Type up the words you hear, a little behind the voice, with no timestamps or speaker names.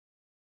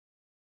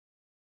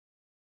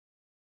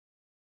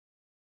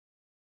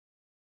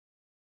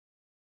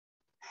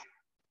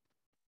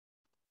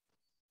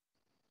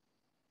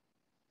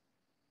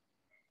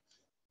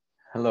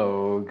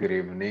Hello, good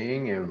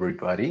evening,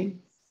 everybody.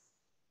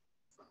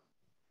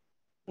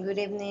 Good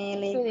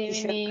evening, Good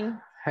teacher. evening.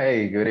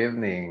 Hey, good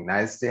evening.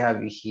 Nice to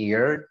have you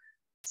here.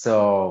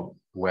 So,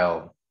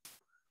 well,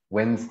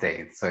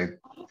 Wednesday. So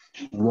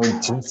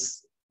we're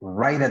just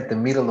right at the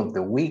middle of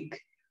the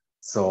week.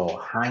 So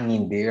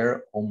hanging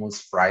there,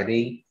 almost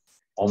Friday,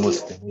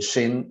 almost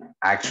finishing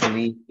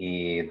actually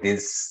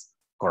this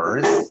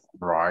course,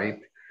 right?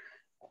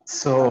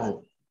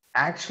 So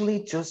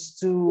actually,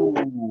 just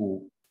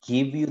to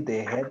give you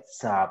the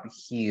heads up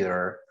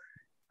here,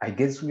 I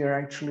guess we are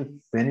actually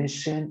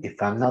finishing,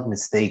 if I'm not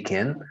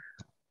mistaken,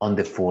 on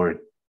the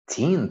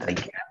 14th, I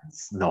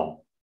guess.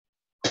 No,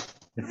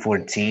 the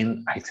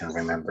 14th, I don't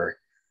remember.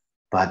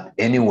 But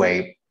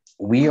anyway,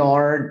 we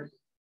are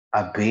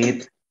a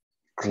bit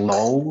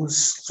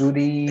close to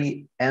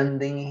the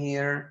ending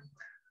here.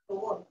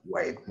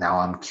 Wait, now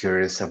I'm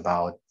curious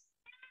about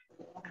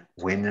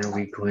when are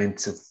we going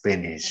to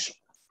finish?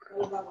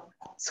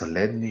 So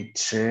let me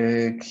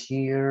check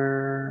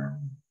here.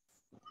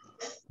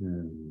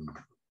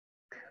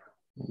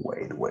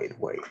 Wait.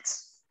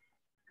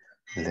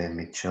 Let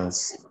me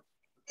just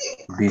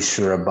be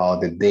sure about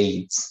the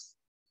dates.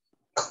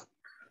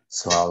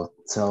 So I'll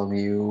tell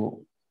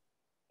you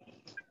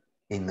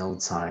in no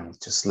time.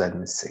 Just let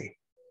me see.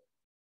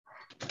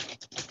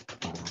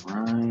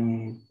 All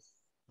right.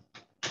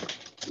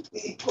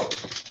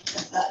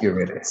 Here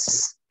it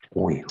is.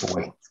 Wait.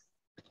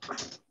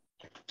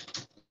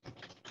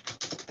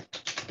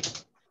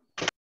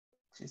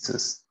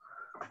 Jesus.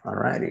 All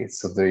righty.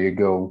 So there you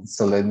go.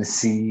 So let me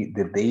see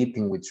the date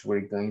in which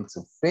we're going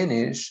to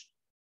finish.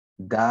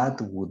 That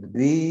would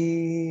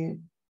be,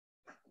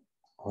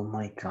 oh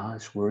my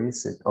gosh, where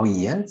is it? Oh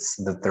yes,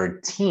 the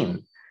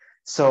 13th.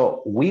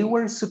 So we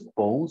were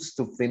supposed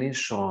to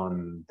finish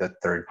on the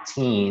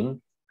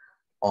 13th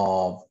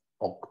of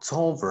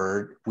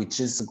October, which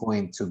is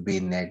going to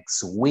be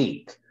next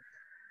week.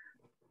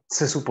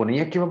 Se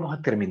suponía que íbamos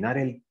a terminar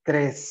el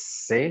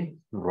 13,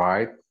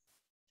 right?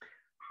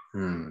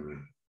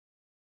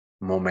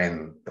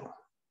 Momento.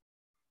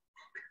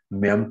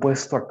 Me han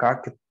puesto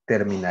acá que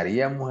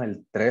terminaríamos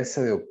el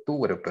 13 de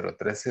octubre, pero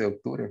 13 de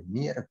octubre es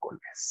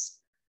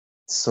miércoles.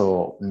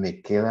 So,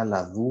 me queda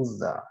la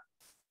duda.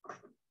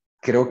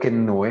 Creo que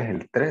no es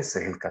el 13,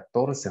 es el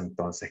 14,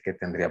 entonces que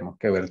tendríamos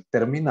que haber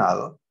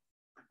terminado.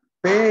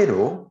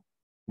 Pero,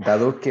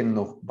 dado que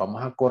nos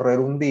vamos a correr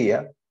un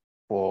día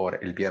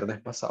por el viernes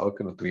pasado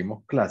que no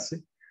tuvimos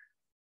clase,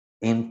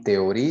 en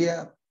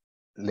teoría,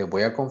 les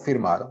voy a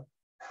confirmar,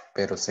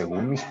 pero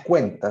según mis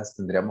cuentas,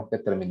 tendríamos que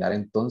terminar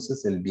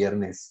entonces el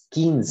viernes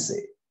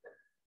 15,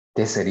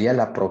 que sería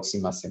la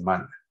próxima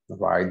semana,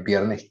 right?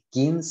 Viernes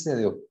 15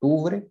 de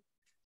octubre,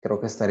 creo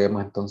que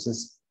estaríamos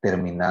entonces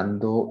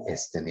terminando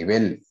este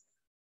nivel.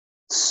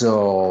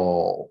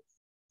 So,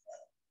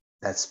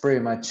 that's pretty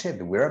much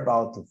it. We're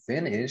about to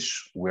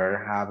finish. We're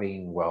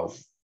having, well,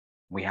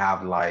 we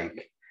have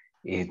like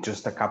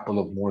just a couple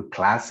of more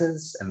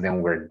classes and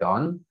then we're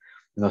done.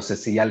 No sé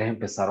si ya les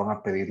empezaron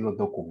a pedir los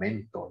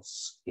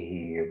documentos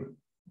y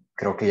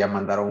creo que ya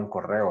mandaron un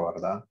correo,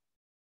 ¿verdad?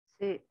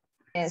 Sí.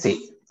 Yes.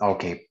 Sí,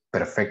 ok,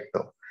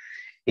 perfecto.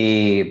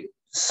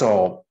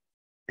 So,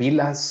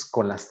 pilas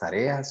con las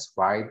tareas,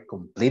 right?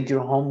 Complete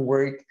your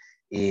homework,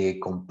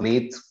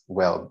 complete,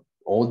 well,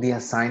 all the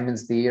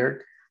assignments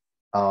there.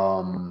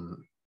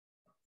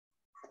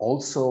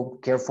 Also,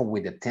 careful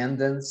with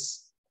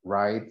attendance,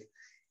 right?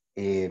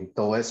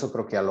 Todo eso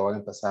creo que ya lo van a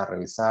empezar a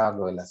revisar,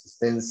 lo de la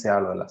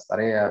asistencia, lo de las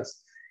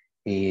tareas,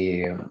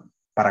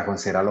 para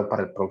considerarlo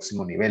para el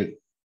próximo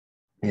nivel.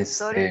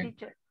 Sorry,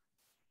 teacher.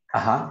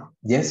 Ajá,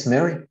 yes,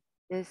 Mary.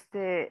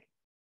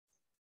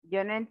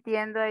 Yo no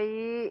entiendo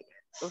ahí.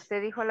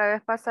 Usted dijo la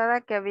vez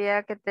pasada que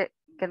había que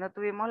no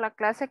tuvimos la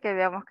clase, que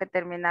habíamos que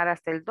terminar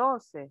hasta el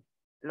 12,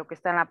 lo que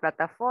está en la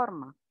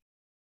plataforma.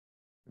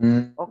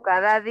 O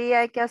cada día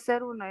hay que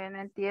hacer uno, yo no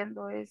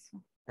entiendo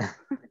eso.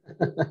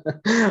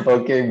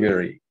 Ok,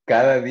 Mary.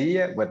 Cada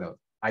día, bueno,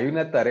 hay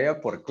una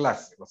tarea por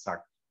clase, o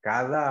sea,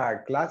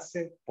 cada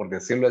clase, por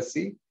decirlo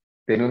así,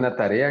 tiene una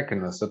tarea que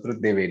nosotros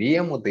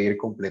deberíamos de ir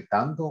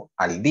completando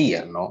al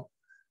día, ¿no?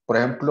 Por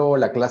ejemplo,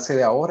 la clase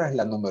de ahora es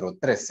la número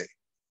 13.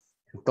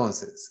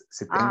 Entonces,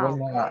 si tengo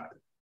Okay.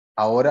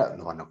 ahora,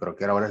 no creo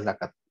que ahora es la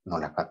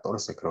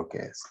 14 creo que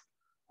es,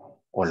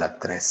 o la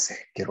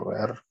 13, quiero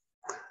ver.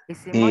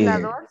 Hicimos la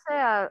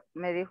 12,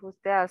 me dijo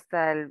usted,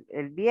 hasta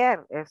el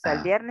viernes. O sea, el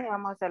Ah, viernes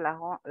vamos a hacer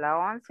la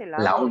 11 y la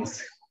la 12.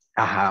 11.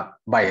 Ajá,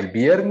 vaya, el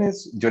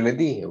viernes yo les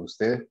dije,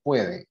 ustedes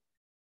pueden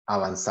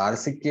avanzar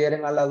si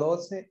quieren a la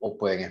 12 o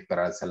pueden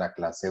esperarse a la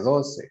clase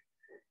 12.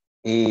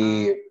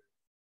 Y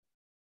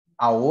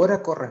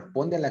ahora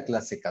corresponde a la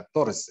clase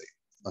 14.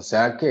 O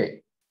sea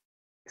que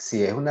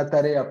si es una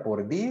tarea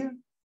por día,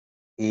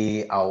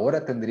 y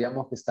ahora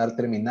tendríamos que estar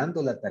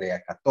terminando la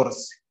tarea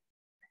 14.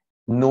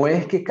 No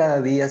es que cada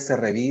día se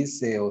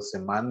revise o se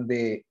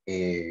mande,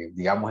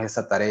 digamos,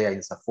 esa tarea a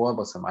INSAFORP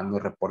o se mande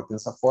un reporte a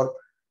INSAFORP.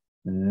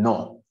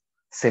 No,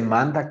 se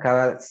manda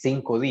cada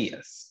 5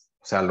 días.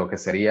 O sea, lo que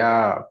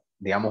sería,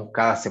 digamos,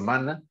 cada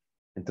semana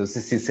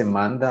Entonces sí se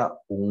manda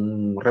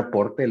un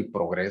reporte del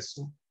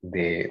progreso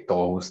de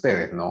todos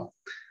ustedes, ¿no?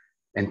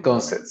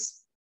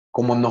 Entonces,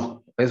 como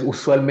no,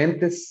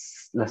 usualmente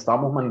la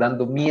estábamos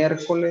mandando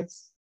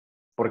miércoles,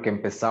 porque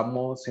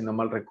empezamos, si no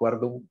mal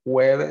recuerdo, un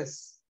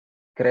jueves,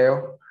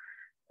 creo.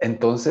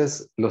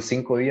 Entonces, los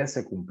 5 días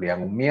se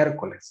cumplían un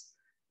miércoles.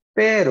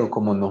 Pero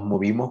como nos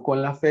movimos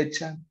con la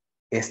fecha,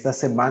 esta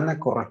semana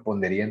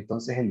correspondería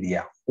entonces el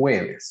día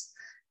jueves.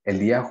 El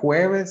día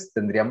jueves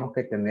tendríamos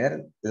que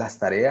tener las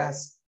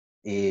tareas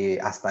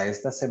hasta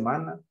esta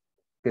semana,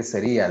 que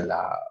sería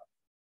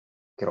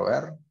quiero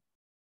ver,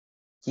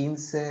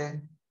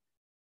 15,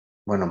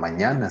 bueno,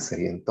 mañana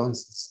sería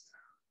entonces.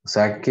 O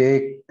sea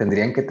que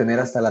tendrían que tener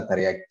hasta la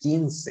tarea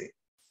 15.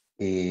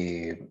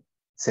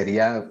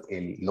 Sería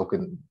lo que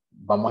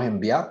vamos a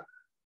enviar,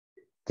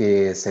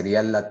 que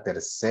sería la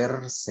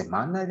tercera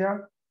semana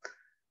ya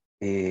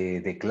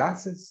de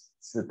clases.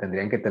 Se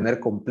tendrían que tener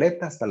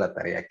completa hasta la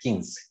tarea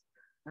 15.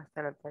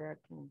 Hasta la tarea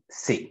 15.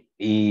 Sí,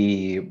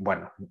 y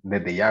bueno,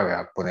 desde ya,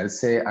 ¿verdad?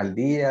 Ponerse al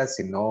día,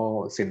 si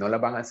no la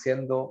van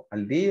haciendo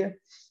al día,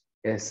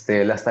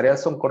 las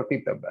tareas son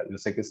cortitas, ¿verdad? Yo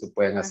sé que se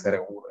pueden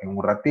hacer en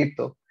un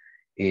ratito,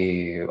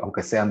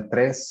 aunque sean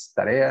 3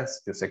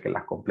 tareas, yo sé que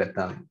las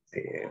completan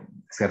de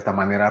cierta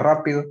manera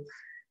rápido,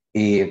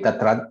 y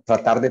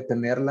tratar de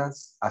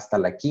tenerlas hasta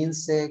la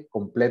 15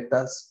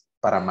 completas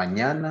para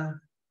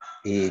mañana.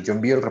 Yo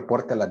envío el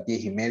reporte a las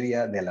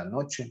 10:30 de la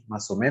noche,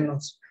 más o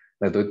menos.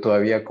 Les doy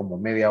todavía como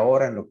media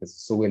hora en lo que se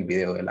sube el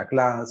video de la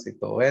clase y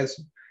todo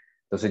eso.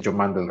 Entonces yo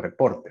mando el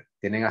reporte.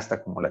 Tienen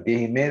hasta como las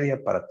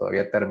 10:30 para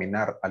todavía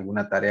terminar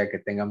alguna tarea que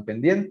tengan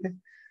pendiente.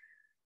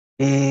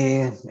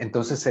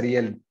 Entonces sería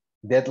el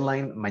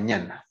deadline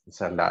mañana, o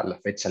sea, la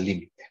fecha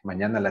límite.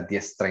 Mañana a las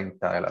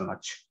 10:30 de la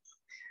noche.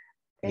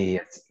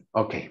 Ok.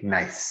 Ok,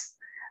 nice.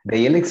 De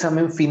ahí el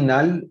examen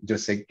final, yo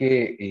sé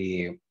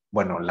que,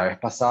 bueno, la vez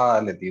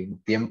pasada les di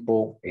un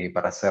tiempo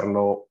para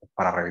hacerlo,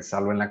 para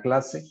revisarlo en la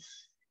clase,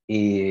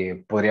 y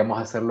podríamos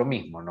hacer lo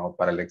mismo, ¿no?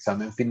 Para el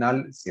examen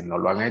final, si no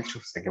lo han hecho,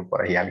 sé que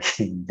por ahí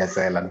alguien ya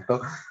se adelantó,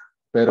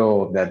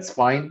 pero that's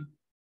fine.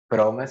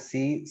 Pero aún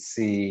así,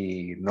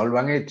 si no lo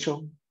han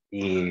hecho,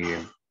 y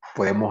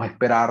podemos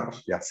esperar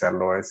y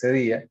hacerlo ese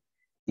día,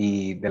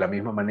 y de la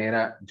misma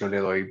manera yo le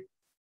doy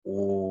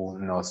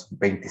unos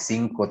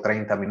 25 o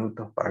 30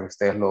 minutos para que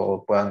ustedes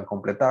lo puedan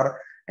completar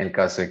en el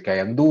caso de que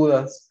hayan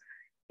dudas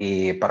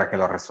y para que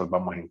lo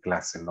resolvamos en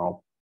clase,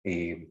 ¿no?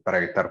 Y para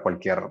evitar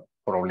cualquier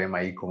problema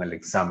ahí con el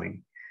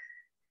examen.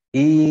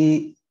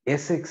 Y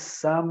ese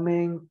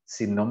examen,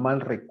 si no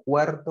mal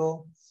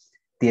recuerdo,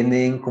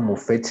 tienen como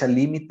fecha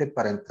límite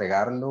para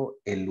entregarlo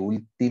el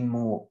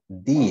último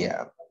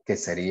día, que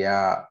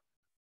sería,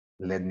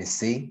 let me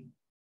see.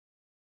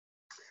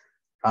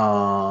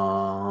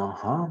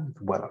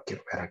 Bueno,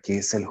 quiero ver, aquí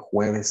es el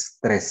jueves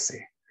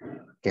 13,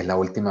 que es la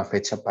última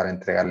fecha para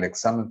entregar el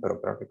examen, pero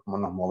creo que como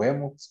nos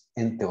movemos,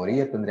 en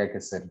teoría tendría que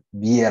ser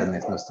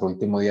viernes, nuestro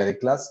último día de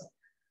clase,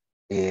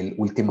 el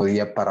último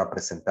día para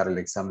presentar el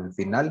examen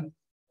final,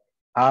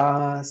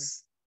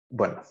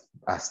 bueno,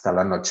 hasta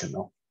la noche,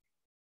 ¿no?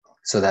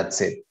 So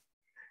that's it.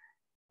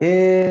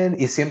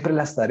 Y siempre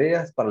las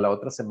tareas para la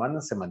otra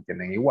semana se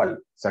mantienen igual,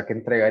 o sea que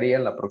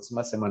entregarían la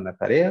próxima semana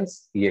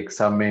tareas y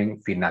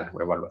examen final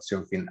o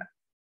evaluación final.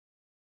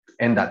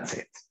 And that's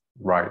it,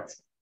 right?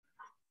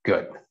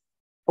 Good.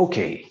 Ok.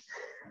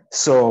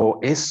 So,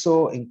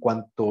 eso en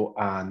cuanto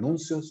a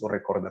anuncios o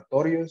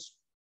recordatorios.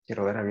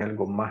 Quiero ver, ¿había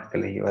algo más que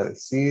les iba a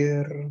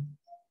decir?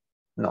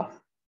 No.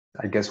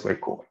 I guess we're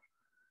cool.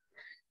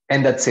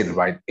 And that's it,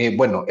 right?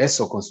 Bueno,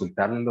 eso,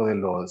 consultar lo de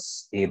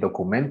los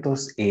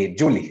documentos.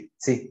 Julie,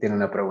 sí, tiene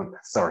una pregunta.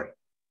 Sorry.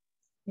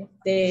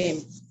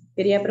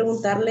 Quería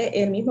preguntarle,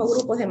 el mismo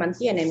grupo se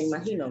mantiene, me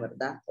imagino,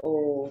 ¿verdad?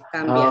 ¿O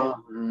cambia?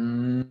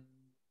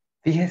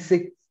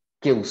 Fíjese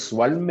que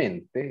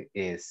usualmente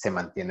se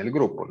mantiene el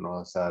grupo,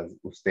 ¿no? O sea,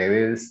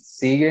 ustedes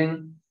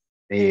siguen,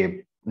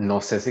 no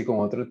sé si con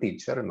otro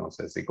teacher, no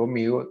sé si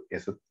conmigo,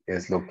 eso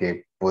es lo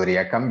que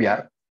podría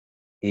cambiar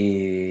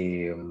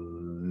y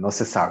no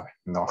se sabe,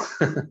 ¿no?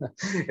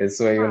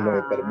 Eso ellos lo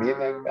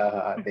determinan.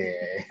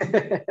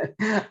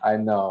 I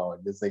know,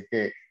 yo sé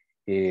que,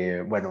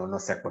 bueno, uno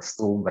se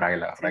acostumbra y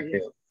la verdad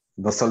que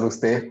no solo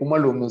ustedes como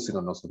alumnos,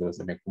 sino nosotros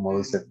también como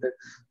docentes,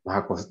 nos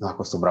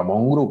acostumbramos a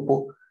un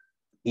grupo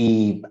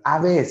y a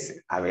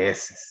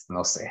veces,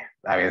 no sé,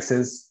 a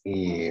veces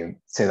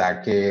se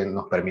da que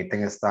nos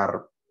permiten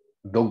estar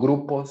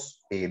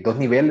 2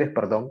 niveles,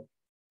 perdón,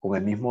 con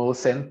el mismo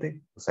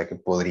docente, o sea que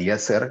podría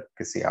ser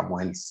que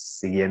sigamos el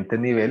siguiente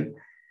nivel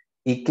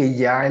y que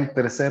ya el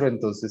tercero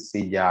entonces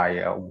sí ya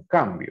haya un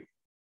cambio.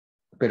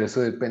 Pero eso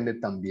depende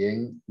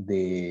también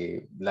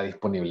de la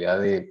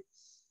disponibilidad de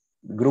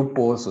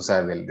grupos, o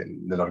sea, de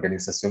la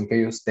organización que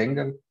ellos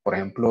tengan. Por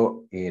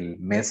ejemplo, el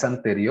mes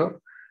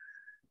anterior,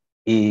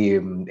 y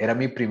era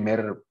mi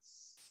primer,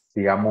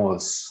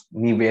 digamos,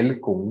 nivel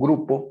con un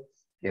grupo.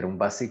 Era un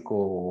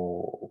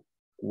básico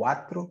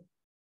 4.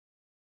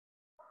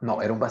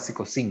 No, era un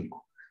básico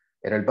 5.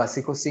 Era el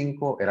básico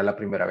 5, era la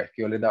primera vez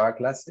que yo les daba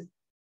clase.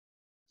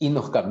 y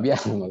nos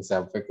cambiaron, o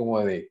sea, fue como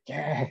de,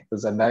 ¿qué? O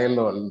sea,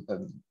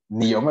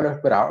 ni yo me lo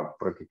esperaba,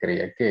 porque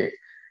creía que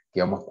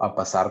íbamos a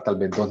pasar tal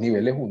vez 2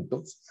 niveles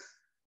juntos,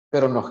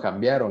 pero nos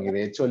cambiaron, y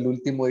de hecho el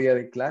último día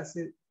de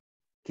clase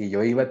que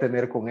yo iba a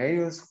tener con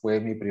ellos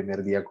fue mi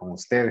primer día con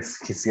ustedes,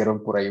 que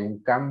hicieron por ahí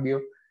un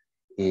cambio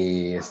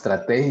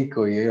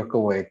estratégico, y ellos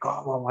como de,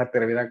 ¿cómo vamos a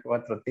terminar con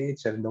otro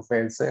teacher? No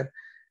puede ser.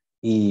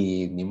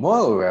 Y ni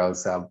modo, ¿verdad? O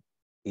sea,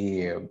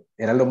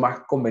 era lo más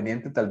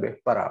conveniente tal vez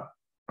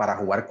para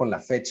jugar con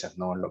las fechas,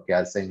 ¿no? Lo que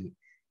hacen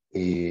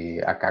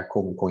acá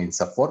con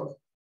INSAFORP.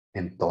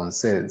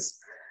 Entonces,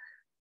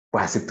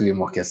 pues así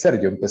tuvimos que hacer.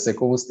 Yo empecé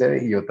con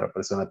ustedes y otra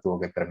persona tuvo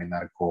que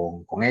terminar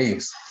con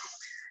ellos.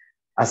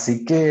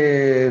 Así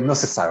que no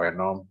se sabe,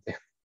 ¿no?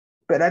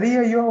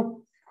 Esperaría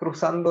yo,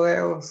 cruzando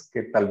dedos,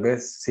 que tal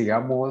vez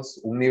sigamos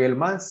un nivel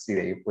más, y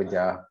de ahí pues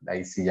ya,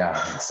 ahí sí ya,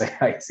 no sé,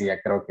 ahí sí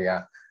ya creo que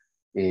ya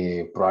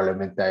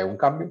probablemente haya un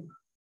cambio.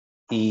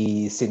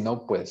 Y si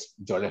no, pues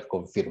yo les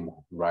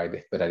confirmo, right?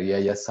 Esperaría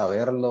ya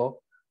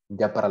saberlo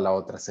ya para la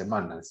otra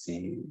semana,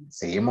 si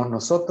seguimos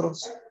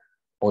nosotros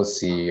o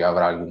si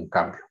habrá algún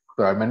cambio.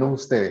 Pero al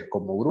menos ustedes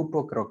como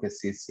grupo creo que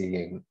sí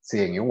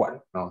siguen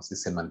igual, ¿no? Si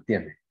se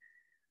mantiene.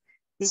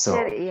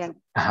 Teacher, So, y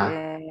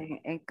ajá.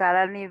 en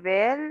cada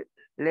nivel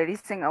le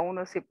dicen a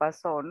uno si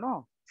pasó o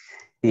no.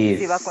 Y Y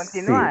si va a sí,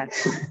 continuar.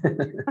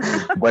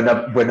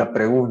 buena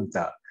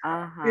pregunta.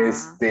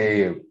 Ajá.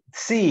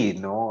 Sí,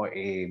 ¿no?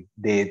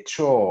 De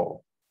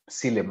hecho,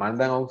 si le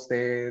mandan a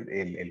usted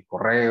el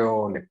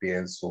correo, le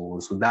piden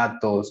sus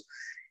datos,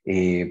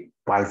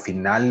 al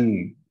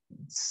final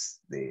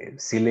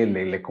sí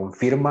le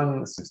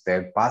confirman si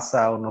usted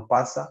pasa o no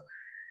pasa.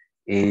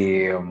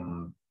 Eh,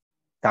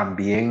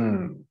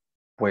 También,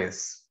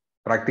 pues,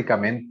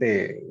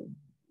 prácticamente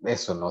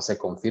eso, ¿no? Se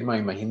confirma, me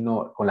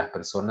imagino, con las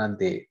personas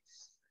de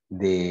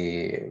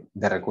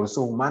recursos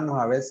humanos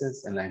a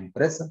veces en las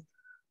empresas,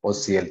 o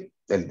si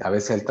a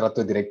veces el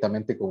trato es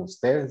directamente con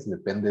ustedes,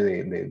 depende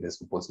de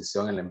su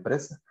posición en la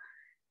empresa,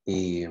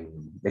 y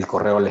el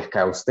correo les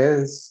cae a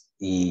ustedes,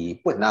 y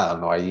pues nada,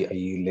 ¿no?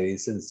 Ahí le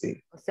dicen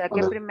sí. O sea que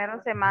Cuando,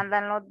 primero se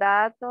mandan los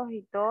datos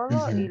y todo,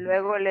 y Ujú.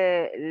 luego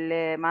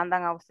le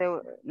mandan a usted,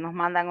 nos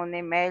mandan un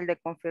email de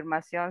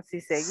confirmación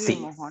si Sí,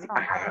 seguimos o no.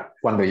 ajá.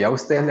 Cuando ya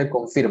ustedes le Ah,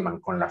 confirman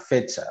con la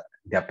fecha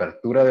de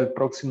apertura del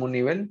próximo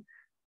nivel,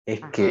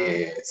 es ajá.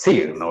 que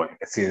sí, no,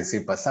 sí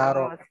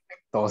pasaron, Oh,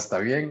 todo está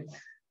bien,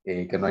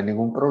 que no hay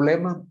ningún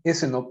problema. Y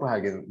si no, pues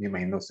alguien, me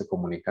imagino, se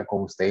comunica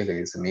con usted y le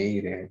dice,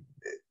 mire,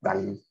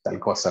 tal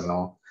cosa,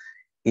 ¿no?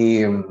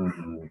 Y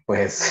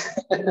pues,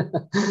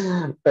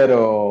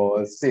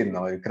 pero sí,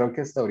 no, creo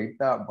que hasta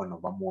ahorita, bueno,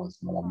 vamos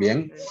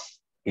bien. ok.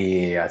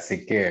 Y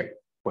así que,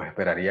 pues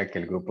esperaría que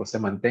el grupo se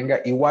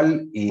mantenga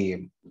igual,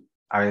 y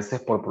a veces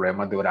por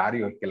problemas de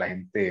horario es que la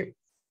gente,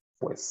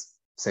 pues,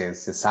 se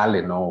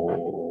sale, ¿no?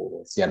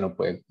 O ya no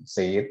puede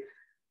seguir.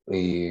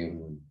 Y,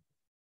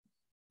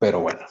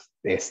 pero bueno,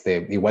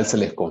 igual se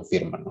les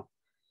confirma, ¿no?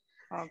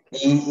 Ok.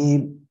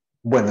 Y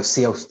bueno,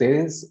 si a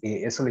ustedes,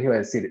 eso les iba a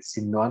decir,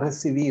 si no han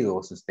recibido,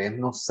 o si ustedes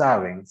no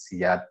saben si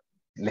ya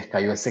les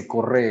cayó ese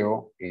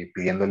correo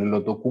pidiéndole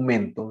los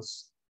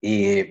documentos,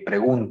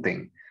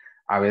 pregunten.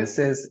 A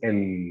veces,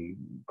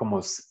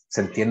 como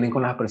se entienden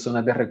con las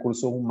personas de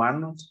recursos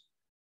humanos,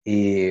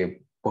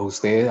 pues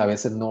ustedes a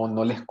veces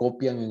no les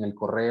copian en el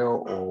correo,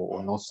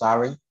 o no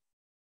saben,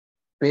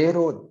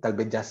 pero tal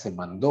vez ya se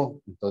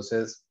mandó.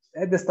 Entonces,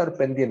 es de estar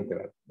pendiente,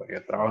 ¿verdad? Porque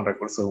yo trabajo en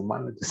recursos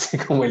humanos, yo sé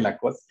cómo es la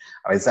cosa.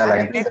 A veces a A la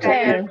mí gente me se le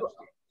cayó olvida. Teacher,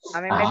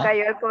 a mí me Ajá.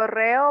 cayó el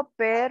correo,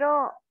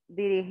 pero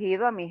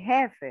dirigido a mi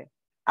jefe.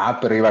 Ah,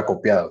 pero iba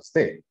copiada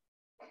usted.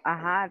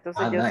 Ajá,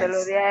 entonces Ah, yo se lo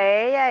nice. di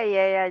a ella y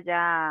ella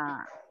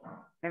ya,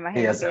 me Y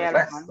imagino que hace el ella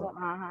lo mandó. resto.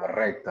 Ajá.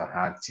 Correcto,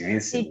 ajá,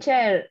 chivísimo.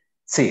 teacher,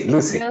 Sí,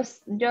 Lucy.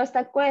 just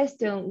a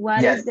question. What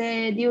is Yes.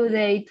 the due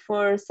date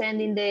for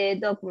sending the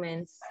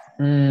documents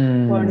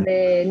for Mm,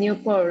 the new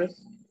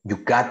course? you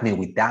got me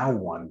with that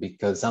one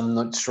because I'm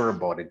not sure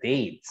about the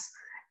dates.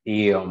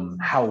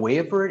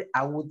 However,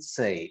 I would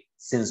say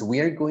since we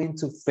are going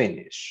to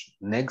finish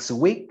next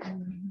week,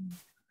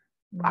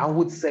 I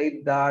would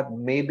say that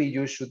maybe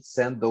you should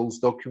send those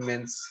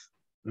documents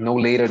no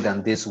later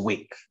than this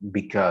week,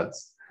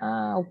 because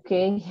Ah,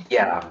 okay.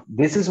 yeah,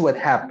 this is what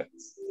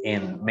happens.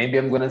 And maybe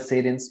I'm going to say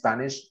it in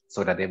Spanish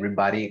so that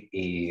everybody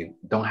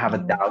don't have a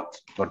doubt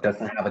or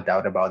doesn't have a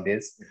doubt about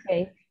this.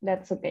 Okay,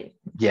 that's okay.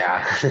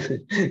 Yeah,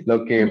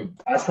 lo que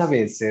pasa a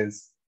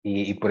veces,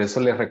 y por eso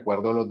les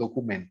recuerdo los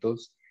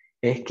documentos,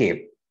 es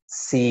que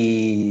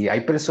si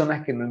hay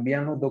personas que no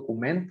envían los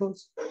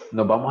documentos,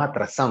 nos vamos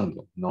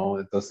atrasando, ¿no?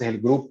 Entonces el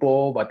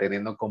grupo va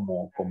teniendo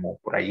como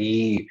por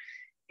ahí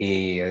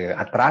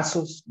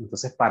atrasos.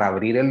 Entonces, para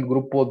abrir el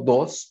grupo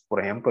 2,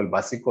 por ejemplo, el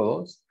básico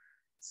 2,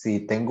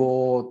 si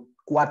tengo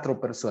 4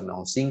 personas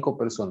o 5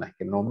 personas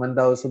que no han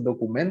mandado esos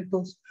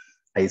documentos,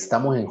 ahí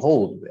estamos en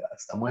hold, ¿verdad?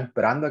 Estamos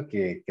esperando a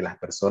que las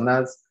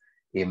personas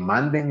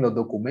manden los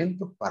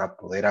documentos para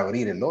poder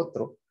abrir el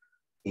otro.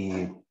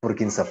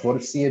 Porque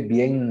INSAFORP sí es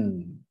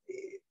bien,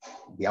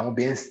 digamos,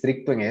 bien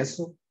estricto en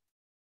eso.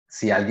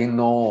 Si alguien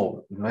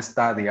no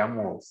está,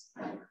 digamos,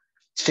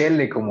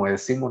 chele, como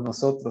decimos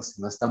nosotros,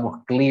 si no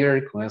estamos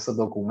clear con esos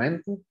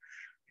documentos,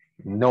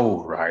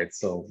 no, right?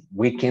 So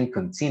we can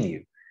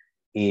continue.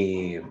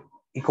 Y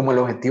como el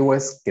objetivo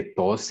es que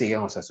todos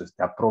sigan, o sea, si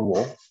usted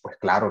aprobó, pues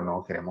claro,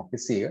 no queremos que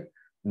siga,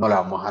 no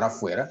la vamos a dejar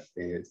afuera,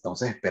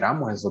 entonces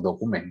esperamos esos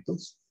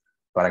documentos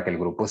para que el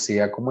grupo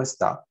siga como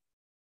está.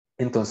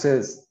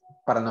 Entonces,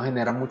 para no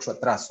generar mucho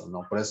atraso,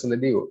 ¿no? Por eso les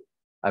digo,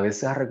 a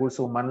veces a recursos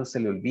humanos se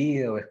le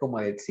olvida o es como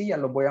de, sí, ya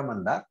los voy a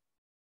mandar.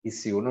 Y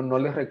si uno no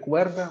les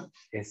recuerda,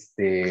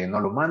 no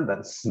lo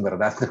mandan,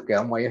 ¿verdad? Nos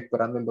quedamos ahí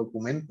esperando el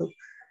documento.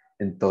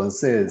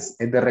 Entonces,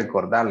 es de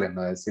recordarles,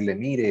 ¿no? Decirle,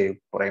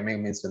 mire, por ahí me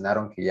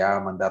mencionaron que ya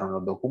mandaron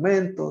los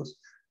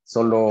documentos,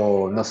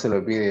 solo no se le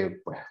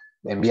olvide, pues,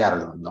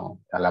 enviarlos,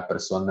 ¿no? A la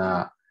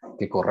persona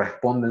que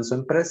corresponde en su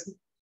empresa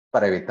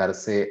para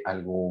evitarse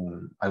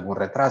algún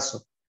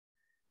retraso.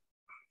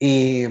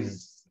 Y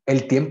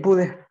el tiempo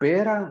de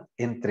espera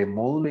entre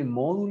módulo y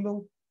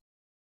módulo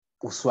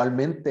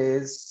usualmente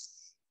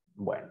es,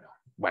 bueno,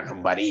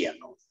 varía,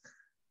 ¿no?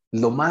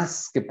 Lo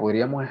más que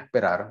podríamos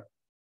esperar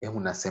es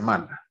una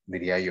semana,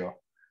 diría yo.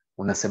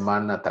 Una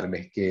semana tal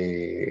vez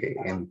que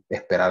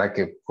esperar a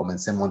que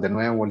comencemos de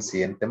nuevo el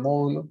siguiente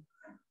módulo.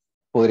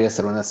 Podría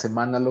ser una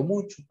semana lo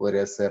mucho,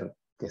 podría ser,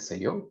 qué sé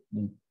yo,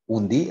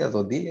 un día,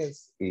 2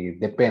 días, y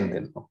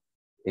depende, ¿no?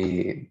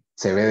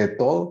 Se ve de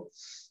todo,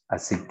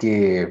 así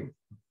que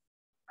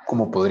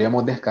como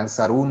podríamos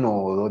descansar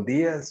 1 o 2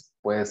 días,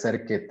 puede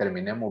ser que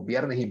terminemos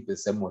viernes y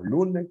empecemos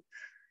lunes,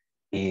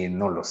 y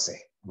no lo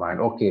sé.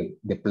 Bueno, o que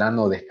de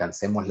plano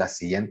descansemos la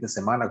siguiente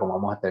semana, como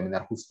vamos a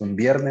terminar justo un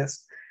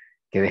viernes,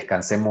 que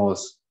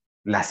descansemos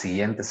la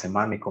siguiente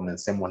semana y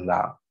comencemos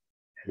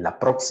la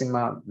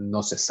próxima,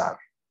 no se sabe.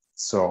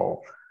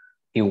 So,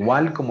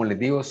 igual, como les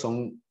digo,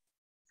 son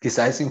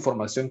quizás esa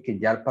información que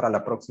ya para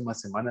la próxima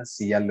semana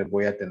sí ya les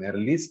voy a tener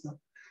lista.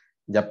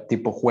 Ya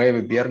tipo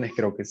jueves, viernes,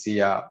 creo que sí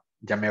ya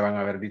me van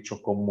a haber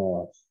dicho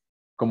cómo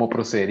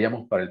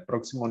procederíamos para el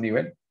próximo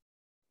nivel.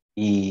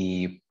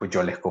 Y pues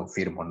yo les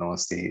confirmo, ¿no?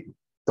 Si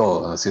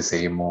todo, ¿no? Si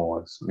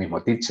seguimos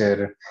mismo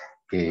teacher,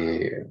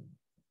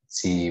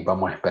 si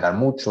vamos a esperar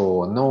mucho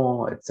o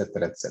no,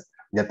 etcétera,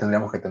 etcétera. Ya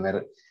tendríamos que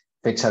tener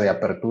fecha de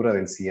apertura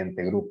del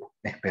siguiente grupo,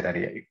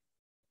 esperaría yo.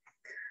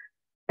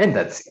 And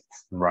that's it,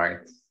 right?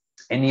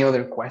 Any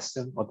other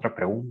question? ¿Otra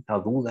pregunta,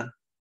 duda?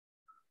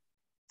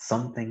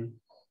 Something?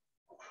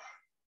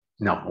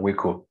 No, we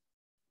cool.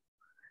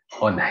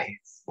 Oh,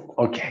 nice.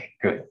 Okay,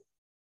 good,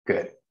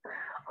 good.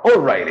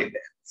 Alrighty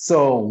then.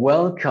 So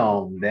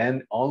welcome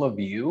then all of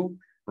you.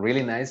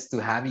 Really nice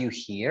to have you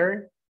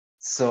here.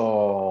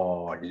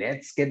 So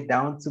let's get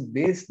down to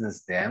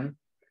business then.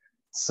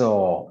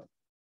 So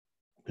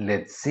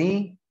let's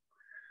see.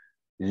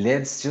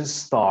 Let's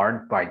just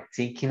start by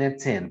taking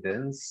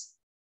attendance.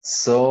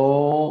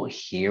 So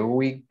here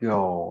we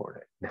go.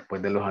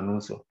 Después de los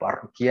anuncios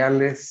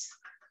parroquiales,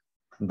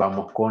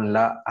 vamos con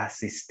la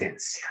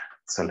asistencia.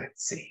 So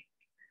let's see.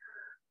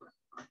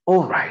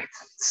 All right.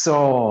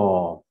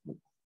 So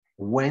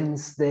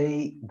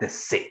Wednesday the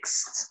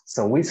 6th.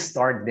 So we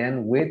start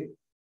then with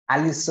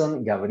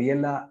Alison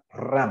Gabriela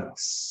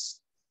Ramos.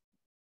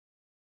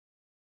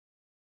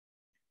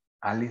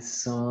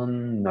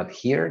 Alison, not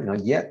here,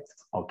 not yet.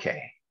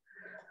 Okay.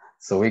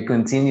 So we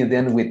continue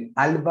then with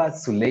Alba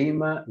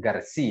Zuleima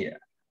Garcia.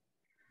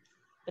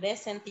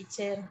 Present,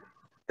 teacher.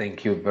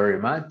 Thank you very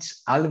much,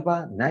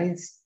 Alba.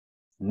 Nice.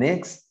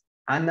 Next,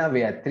 Ana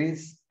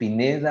Beatriz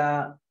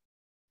Pineda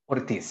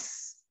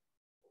Ortiz.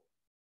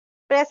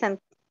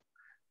 Present.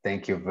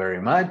 Thank you very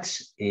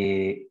much.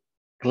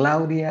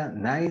 Claudia,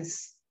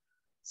 nice.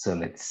 So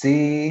let's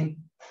see.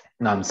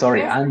 No, I'm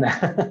sorry,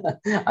 Ana.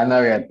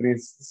 Ana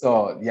Beatriz.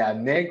 So yeah,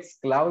 next,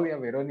 Claudia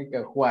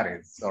Verónica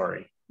Juárez,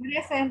 sorry.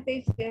 Present,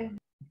 teacher.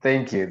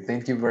 Thank you.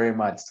 Thank you very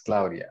much,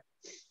 Claudia.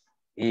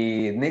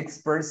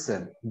 Next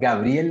person,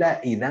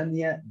 Gabriela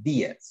Idania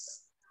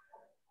Díaz.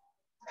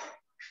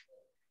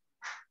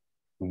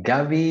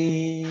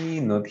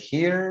 Gabi, not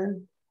here.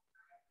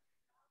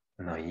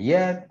 Not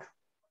yet.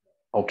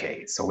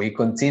 Okay, so we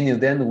continue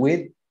then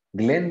with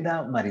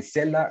Glenda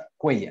Marisela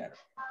Cuellar.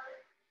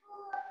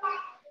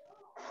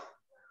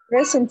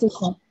 Present,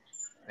 teacher.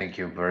 Thank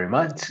you very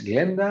much,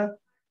 Glenda.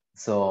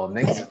 So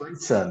next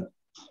person,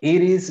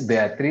 Iris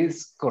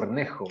Beatriz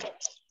Cornejo.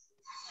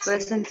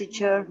 Present,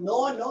 teacher.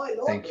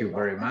 Thank you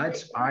very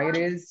much,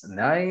 Iris.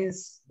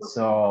 Nice.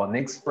 So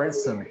next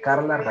person,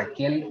 Carla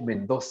Raquel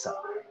Mendoza.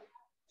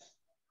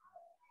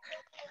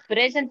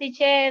 Present,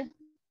 teacher.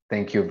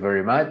 Thank you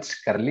very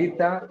much,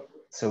 Carlita.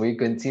 So we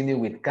continue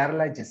with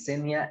Carla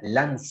Yesenia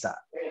Lanza.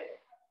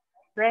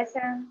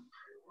 Present.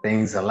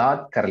 Thanks a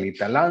lot,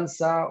 Carlita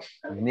Lanza.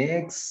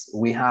 Next,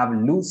 we have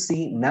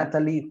Lucy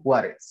Natalie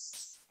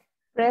Juarez.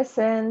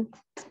 Present.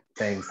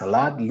 Thanks a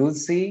lot,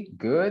 Lucy.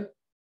 Good.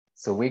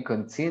 So we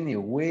continue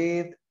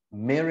with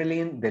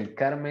Marilyn del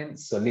Carmen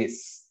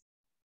Solis.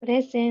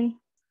 Present.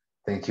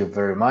 Thank you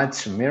very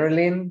much,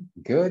 Marilyn.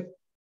 Good.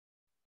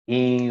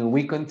 And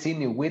we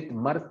continue with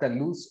Marta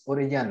Luz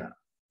Orellana.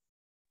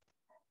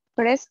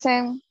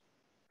 Present.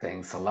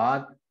 Thanks a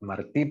lot.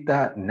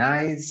 Martita,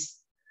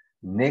 nice.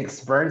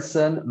 Next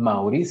person,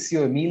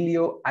 Mauricio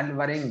Emilio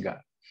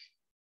Alvarenga.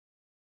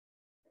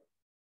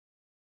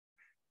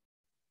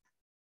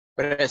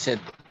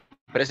 Present.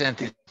 Present,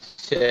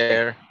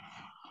 teacher.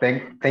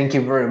 Thank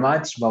you very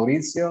much,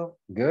 Mauricio.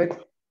 Good.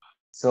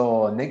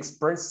 So next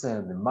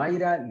person,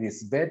 Mayra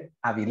Lisbeth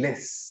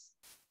Avilés.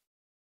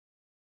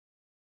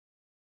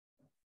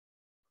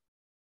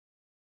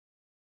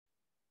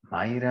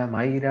 Mayra,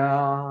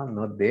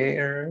 not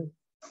there.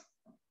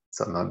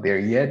 So not there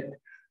yet.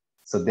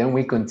 So then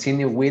we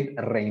continue with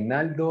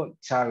Reinaldo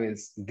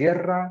Chávez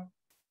Guerra.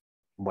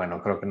 Bueno,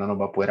 creo que no nos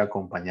va a poder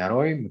acompañar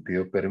hoy. Me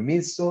pidió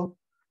permiso.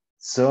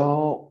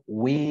 So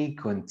we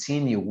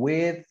continue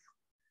with,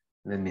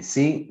 let me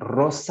see,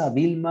 Rosa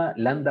Vilma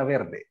Landa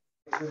Verde.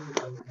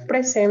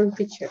 Present,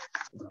 teacher.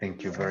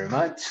 Thank you very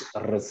much.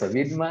 Rosa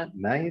Vilma,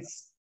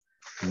 nice.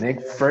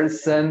 Next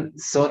person,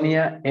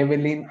 Sonia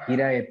Evelyn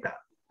Iraeta.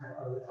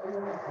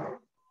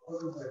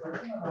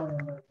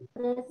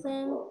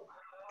 Present.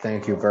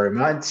 Thank you very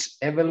much,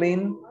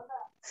 Evelyn.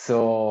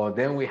 So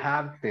then we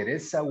have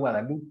Teresa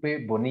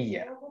Guadalupe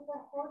Bonilla.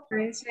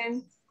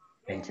 Present.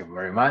 Thank you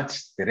very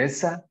much,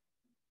 Teresa.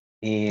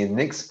 And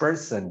next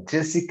person,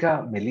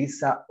 Jessica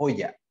Melissa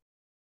Oya.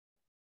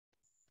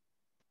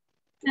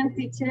 Present,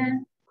 teacher.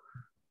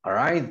 All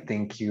right,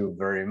 thank you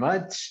very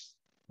much.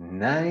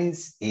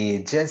 Nice,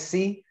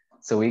 Jessie.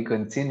 So we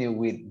continue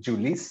with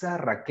Julissa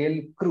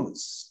Raquel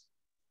Cruz.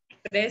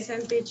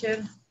 Present,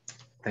 teacher.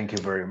 Thank you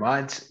very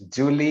much,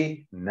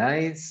 Julie.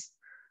 Nice.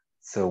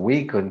 So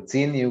we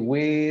continue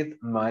with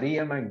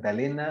Maria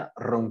Magdalena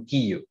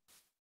Ronquillo.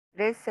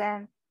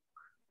 Present.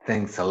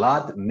 Thanks a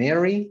lot,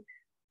 Mary.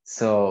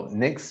 So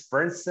next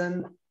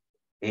person,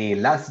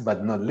 last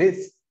but not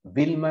least,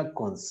 Vilma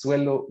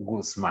Consuelo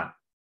Guzman.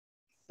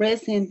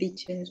 Present,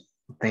 teacher.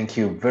 Thank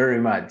you very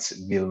much,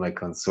 Vilma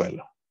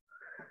Consuelo.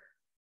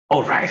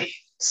 Alrighty,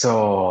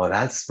 so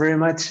that's pretty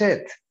much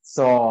it.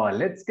 So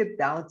let's get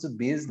down to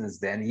business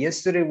then.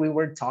 Yesterday we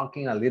were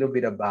talking a little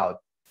bit about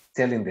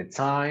telling the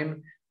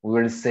time. We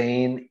were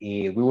saying,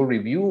 we were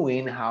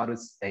reviewing how to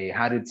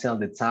tell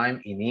the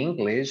time in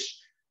English.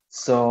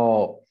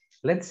 So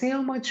let's see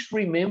how much you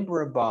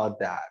remember about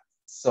that.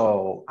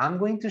 So I'm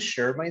going to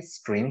share my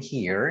screen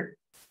here.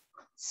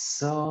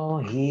 So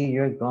here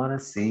you're gonna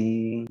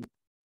see,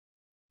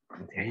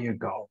 there you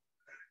go.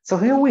 So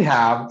here we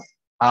have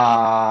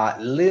a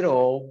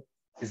little,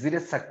 is it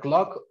a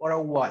clock or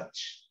a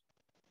watch?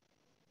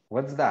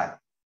 What's that?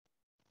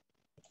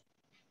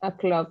 A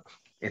clock.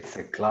 It's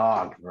a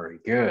clock, very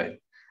good.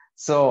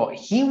 So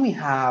here we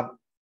have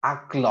a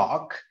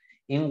clock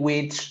in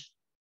which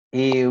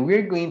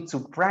we're going to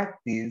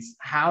practice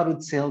how to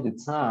tell the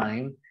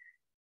time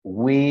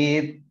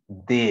with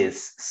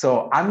this.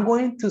 So I'm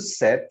going to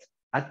set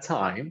a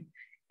time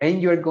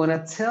and you're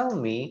gonna tell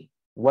me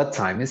what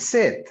time is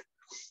it.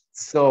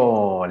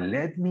 So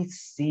let me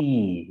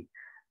see.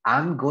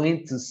 I'm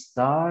going to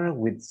start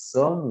with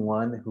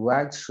someone who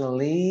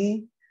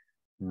actually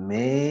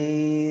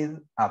made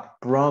a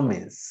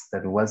promise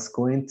that was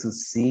going to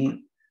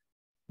see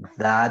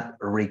that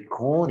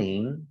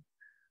recording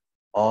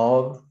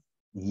of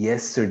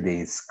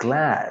yesterday's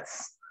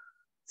class.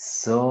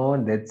 So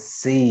let's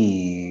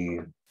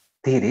see,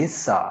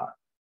 Teresa.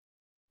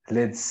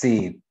 Let's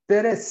see,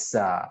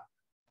 Teresa.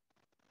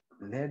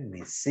 Let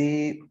me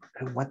see,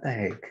 what the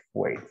heck,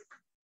 wait.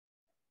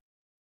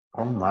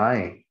 Oh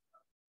my,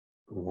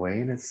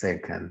 wait a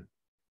second.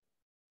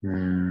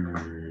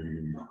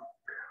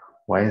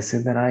 Why is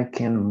it that I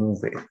can't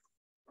move it?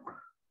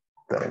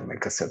 Espérenme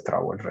que se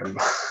trabó el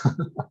reloj.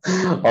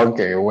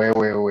 Okay,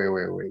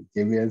 wait.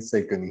 Give me a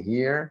second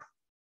here.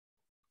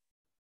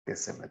 Que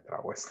se me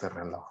trabó este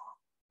reloj.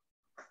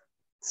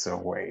 So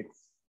wait.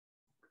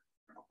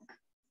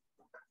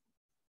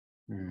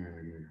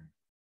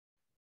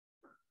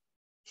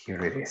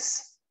 Here it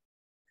is.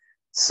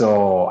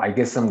 So I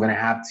guess I'm gonna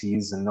have to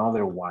use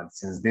another one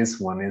since this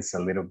one is a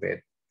little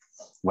bit,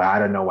 well, I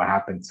don't know what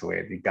happened to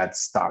it. It got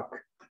stuck.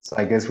 So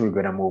I guess we're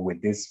gonna move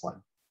with this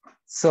one.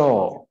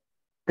 So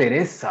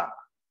Teresa,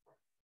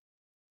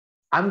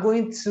 I'm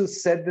going to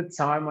set the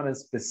time on a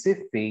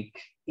specific,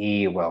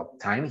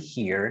 time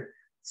here.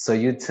 So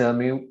you tell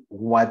me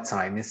what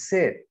time is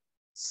it.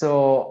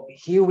 So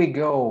here we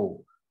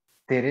go.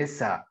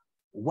 Teresa,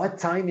 what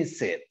time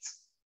is it?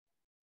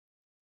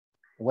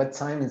 What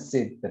time is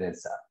it,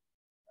 Teresa?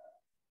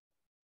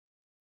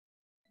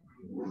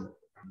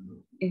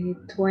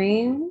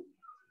 10,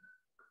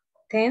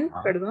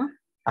 perdón.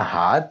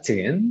 Ajá,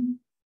 10.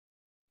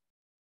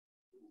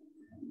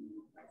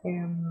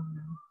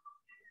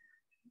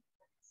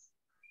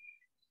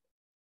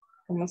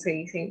 ¿Cómo se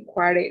dice?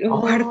 Cuarto.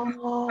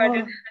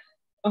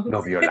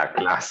 No vio la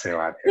clase,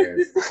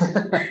 Bates.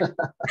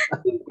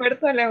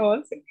 Cuarto a las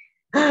 11.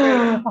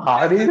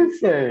 How do you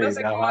say? No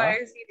sé cómo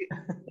decir.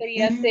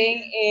 Sería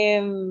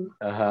 10.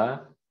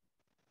 Ajá.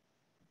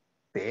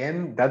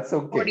 10, that's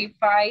okay.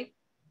 45.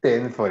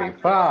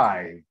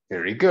 10:45.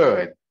 Very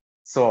good.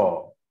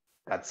 So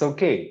that's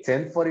okay.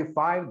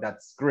 10:45,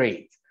 that's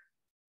great.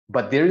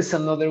 But there is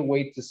another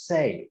way to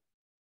say.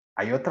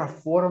 Hay otra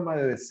forma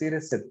de decir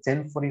ese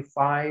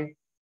 10:45.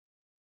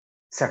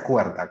 ¿Se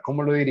acuerda?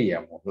 ¿Cómo lo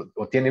diríamos?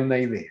 ¿O tiene una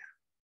idea?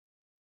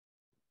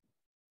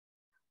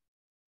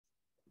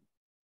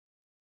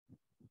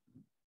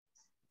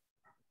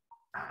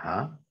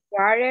 Ajá.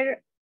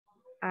 Quarter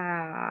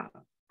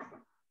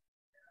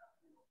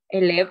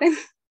 11.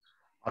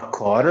 A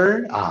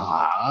quarter?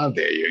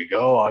 There you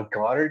go. A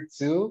quarter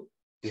to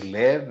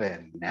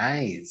 11.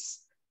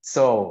 Nice.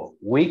 So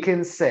we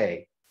can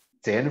say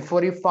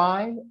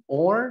 10:45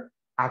 or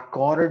a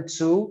quarter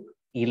to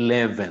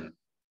 11.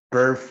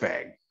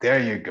 Perfect. There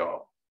you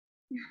go.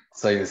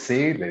 So you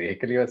see, le dije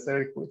que le iba a hacer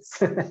el quiz.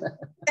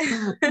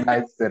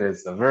 Nice,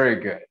 Teresa. Very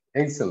good.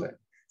 Excellent.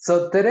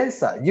 So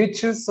Teresa, you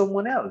choose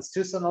someone else.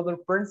 Choose another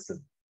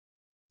person.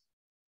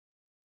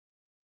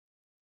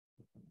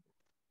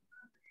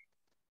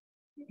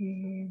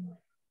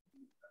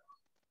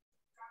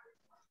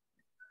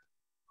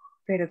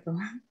 Perdón.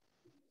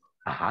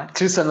 Ajá.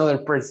 Choose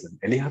another person.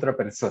 Elige otra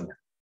persona.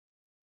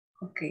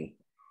 Ok.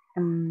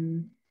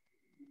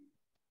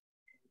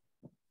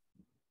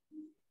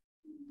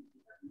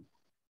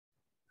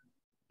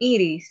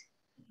 Iris.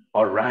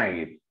 All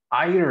right.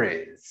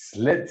 Iris.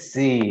 Let's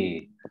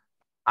see.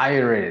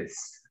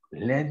 Iris.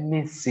 Let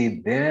me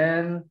see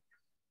then.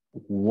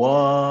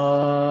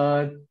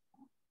 What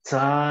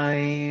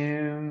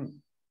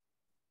time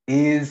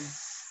is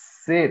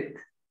it?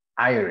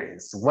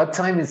 Iris, what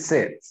time is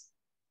it?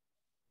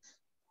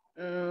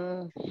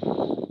 One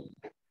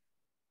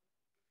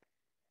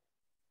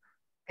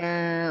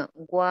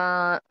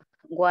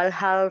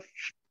half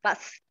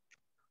past.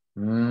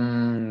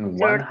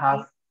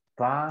 1/2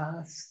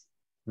 past.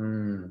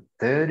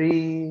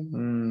 30.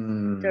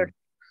 30.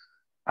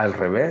 Al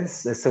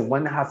revés, ese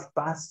 1/2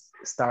 past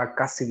estaba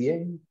casi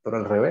bien, pero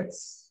al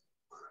revés.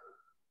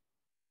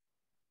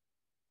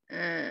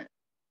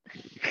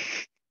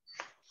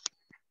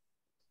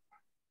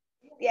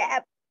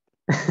 Yeah.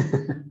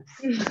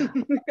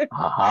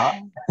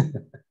 Ajá.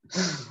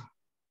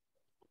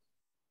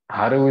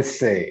 How do we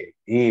say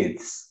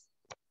it's?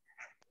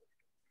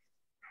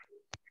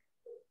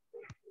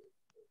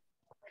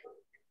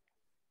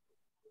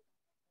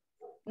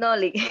 No,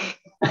 lo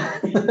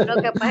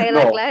que pasé en No.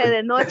 la clase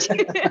de noche.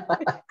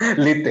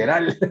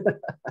 Literal.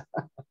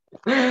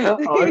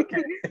 Okay.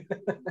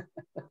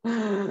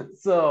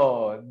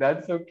 So,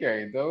 that's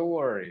okay. Don't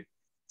worry.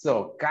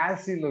 So,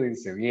 casi lo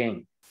dice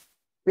bien.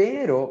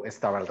 Pero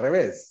estaba al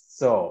revés.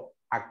 So,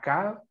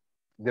 acá,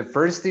 the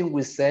first thing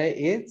we say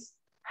is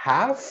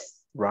half,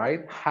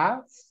 right?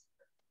 Half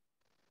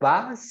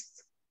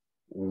past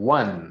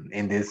 1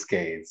 in this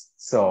case.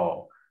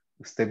 So,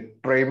 usted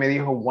por ahí me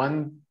dijo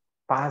 1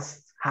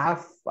 past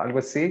half, algo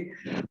así.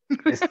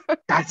 Es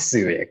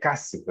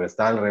casi, pero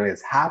está al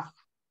revés. Half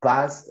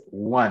past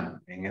 1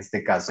 en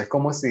este caso. Es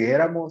como si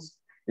dijéramos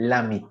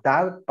la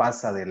mitad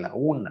pasa de la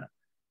 1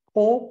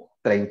 o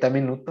 30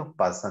 minutos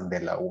pasan de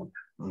la 1,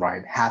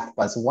 right? Half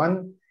past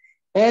 1.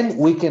 And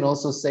we can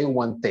also say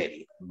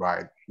 1:30,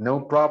 right?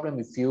 No problem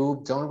if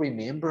you don't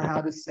remember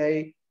how to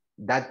say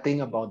that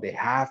thing about the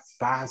half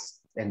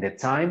past and the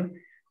time.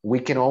 We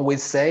can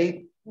always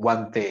say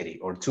 1:30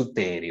 or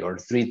 2:30 or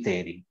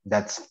 3:30.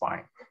 That's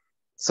fine.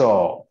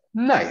 So,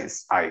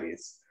 nice,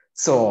 Iris.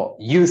 So,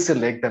 you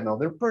select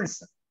another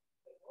person.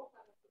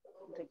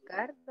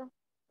 Ricardo.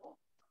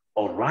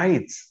 All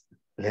right.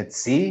 Let's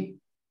see.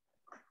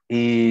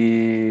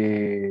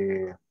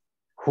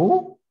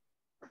 Who?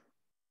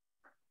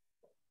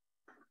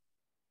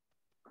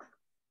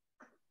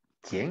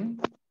 ¿Quién?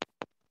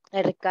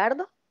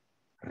 Ricardo.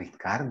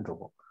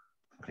 Ricardo.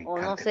 O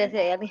no sé si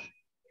hay alguien.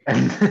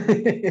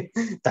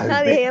 Tal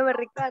Nadie vez. se llama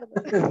Ricardo.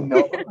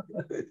 No.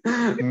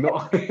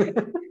 No.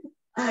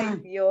 Ay,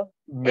 Dios.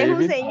 Maybe es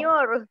un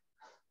señor.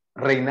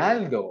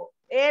 Reinaldo.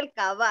 El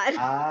cabal.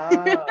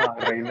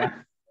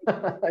 Reinaldo.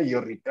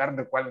 Yo,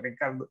 Ricardo, ¿cuál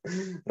Ricardo?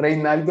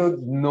 Reinaldo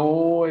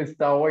no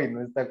está hoy,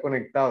 no está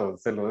conectado,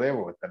 se lo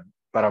debo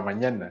para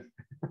mañana.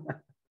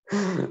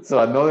 So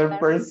another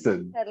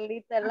person.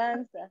 Carlita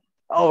Lanza.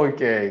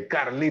 Okay,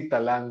 Carlita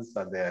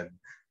Lanza then.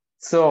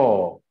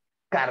 So,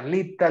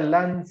 Carlita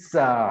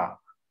Lanza,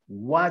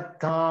 what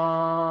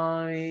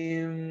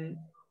time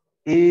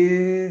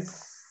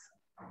is...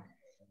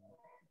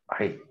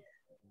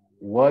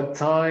 What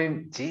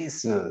time,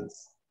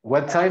 Jesus,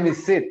 what time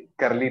is it,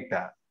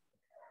 Carlita?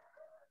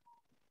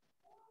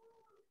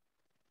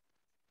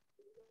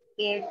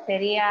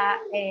 Sería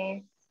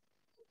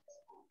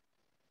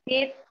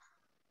 6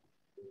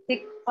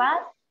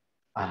 past.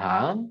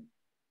 Ajá.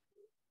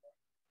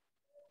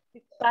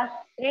 6 past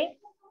 3.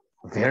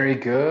 Very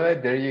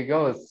good. There you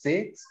go.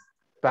 6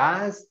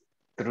 past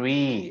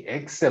 3.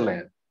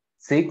 Excellent.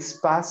 6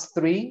 past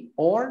 3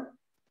 or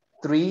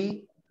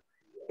 3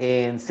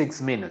 in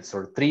 6 minutes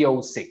or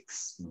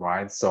 3:06,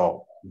 right?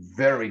 So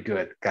very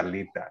good,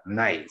 Carlita.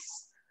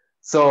 Nice.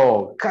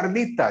 So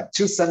Carlita,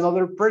 choose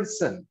another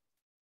person.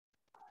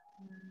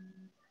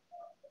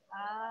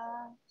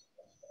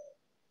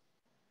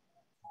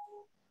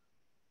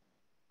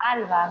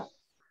 Alba.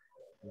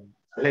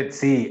 Let's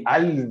see,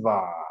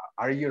 Alba.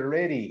 are you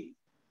ready?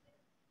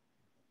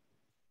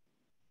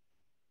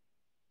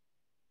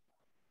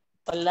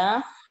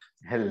 Hola.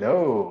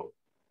 Hello.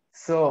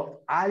 So,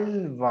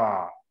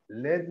 Alba,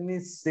 let me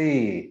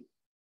see.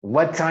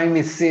 What time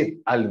is it,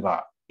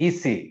 Alba?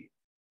 Easy.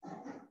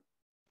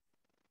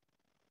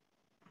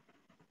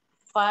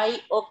 5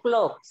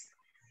 o'clock.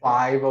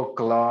 5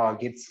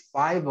 o'clock. It's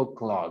 5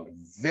 o'clock.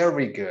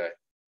 Very good.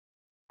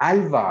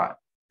 Alba,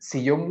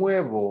 si yo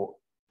muevo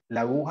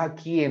la aguja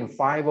aquí en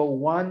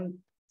 5:01,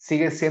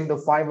 ¿sigue siendo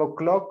 5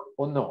 o'clock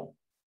o no?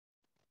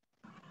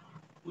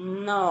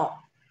 No.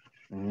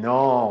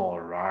 No,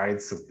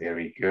 right? So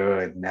very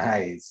good.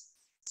 Nice.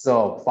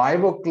 So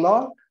 5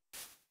 o'clock,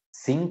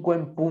 5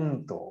 en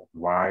punto,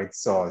 right?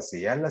 So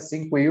si ya es las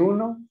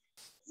 5:01,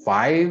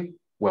 5,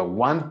 well,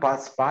 1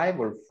 past 5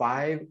 or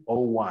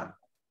 5:01.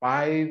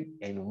 5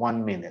 and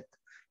 1 minute,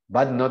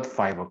 but not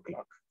 5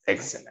 o'clock.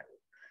 Excellent.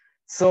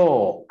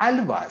 So,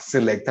 Alba,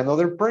 select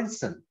another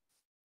person.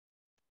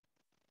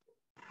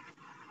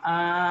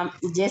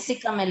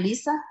 Jessica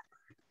Melissa.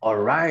 All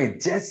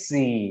right,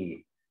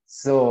 Jesse.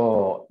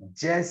 So,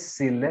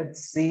 Jesse,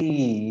 let's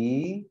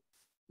see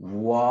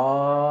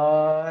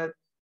what,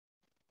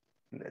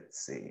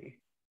 let's see.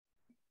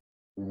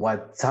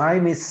 What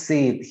time is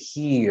it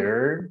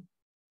here?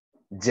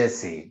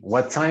 Jesse,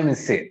 what time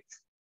is it?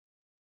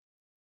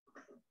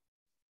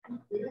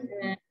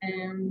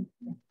 Um,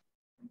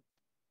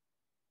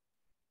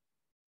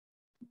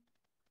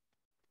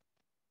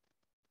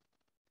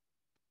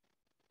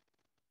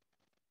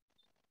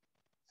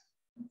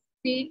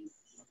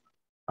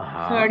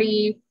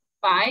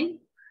 6:35.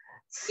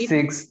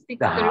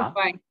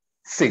 6:35.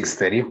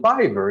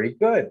 6:35, very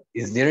good.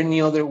 Is there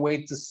any other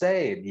way to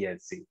say it,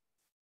 Jesse?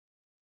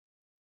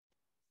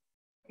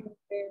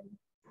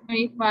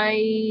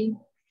 25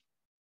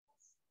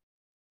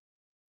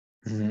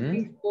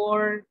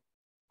 before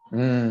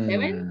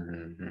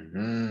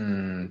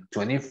 7?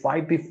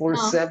 25 before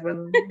No.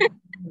 7?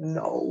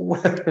 No.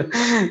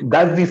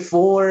 That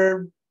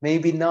before,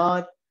 maybe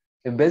not.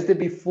 In vez de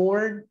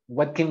before,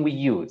 what can we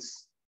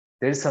use?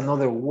 There's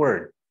another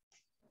word.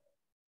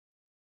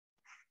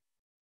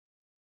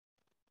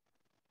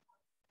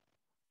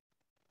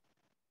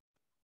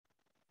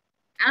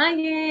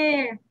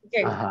 Yeah.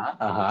 Okay.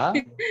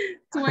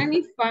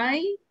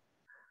 25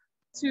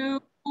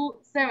 to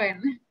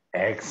 7.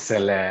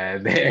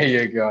 Excellent. There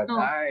you go. No.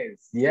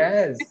 Nice.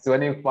 Yes.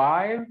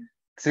 25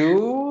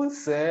 to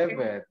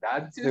 7.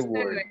 That's the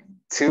word.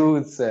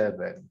 2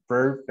 7.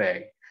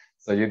 Perfect.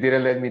 So you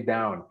didn't let me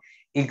down.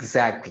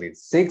 Exactly.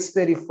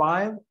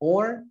 6:35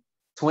 or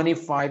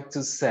 25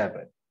 to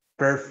 7.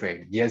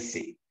 Perfect.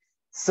 Yesy.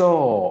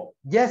 So,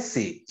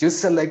 Yesy, you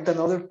select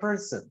another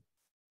person.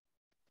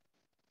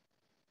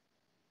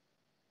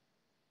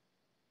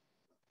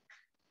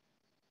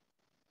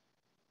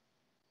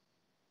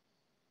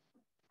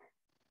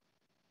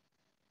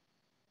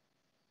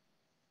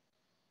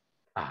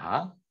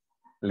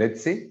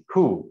 Let's see.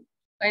 Who?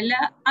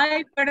 Hola.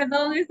 Ay,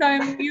 perdón, estaba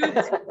en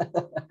mute.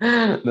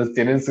 Los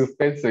tiene en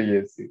suspenso,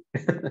 Yesy.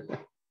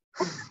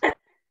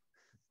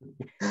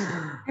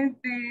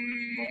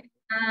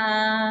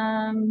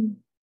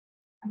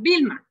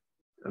 Vilma.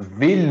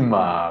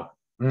 Vilma.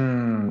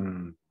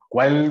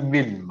 ¿Cuál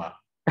Vilma?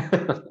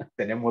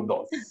 Tenemos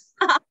dos.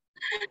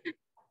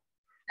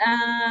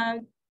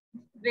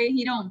 De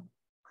Girón.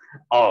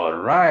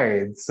 All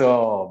right.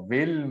 So,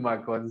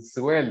 Vilma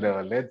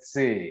Consuelo. Let's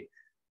see.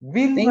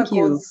 Vilma Thank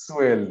you.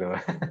 Consuelo.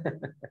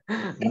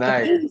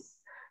 Nice.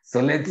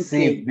 So, let's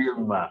see,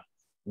 Vilma.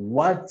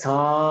 What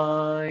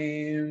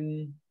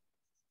time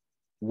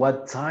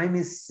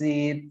is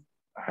it?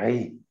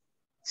 Ay,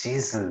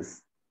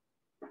 Jesus.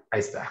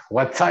 Ahí está.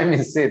 What time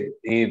is it,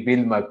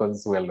 Vilma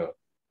Consuelo?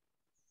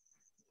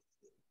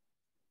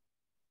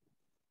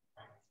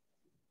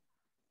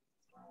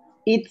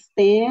 It's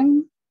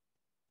 10.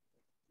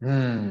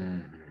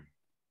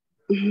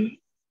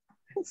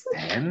 It's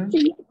 10?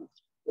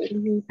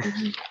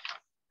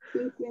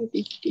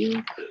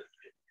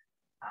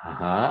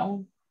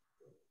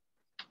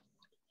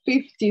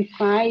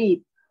 55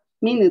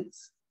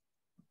 minutes.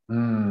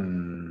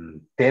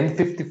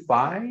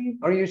 10:55?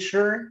 Are you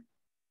sure?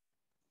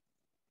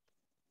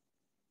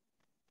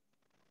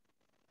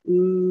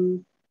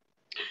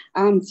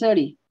 I'm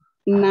sorry.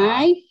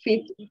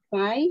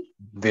 9:55.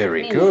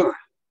 Very good.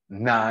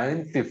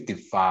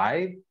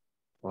 9:55.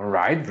 All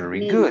right,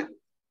 very good.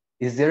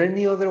 Is there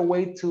any other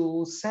way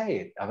to say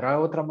it? ¿Habrá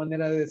otra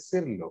manera de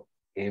decirlo?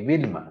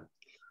 Vilma.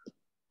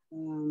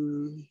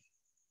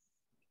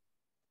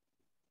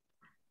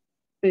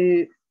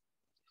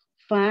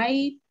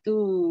 5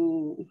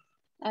 to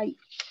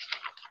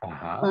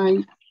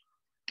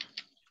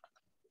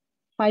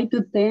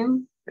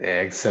 10.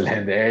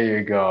 Excellent. There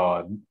you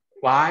go.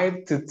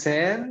 5 to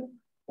 10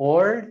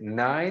 or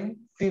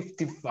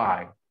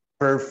 9:55.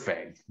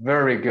 Perfect.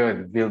 Very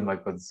good, Vilma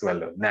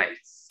Consuelo.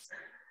 Nice.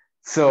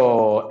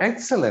 So,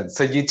 excellent.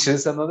 So you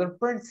choose another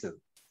person.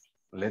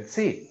 Let's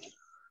see.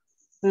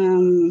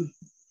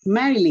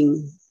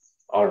 Marilyn.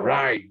 All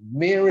right,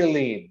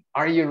 Marilyn,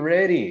 are you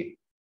ready?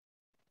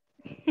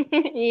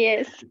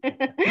 Yes.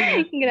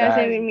 Gracias,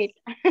 Nice.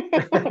 Mimita.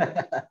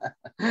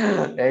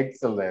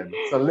 Excellent.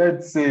 So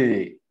let's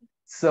see.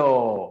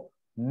 So,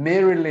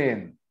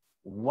 Marilyn,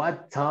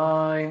 what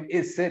time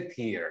is it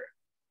here?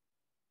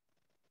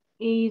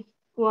 It's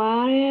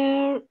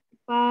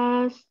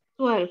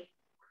 12:15.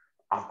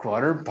 A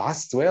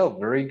 12:15.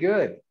 Very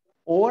good.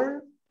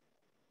 Or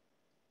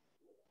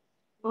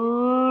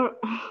Or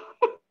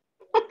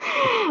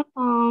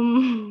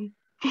um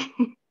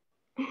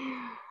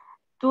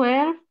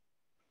 12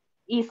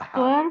 is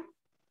 12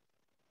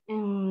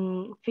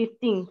 and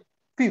 15.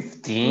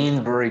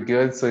 15. Very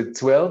good. So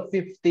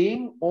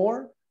 12:15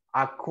 or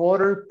a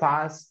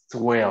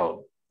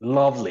 12:15.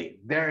 Lovely.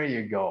 There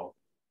you go.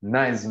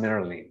 Nice,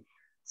 Marilyn.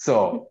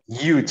 So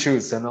you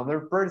choose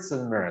another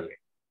person, Marilyn.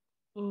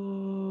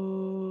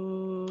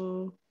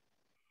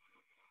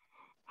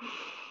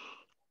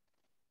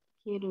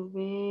 Quiero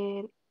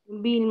ver.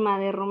 Vilma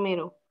de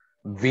Romero.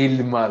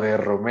 Vilma de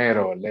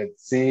Romero.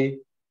 Let's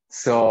see.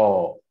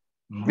 So,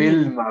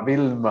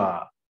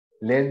 Vilma.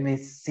 Let me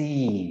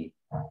see.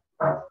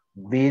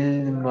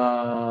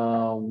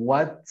 Vilma,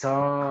 what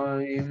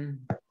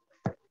time?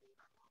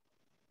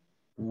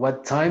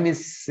 What time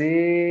is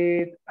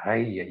it?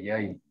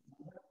 Ay.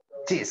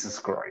 Jesus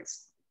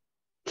Christ.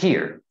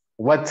 Here.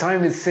 What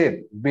time is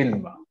it,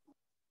 Vilma?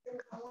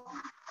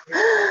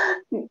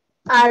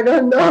 I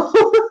don't know.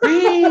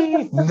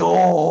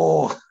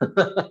 No.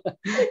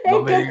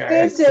 Es que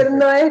teacher,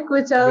 no he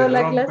escuchado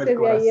la clase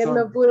de ayer,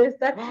 no pude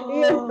estar.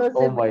 Y entonces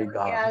oh my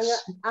gosh.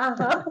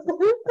 Ajá.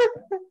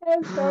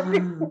 I'm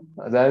sorry.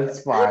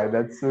 That's fine,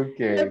 that's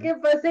okay. Lo que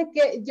pasa es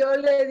que yo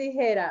le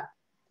dijera,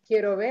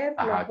 quiero ver.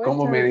 Ajá,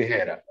 ¿cómo me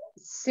dijera?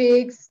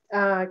 6,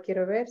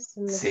 quiero ver.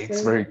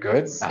 6, very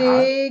good.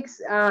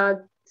 6,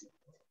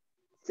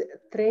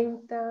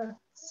 30.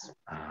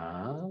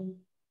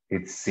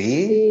 It's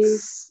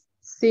 6.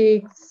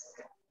 6.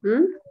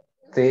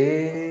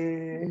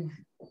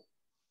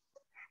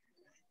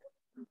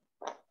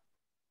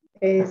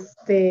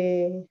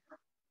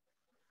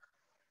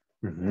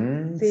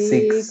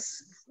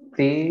 Six.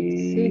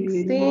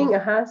 16,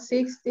 ajá,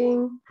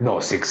 16.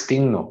 No,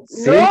 16 no.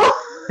 No.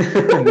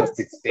 No,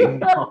 16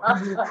 no.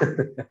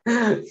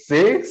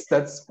 6,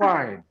 that's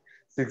fine.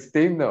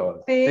 16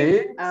 no.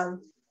 6,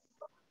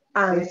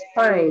 I'm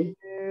fine.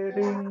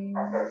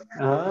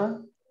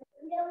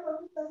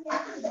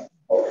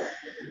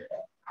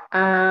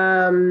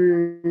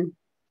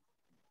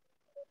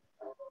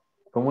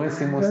 ¿Cómo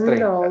decimos 30?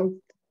 No.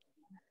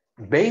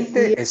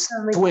 20 es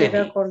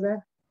 20.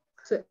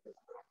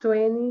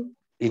 20.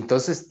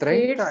 Entonces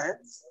 30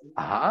 es.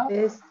 Ajá.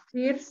 Es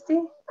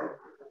 30.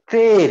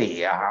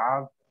 30.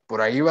 Ajá. Por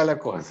ahí va la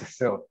cosa.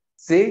 So,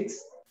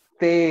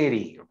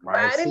 6:30. Por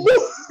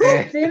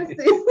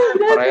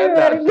ahí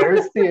anda.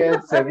 Thirsty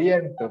es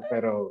sediento,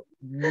 pero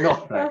no.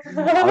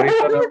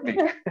 Ahorita no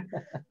aplica.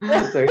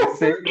 So,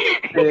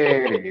 6:30.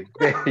 There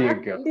you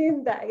go.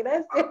 Linda,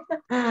 gracias.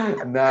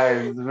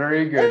 Nice.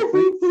 Very good.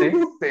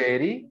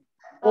 6:30.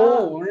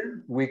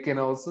 Or we can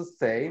also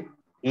say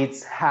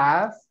it's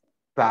 6:30.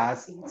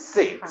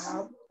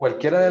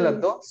 Cualquiera de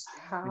las dos.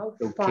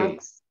 Okay.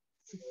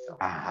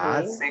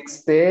 Ajá,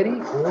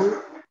 6:30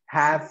 or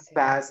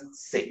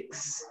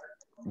 6:30.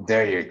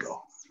 There you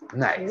go.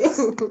 Nice.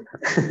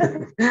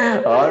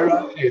 All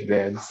right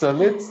then. So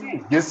let's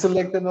see. You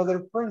select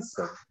another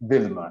person,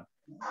 Vilma.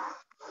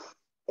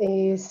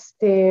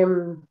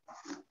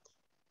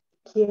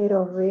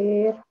 Quiero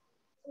ver.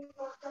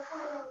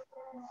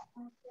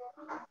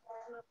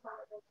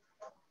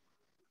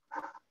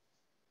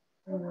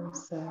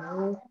 Vamos a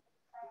ver.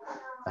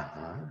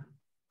 Ajá.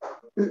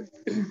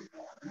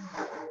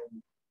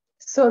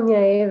 Sonia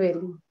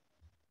Evelyn.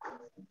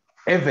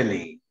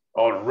 Evelyn.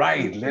 All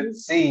right,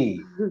 let's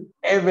see.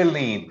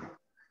 Evelyn.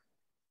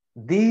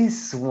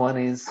 This one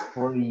is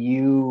for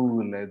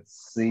you. Let's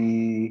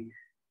see.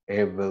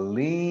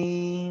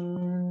 Evelyn.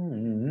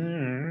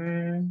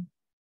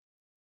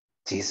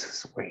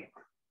 Jesus, wait.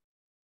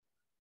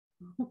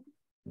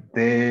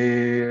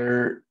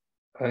 There.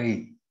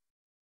 Hey.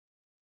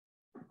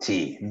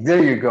 Gee,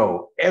 there you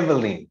go.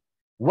 Evelyn,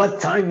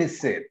 what time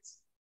is it?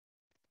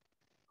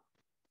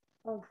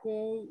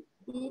 Okay,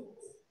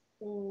 it's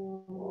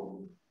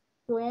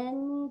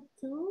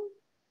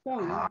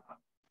 20:10.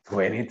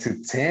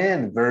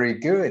 20:10, very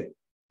good.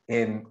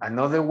 And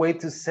another way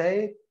to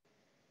say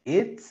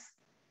it's?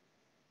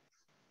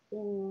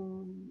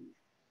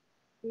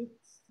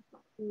 It's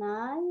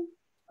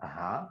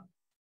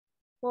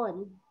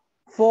 9:40.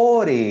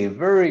 40,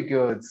 very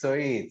good. So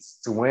it's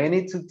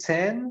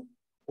 20:10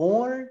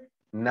 or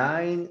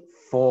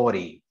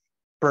 9:40.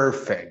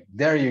 Perfect,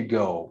 there you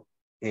go.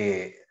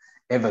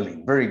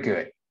 Evelyn, very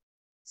good.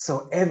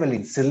 So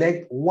Evelyn,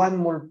 select one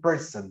more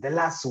person, the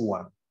last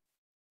one.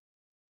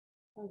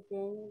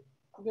 Okay,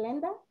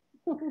 Glenda?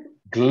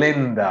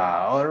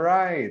 Glenda, all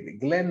right.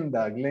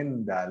 Glenda.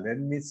 Let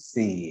me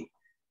see.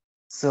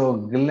 So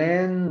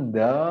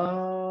Glenda,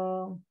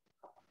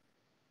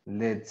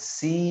 let's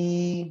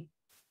see.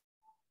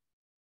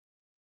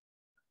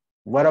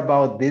 What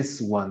about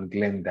this one,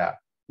 Glenda?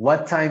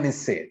 What time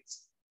is it?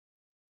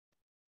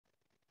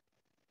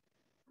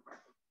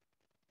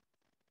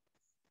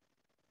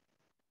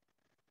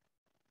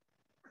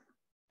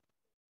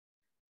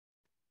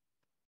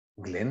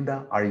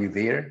 Glenda, are you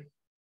there?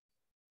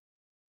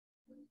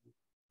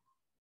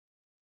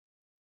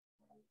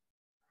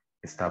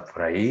 ¿Está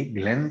por ahí,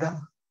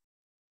 Glenda?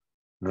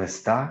 ¿No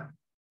está?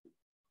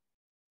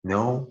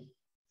 No.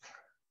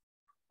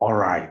 All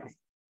right.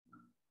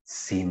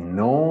 Si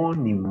no,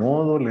 ni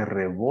modo, le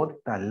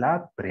rebota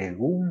la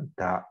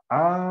pregunta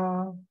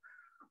a...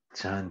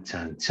 Chan,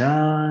 chan,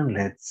 chan.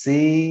 Let's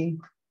see.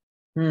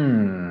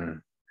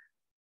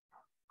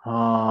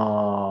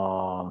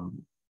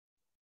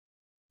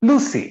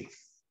 Lucy.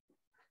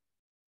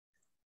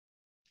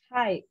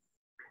 Hi.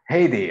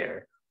 Hey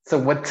there. So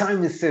what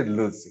time is it,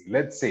 Lucy?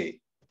 Let's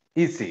see.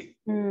 Easy.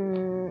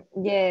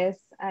 Yes,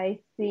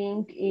 I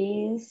think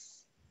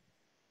is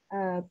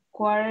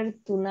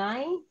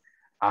 8:45.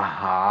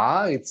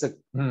 Aha, it's a,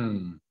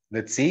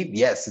 let's see.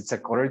 Yes, it's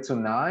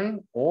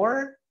 8:45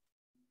 or?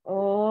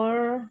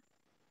 Or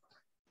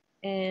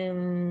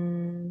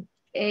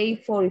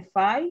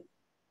 8:45.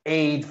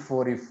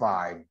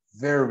 8:45.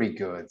 Very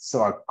good. So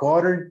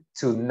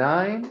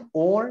 8:45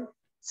 or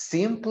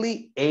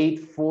simply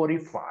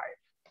 8:45.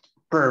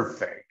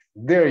 Perfect.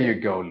 There you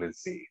go,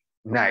 Lucy.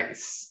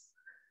 Nice.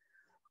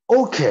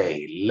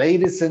 Okay,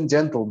 ladies and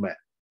gentlemen,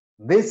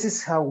 this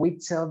is how we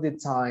tell the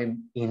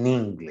time in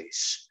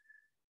English.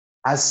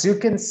 As you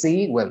can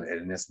see, well,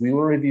 and as we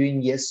were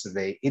reviewing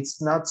yesterday,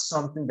 it's not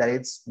something that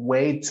it's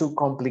way too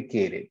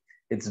complicated.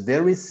 It's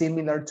very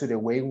similar to the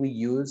way we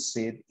use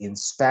it in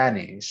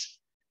Spanish.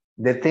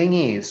 The thing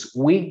is,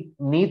 we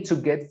need to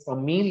get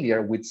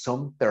familiar with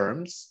some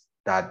terms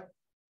that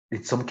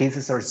in some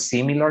cases are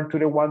similar to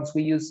the ones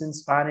we use in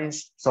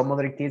Spanish. Some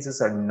other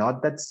cases are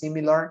not that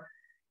similar.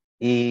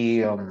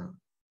 And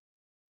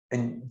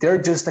there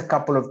are just a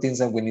couple of things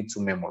that we need to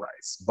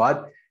memorize,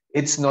 but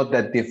it's not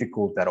that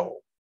difficult at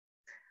all.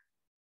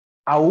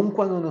 Aun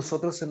cuando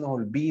nosotros se nos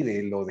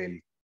olvide lo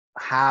del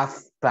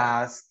half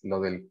past, lo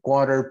del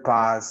quarter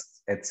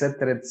past,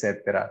 etcétera,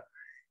 etcétera,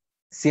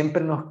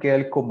 siempre nos queda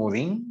el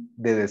comodín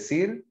de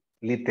decir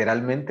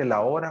literalmente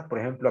la hora. Por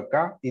ejemplo,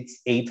 acá,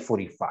 it's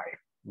 8:45,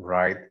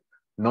 right?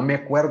 No me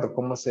acuerdo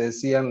cómo se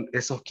decían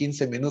esos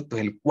 15 minutos,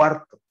 el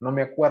cuarto, no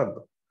me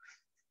acuerdo.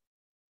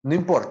 No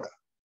importa,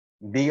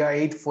 diga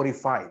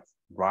 8:45,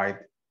 right?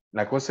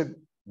 La cosa es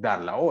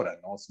dar la hora,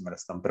 ¿no? Si me la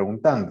están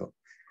preguntando.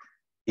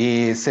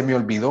 Y se me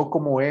olvidó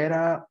cómo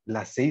era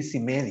las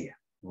 6:30,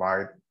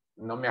 right?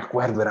 No me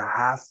acuerdo, era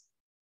half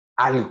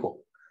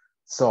algo.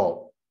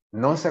 So,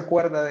 no se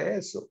acuerda de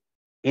eso.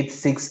 It's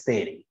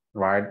 6:30,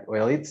 right?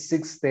 Well, it's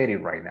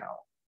 6:30 right now.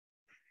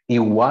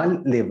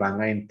 Igual le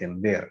van a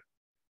entender.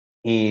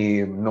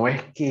 Y no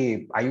es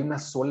que hay una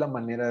sola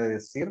manera de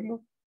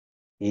decirlo,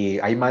 y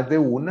hay más de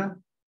una.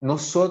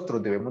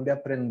 Nosotros debemos de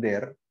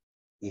aprender,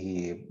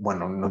 y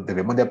bueno, nos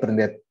debemos de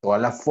aprender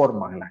todas las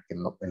formas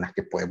en las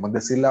que podemos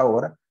decir la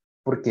hora,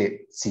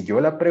 porque si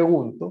yo la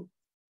pregunto,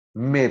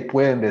 me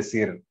pueden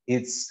decir,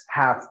 it's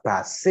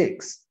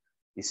 6:30.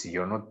 Y si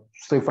yo no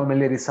estoy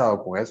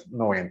familiarizado con eso,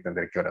 no voy a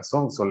entender qué horas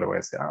son, solo voy a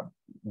decir,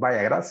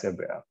 vaya, gracias,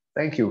 ¿verdad?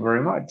 Thank you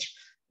very much.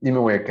 Y me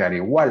voy a quedar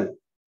igual.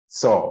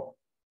 So,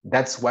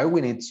 that's why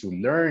we need to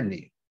learn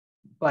it.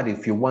 But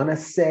if you want to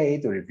say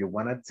it, or if you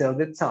want to tell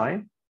the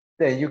time,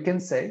 then you can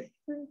say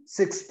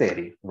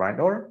 6:30, right?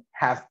 Or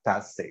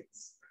 6:30.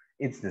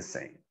 It's the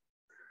same.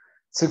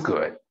 So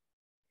good.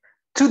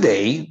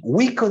 Today,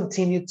 we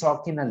continue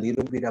talking a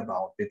little bit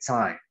about the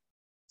time.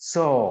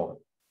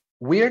 So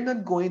we're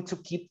not going to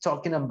keep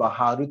talking about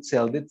how to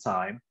tell the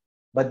time,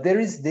 but there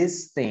is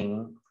this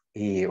thing,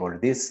 or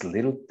these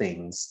little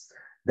things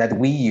that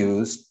we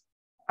use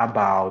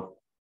about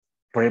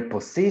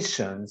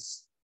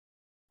prepositions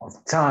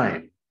of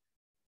time.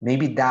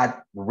 Maybe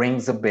that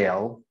rings a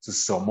bell to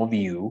some of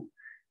you.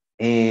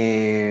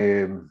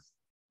 Maybe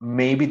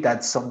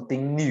that's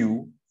something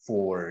new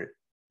for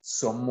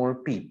some more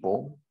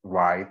people,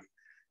 right?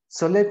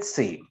 So let's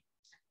see.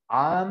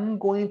 I'm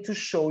going to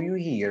show you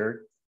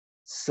here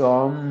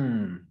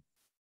some,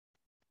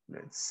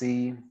 let's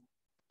see.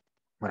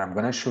 But I'm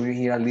going to show you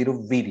here a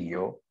little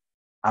video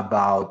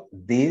about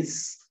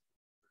these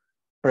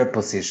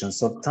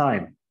prepositions of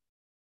time.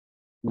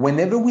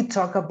 Whenever we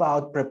talk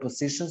about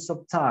prepositions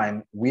of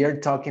time, we are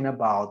talking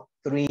about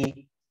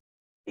three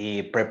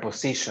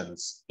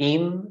prepositions: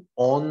 in,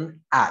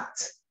 on, at.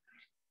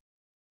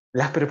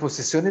 Las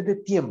preposiciones de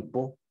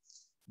tiempo,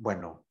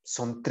 bueno,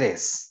 son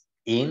tres: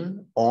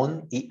 in,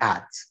 on y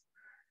at.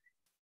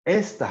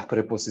 Estas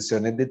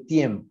preposiciones de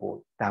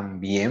tiempo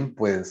también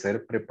pueden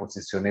ser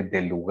preposiciones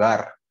de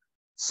lugar.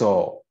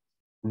 So,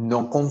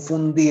 no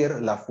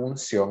confundir la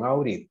función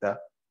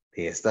ahorita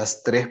de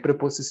estas tres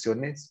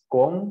preposiciones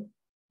con,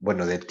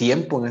 bueno, de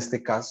tiempo en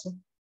este caso,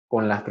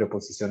 con las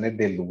preposiciones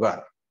de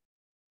lugar.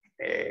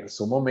 En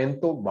su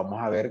momento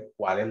vamos a ver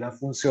cuál es la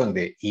función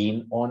de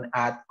in, on,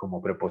 at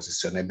como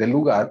preposiciones de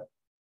lugar,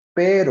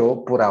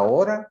 pero por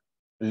ahora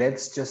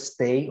let's just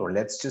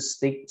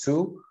stick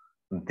to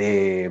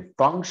the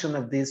function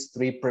of these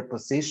three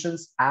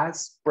prepositions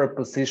as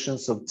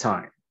prepositions of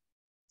time.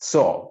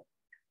 So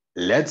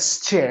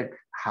let's check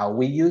how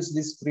we use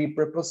these three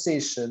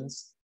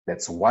prepositions.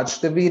 Let's watch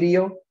the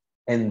video,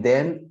 and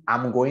then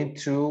I'm going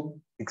to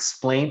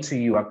explain to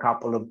you a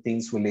couple of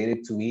things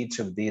related to each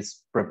of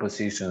these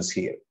prepositions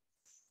here.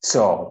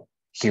 So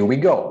here we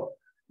go.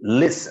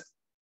 Listen.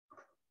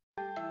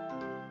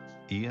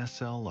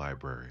 ESL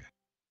Library.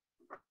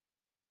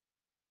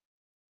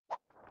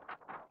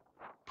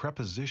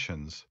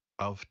 Prepositions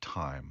of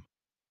time.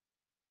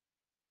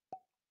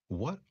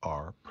 What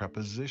are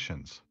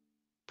prepositions?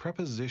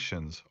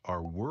 Prepositions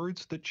are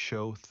words that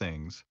show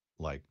things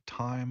like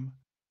time,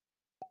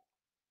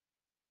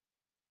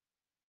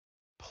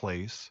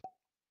 place,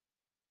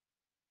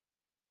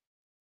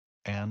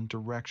 and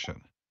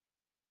direction.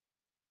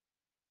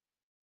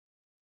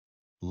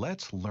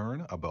 Let's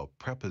learn about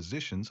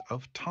prepositions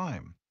of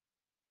time.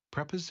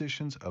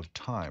 Prepositions of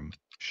time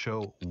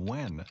show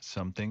when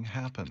something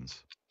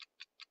happens.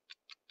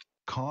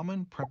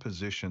 Common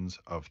prepositions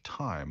of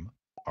time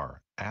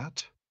are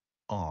at,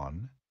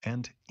 on,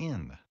 and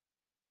in.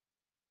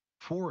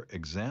 For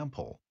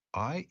example,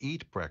 I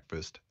eat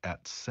breakfast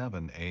at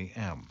 7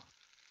 a.m.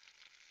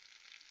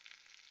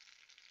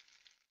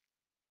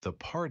 The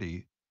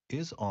party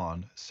is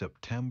on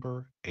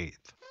September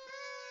 8th.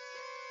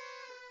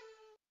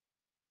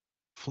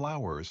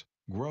 Flowers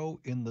grow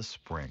in the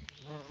spring.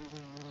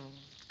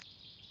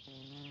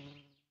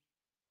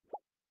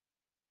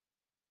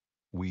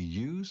 We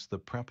use the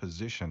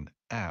preposition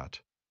at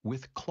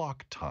with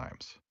clock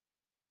times.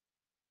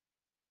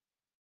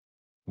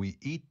 We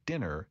eat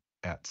dinner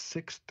at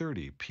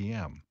 6:30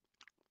 p.m.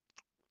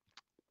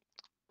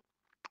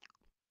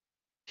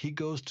 He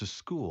goes to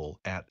school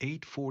at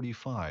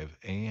 8:45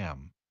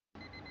 a.m.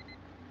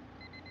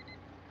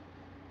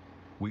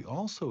 We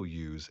also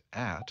use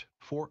at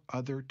for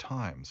other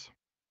times.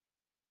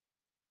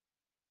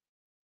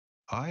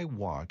 I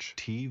watch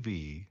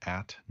TV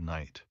at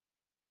night.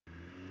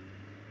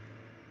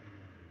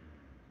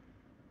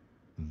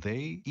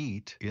 They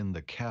eat in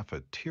the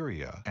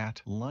cafeteria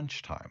at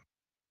lunchtime.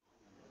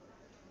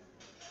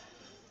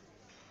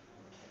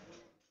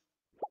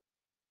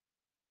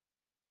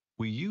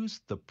 We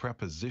use the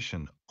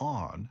preposition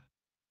on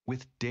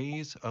with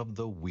days of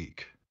the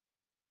week.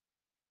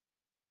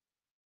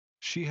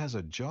 She has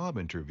a job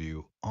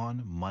interview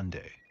on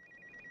Monday.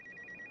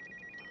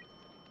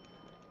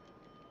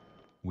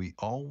 We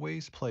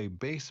always play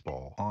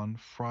baseball on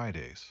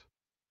Fridays.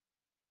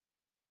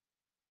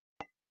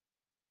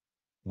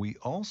 We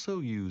also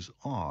use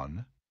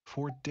on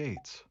for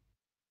dates.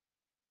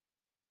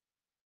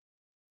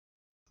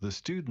 The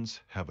students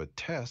have a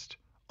test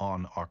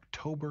on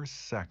October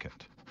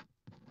 2nd.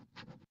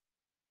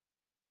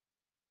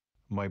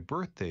 My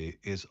birthday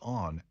is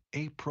on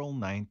April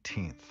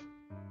 19th.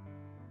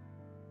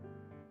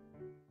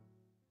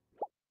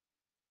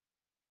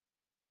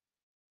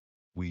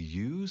 We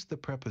use the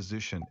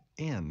preposition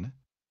in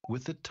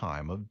with the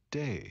time of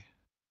day.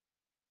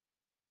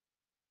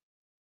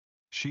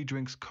 She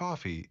drinks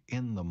coffee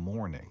in the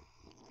morning.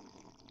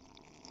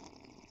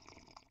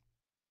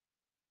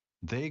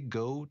 They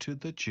go to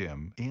the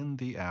gym in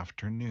the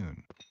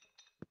afternoon.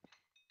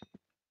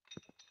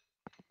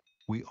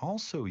 We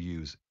also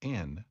use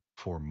in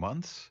for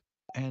months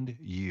and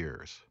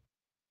years.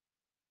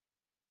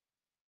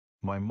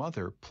 My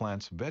mother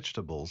plants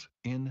vegetables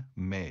in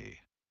May.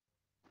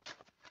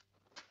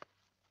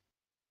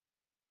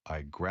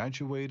 I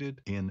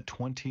graduated in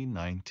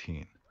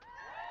 2019.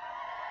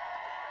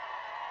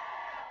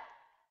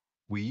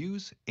 We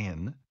use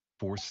in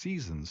for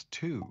seasons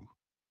too.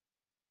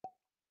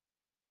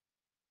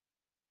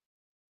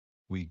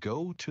 We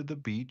go to the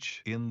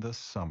beach in the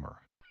summer.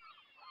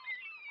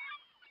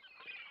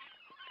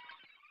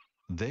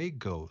 They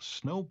go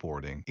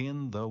snowboarding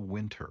in the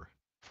winter.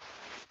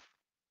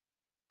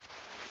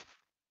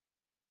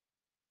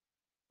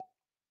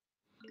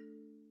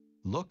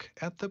 Look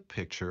at the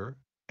picture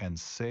and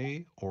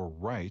say or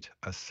write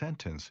a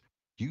sentence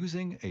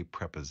using a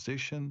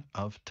preposition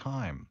of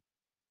time.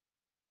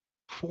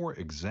 For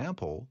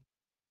example,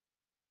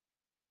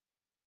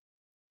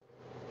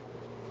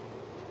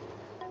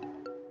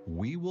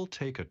 we will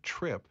take a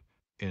trip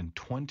in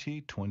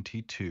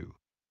 2022.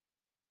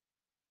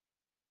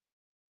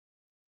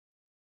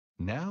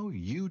 Now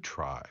you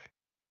try.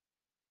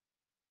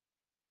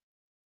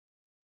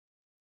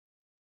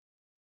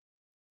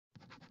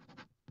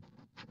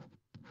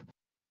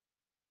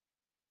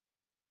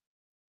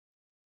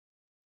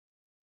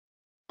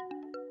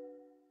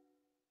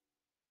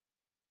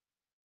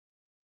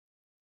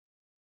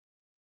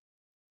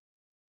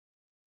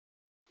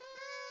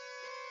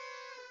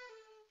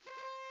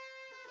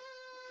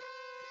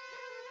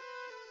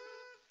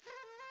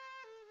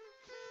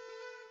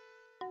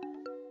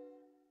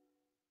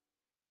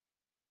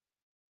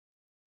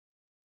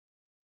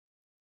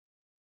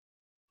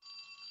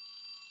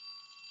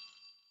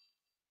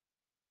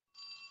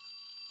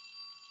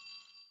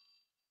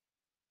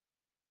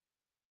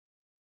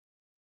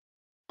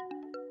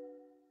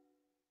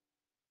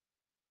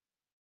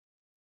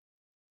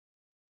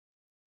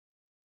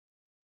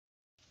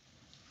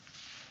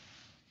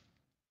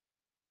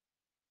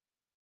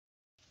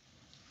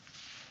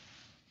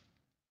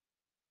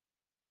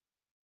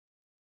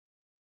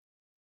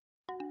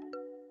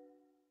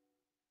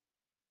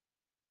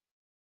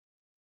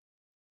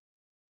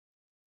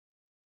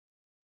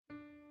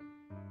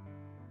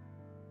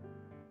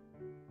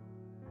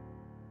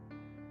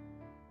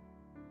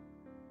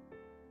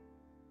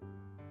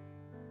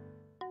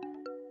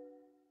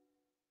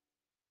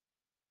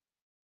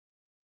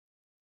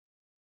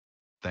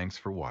 Thanks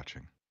for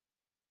watching.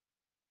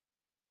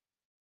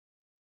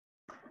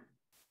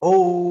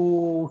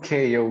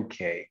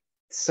 Okay.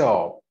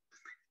 So,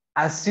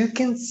 as you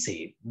can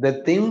see,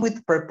 the thing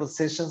with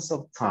prepositions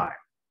of time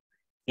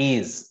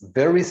is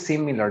very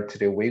similar to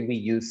the way we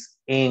use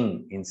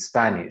in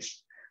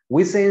Spanish.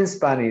 We say in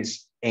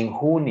Spanish, en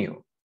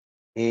junio,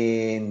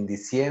 en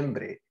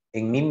diciembre,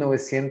 en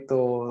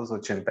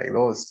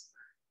 1982,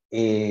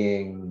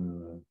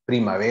 en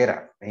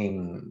primavera,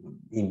 en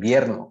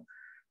invierno.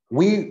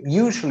 We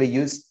usually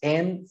use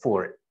en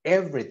for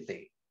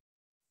everything.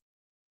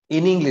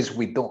 In English,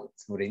 we don't,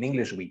 but in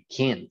English, we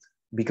can't,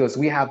 because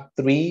we have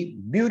three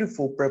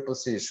beautiful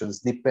prepositions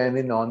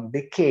depending on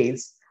the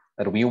case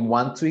that we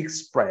want to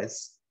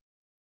express,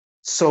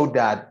 so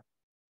that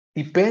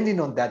depending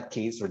on that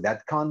case or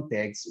that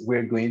context,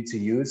 we're going to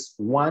use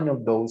one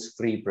of those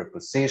three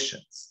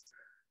prepositions,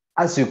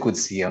 as you could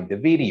see on the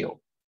video.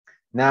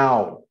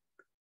 Now,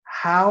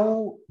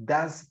 how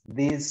does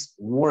this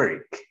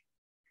work?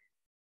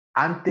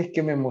 Antes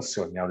que me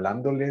emocione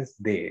hablándoles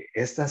de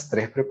estas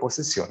tres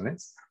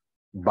preposiciones,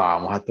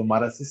 vamos a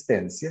tomar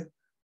asistencia.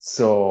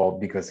 So,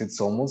 because it's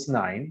almost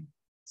 9,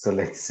 so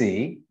let's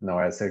see. No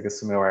voy a hacer que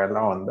se me vaya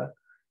la onda.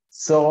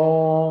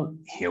 So,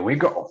 here we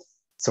go.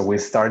 So, we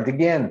start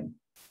again.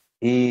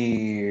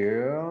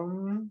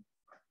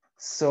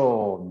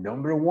 So,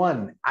 number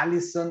 1,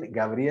 Alison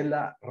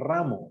Gabriela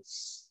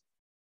Ramos.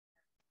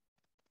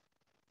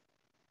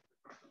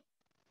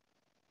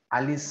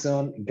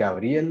 Alison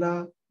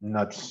Gabriela,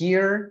 not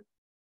here.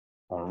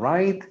 All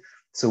right.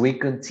 So we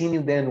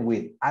continue then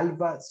with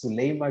Alba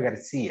Zuleima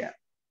Garcia.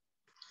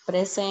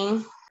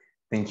 Present.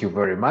 Thank you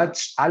very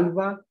much,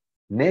 Alba.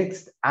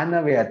 Next,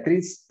 Ana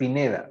Beatriz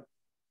Pineda.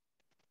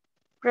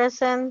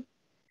 Present.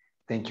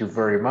 Thank you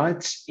very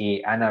much,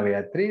 Ana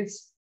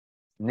Beatriz.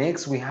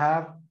 Next, we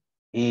have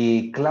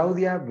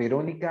Claudia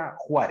Verónica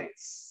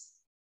Juárez.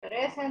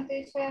 Present,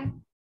 teacher.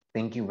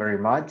 Thank you very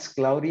much,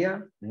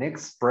 Claudia.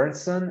 Next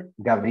person,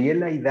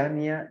 Gabriela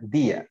Idania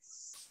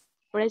Díaz.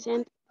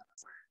 Present.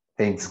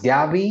 Thanks,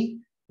 Gabby.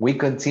 We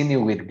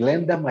continue with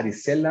Glenda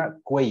Marisela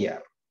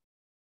Cuellar.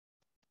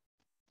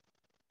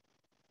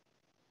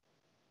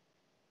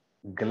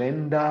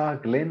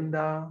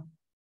 Glenda.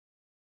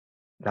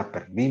 La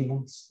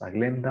perdimos, a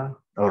Glenda.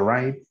 All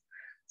right.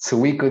 So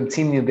we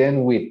continue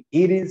then with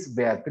Iris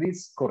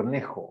Beatriz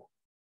Cornejo.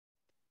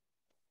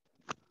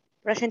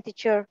 Present,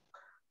 teacher.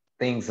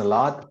 Thanks a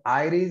lot,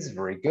 Iris.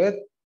 Very good.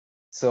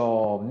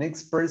 So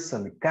next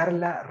person,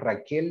 Carla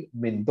Raquel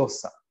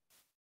Mendoza.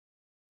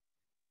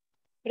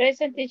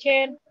 Present,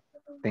 teacher.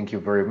 Thank you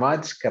very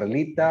much,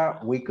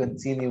 Carlita. We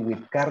continue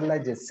with Carla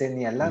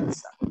Yesenia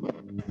Lanza.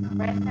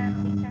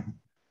 Present, teacher.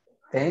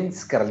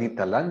 Thanks,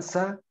 Carlita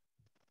Lanza.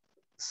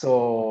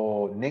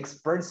 So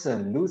next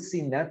person,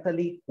 Lucy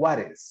Natalie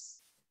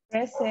Juarez.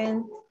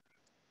 Present.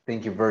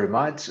 Thank you very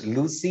much,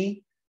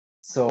 Lucy.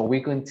 So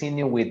we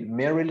continue with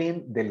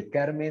Marilyn Del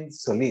Carmen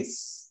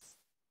Solis.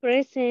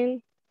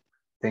 Present.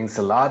 Thanks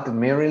a lot,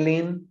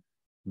 Marilyn.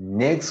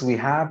 Next, we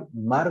have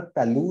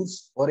Marta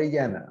Luz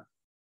Orellana.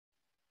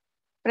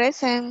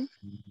 Present.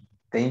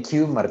 Thank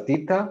you,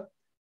 Martita.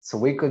 So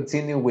we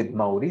continue with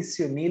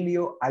Mauricio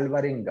Emilio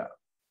Alvarenga.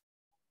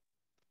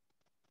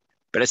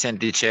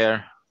 Present,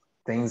 teacher.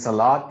 Thanks a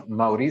lot,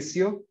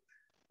 Mauricio.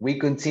 We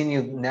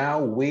continue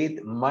now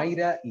with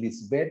Mayra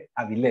Lisbeth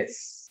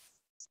Avilés.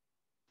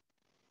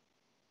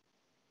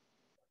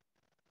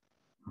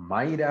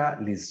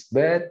 Mayra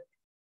Lisbeth,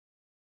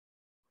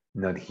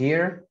 not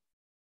here.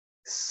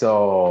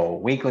 So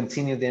we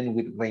continue then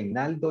with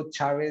Reynaldo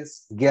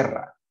Chavez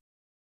Guerra.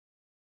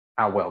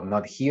 Well,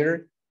 not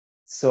here.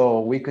 So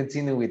we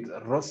continue with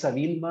Rosa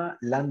Vilma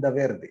Landa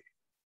Verde.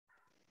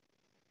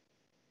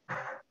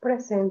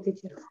 Present,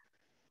 teacher.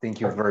 Thank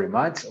you very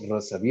much,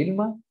 Rosa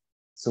Vilma.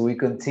 So we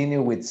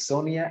continue with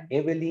Sonia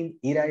Evelyn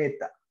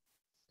Iraeta.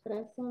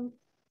 Present.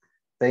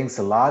 Thanks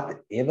a lot,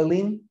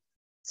 Evelyn.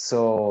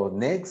 So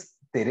next,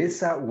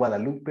 Teresa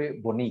Guadalupe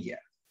Bonilla.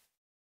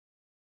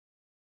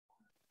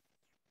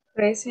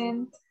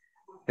 Present.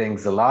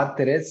 Thanks a lot,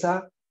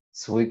 Teresa.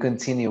 So we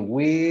continue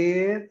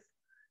with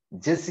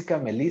Jessica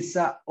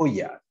Melissa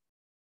Oya.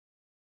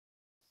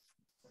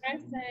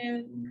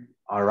 Present.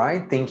 All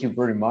right, thank you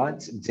very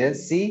much,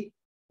 Jessie.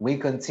 We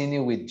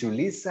continue with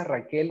Julissa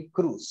Raquel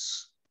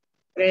Cruz.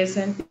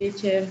 Present,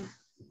 teacher.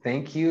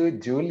 Thank you,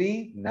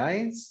 Julie.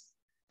 Nice.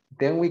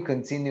 Then we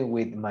continue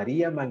with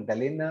Maria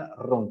Magdalena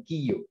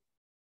Ronquillo.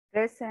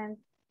 Present.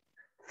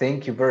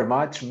 Thank you very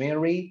much,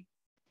 Mary.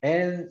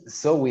 And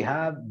so we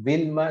have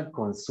Vilma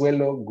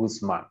Consuelo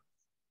Guzman.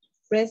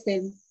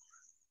 Present.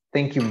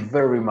 Thank you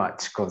very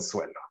much,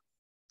 Consuelo.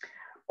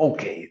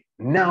 Okay,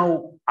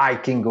 now I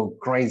can go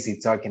crazy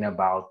talking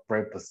about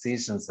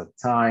prepositions of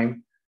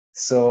time.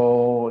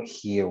 So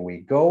here we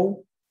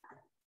go.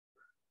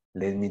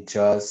 Let me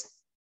just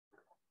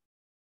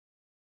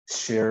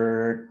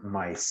share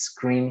my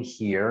screen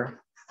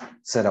here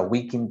so that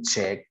we can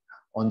check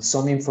on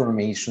some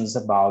informations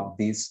about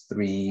these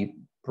three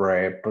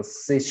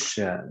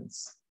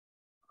prepositions.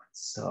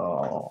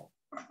 So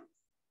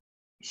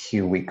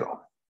here we go.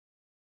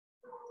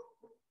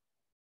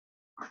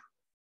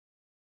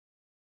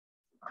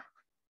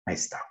 Ahí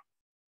está.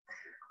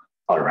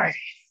 All right.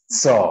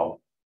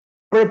 So,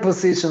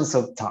 prepositions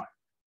of time.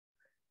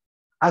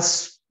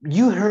 As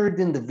you heard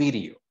in the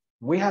video,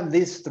 we have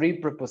these three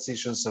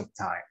prepositions of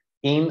time,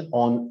 in,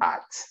 on,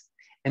 at,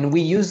 and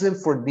we use them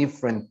for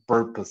different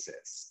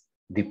purposes.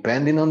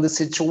 Depending on the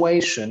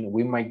situation,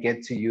 we might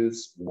get to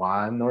use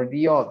one or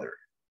the other.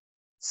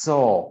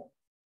 So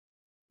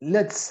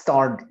let's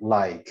start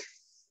like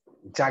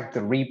Jack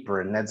the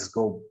Ripper and let's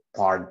go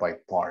part by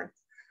part.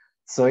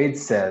 So it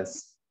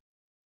says,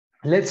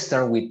 let's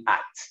start with at.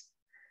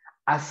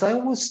 As I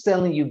was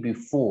telling you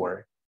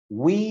before,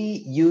 we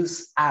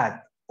use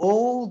at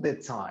all the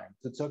time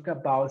to talk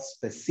about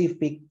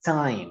specific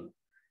time.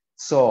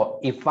 So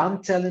if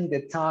I'm telling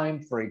the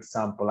time, for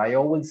example, I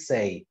always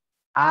say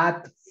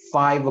at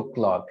 5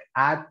 o'clock,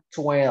 at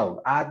 12,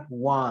 at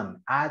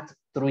 1, at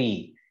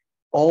 3,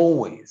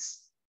 always.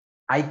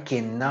 I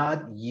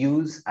cannot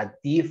use a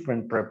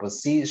different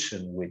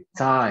preposition with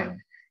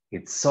time.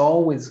 It's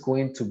always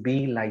going to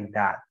be like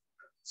that.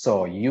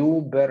 So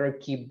you better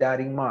keep that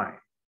in mind.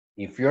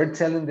 If you're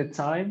telling the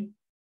time,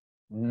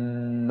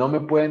 no me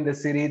pueden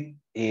decir it,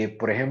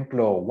 por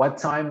ejemplo, what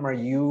time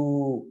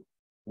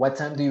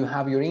do you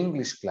have your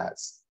English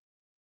class?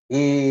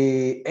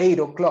 8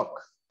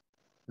 o'clock.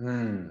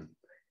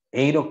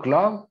 8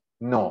 o'clock?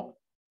 No,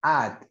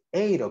 at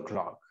 8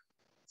 o'clock.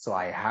 So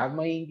I have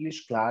my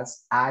English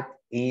class at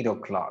 8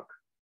 o'clock.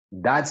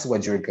 That's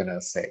what you're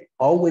gonna say.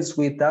 Always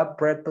with a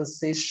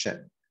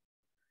preposition.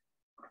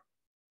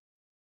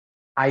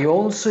 I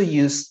also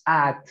use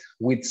at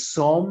with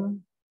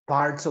some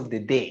parts of the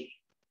day,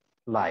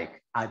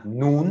 like at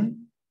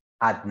noon,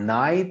 at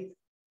night,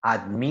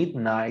 at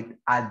midnight,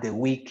 at the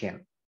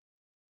weekend.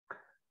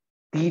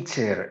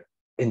 Teacher,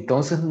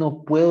 entonces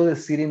no puedo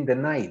decir in the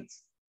night.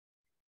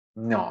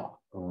 No,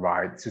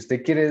 right. Si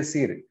usted quiere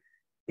decir,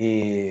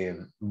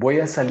 voy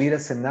a salir a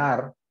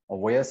cenar o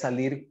voy a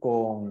salir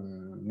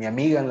con mi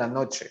amiga en la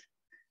noche.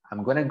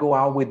 I'm going to go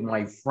out with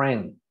my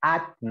friend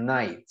at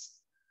night.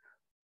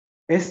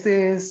 Esta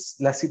es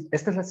la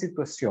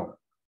situación.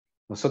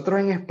 Nosotros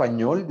en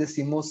español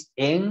decimos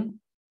en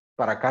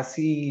para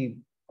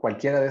casi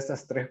cualquiera de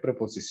estas tres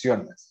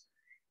preposiciones.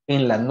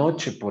 En la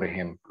noche, por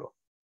ejemplo.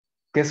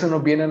 Que eso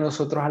nos viene a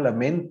nosotros a la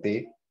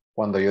mente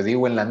cuando yo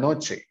digo en la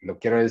noche. Lo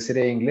quiero decir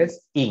en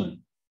inglés,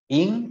 in.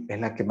 In es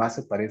la que más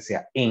se parece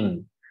a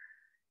en.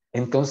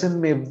 Entonces,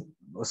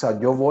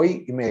 yo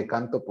voy y me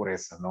decanto por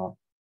esa, ¿no?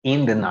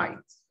 In the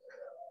night.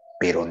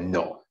 Pero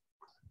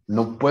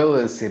no puedo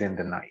decir in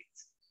the night,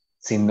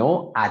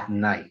 sino at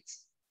night.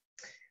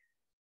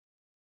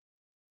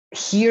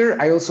 Here,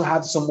 I also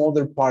have some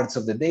other parts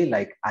of the day,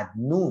 like at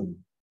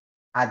noon.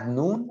 At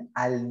noon,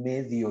 al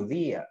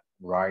mediodía,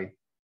 right?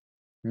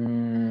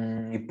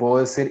 Y puedo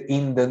decir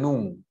in the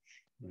noon.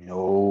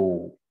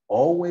 No,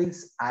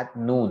 always at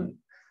noon.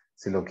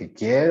 Si lo que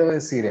quiero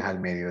decir es al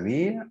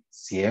mediodía,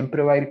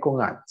 siempre va a ir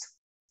con at.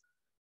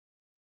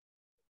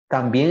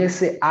 También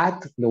ese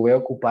at lo voy a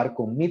ocupar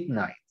con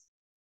midnight.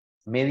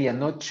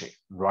 Medianoche,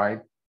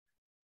 right?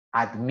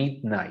 At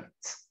midnight.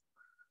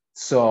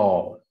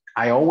 So,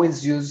 I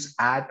always use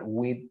at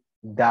with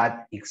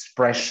that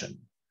expression.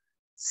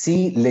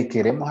 Si le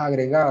queremos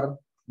agregar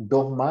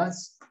dos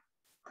más,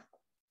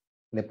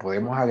 le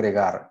podemos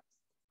agregar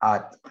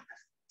at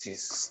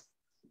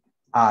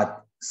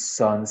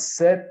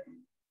sunset,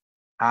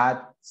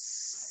 at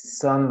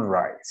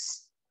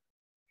sunrise.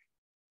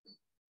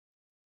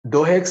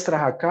 Dos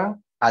extras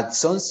acá, at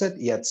sunset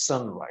y at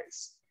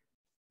sunrise.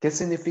 ¿Qué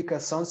significa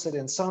sunset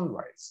and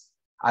sunrise?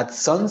 At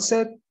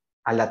sunset,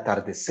 al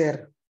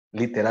atardecer,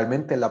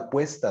 literalmente la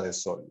puesta de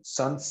sol,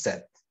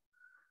 sunset.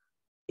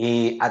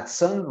 Y at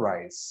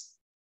sunrise,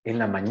 en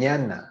la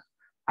mañana,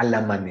 al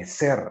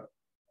amanecer,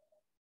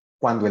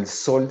 cuando el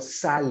sol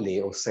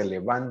sale o se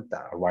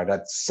levanta, right,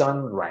 at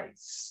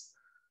sunrise.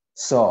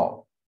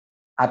 So,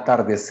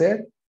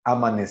 atardecer,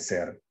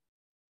 amanecer.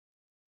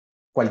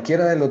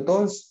 Cualquiera de los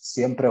dos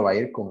siempre va a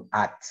ir con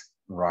at,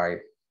 right?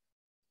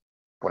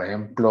 Por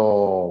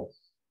ejemplo,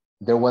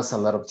 there was a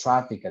lot of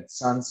traffic at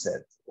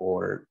sunset,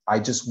 or I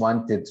just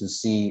wanted to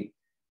see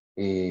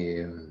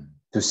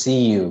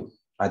you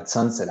at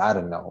sunset. I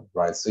don't know,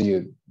 right? So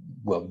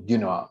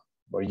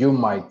or you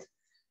might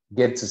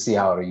get to see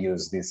how to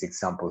use these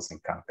examples in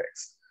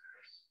context.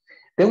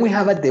 Then we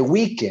have at the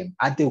weekend.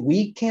 At the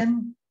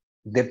weekend,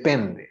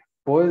 depende.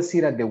 Puedo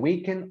decir at the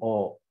weekend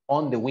o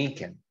on the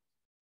weekend.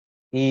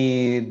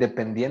 Y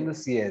dependiendo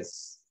si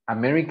es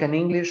American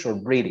English or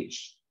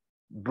British.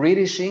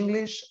 British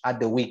English at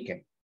the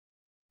weekend.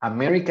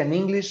 American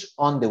English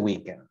on the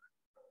weekend.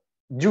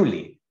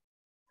 Julie,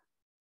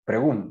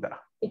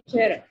 pregunta.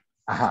 Teacher,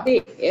 Ajá.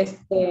 sí,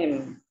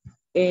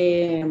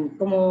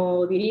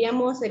 como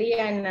diríamos,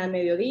 sería en el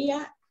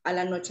mediodía, al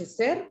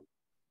anochecer,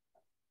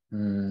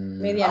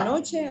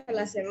 medianoche, a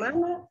la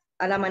semana,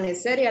 al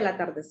amanecer y al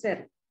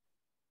atardecer.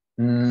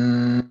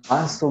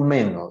 Más o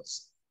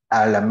menos.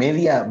 A la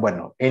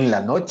en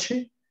la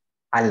noche,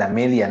 a la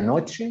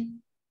medianoche,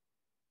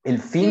 el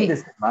fin de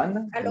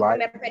semana. A lo que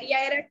me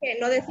refería era que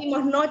no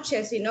decimos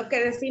noche, sino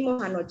que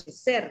decimos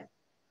anochecer.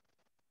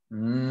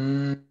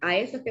 A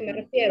eso es que me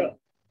refiero.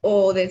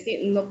 O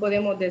decir, no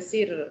podemos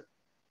decir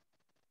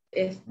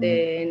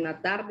en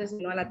la tarde,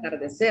 sino al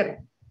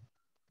atardecer.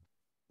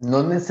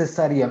 No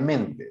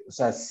necesariamente, o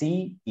sea,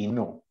 sí y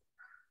no.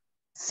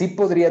 Sí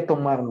podría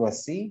tomarlo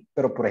así,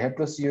 pero por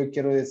ejemplo, si yo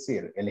quiero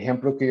decir, el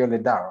ejemplo que yo le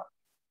daba,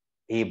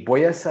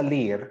 voy a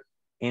salir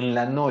en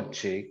la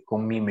noche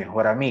con mi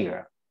mejor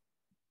amiga.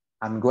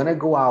 I'm gonna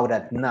go out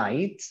at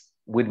night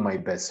with my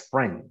best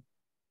friend.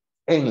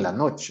 En la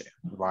noche,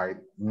 right?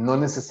 No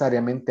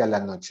necesariamente al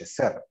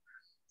anochecer,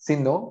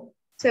 sino...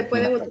 Se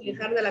pueden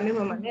utilizar de la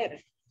misma manera,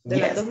 de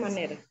las dos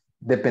maneras.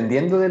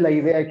 Dependiendo de la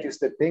idea que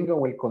usted tenga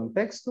o el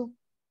contexto,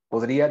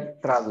 podría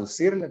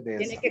traducirla de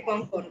Tiene que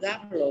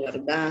concordarlo,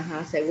 ¿verdad?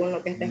 Ajá, según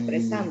lo que está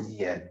expresando.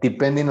 Yeah,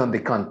 depending on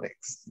the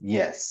context,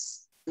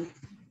 yes.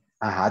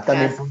 Ajá,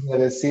 también podría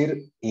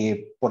decir,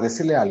 por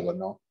decirle algo,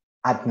 ¿no?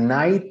 At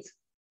night,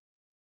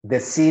 the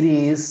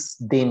city is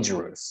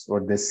dangerous,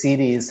 or the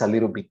city is a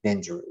little bit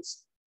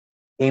dangerous.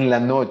 En la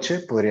noche,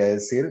 podría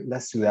decir, la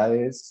ciudad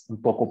es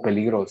un poco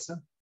peligrosa,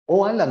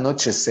 o al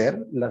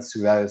anochecer, la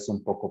ciudad es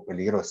un poco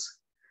peligrosa.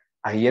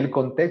 Ahí el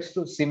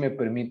contexto sí me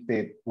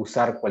permite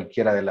usar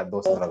cualquiera de las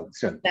dos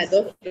traducciones. Las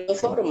dos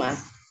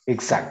formas.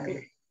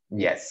 Exactly.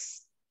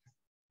 Yes.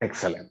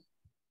 Excellent.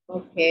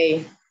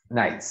 Okay.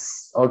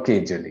 Nice.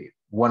 Okay, Julie.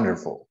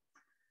 Wonderful.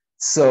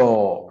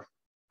 So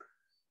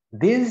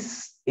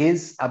this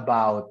is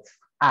about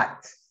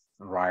at,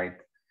 right?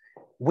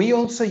 We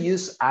also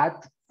use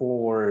at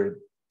for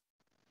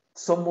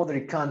some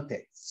other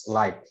contexts,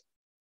 like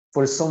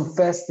for some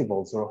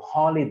festivals or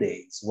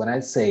holidays. When I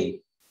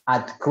say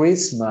at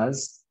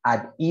Christmas,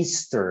 at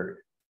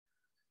Easter.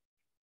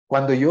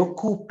 Cuando yo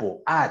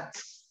ocupo at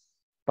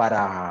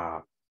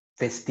para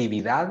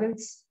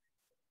festividades,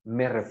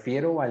 me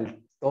refiero a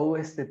todo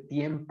este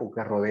tiempo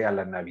que rodea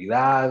la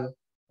Navidad,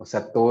 o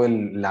sea, toda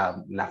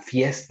la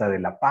fiesta de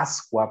la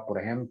Pascua,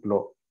 por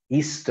ejemplo,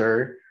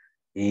 Easter,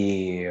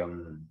 y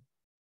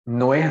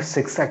no es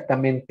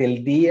exactamente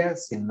el día,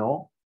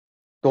 sino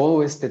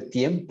todo este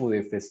tiempo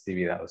de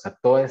festividad, o sea,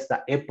 toda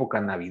esta época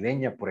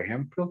navideña, por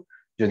ejemplo,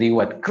 yo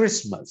digo at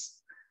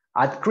Christmas.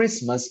 At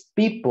Christmas,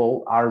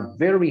 people are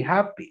very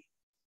happy.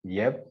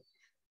 Yep.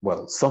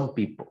 Well, some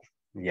people.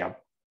 Yep.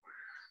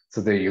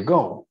 So there you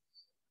go.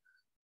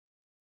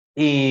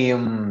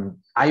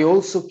 I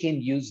also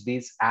can use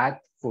this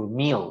at for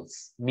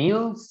meals.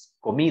 Meals,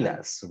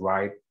 comidas,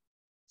 right?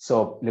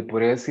 So, le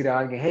podría decir a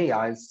alguien, hey,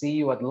 I'll see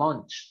you at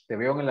lunch. Te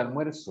veo en el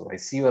almuerzo. I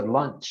see you at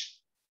lunch.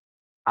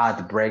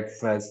 At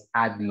breakfast,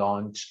 at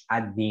lunch,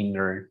 at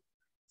dinner.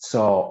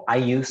 So, I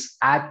use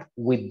at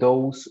with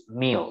those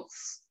meals.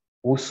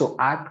 Uso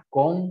at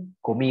con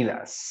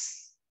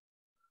comidas.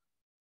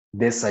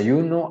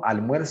 Desayuno,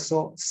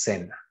 almuerzo,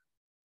 cena.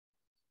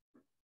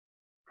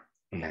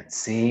 Let's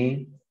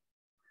see.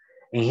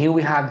 And here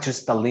we have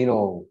just a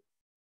little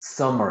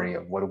summary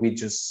of what we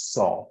just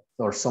saw,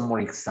 or some more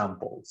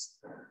examples.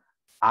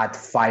 At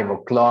 5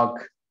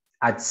 o'clock,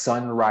 at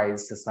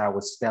sunrise, as I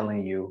was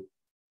telling you,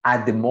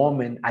 at the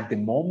moment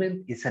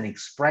is an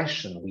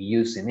expression we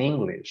use in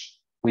English,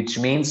 which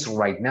means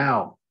right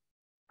now.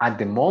 At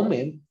the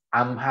moment,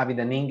 I'm having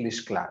an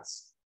English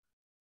class.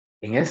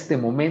 En este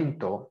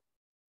momento,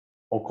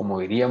 o como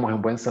diríamos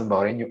en buen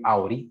salvadoreño,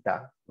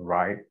 ahorita,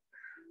 right?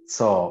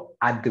 So,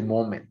 at the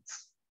moment.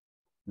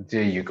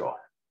 There you go.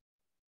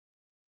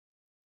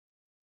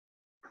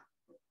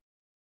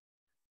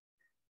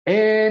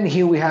 And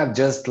here we have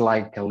just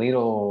like a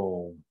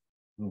little,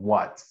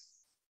 what?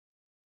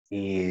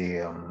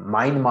 A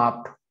mind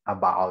map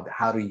about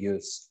how to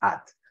use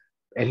at.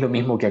 Es lo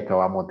mismo que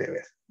acabamos de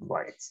ver,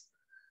 right?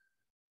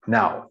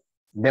 Now,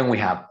 then we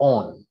have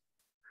on.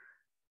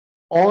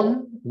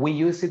 On, we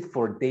use it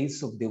for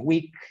days of the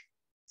week.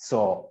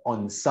 So,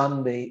 on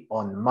Sunday,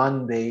 on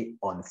Monday,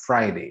 on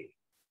Friday.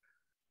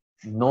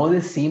 No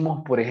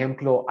decimos, por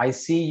ejemplo, I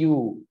see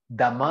you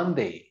the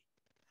Monday.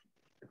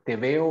 Te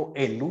veo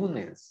el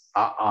lunes.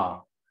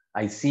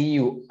 I see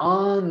you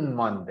on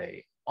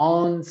Monday,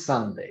 on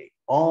Sunday,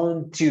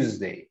 on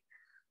Tuesday.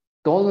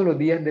 Todos los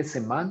días de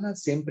semana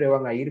siempre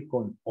van a ir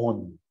con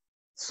on.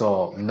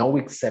 So, no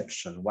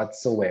exception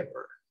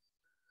whatsoever.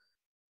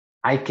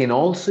 I can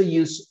also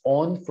use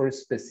on for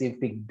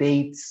specific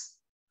dates.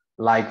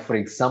 Like, for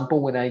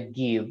example, when I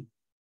give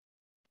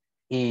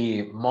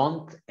a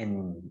month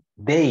and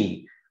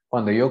day,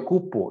 cuando yo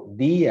ocupo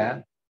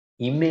día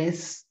y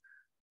mes,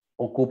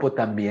 ocupo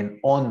también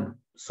on,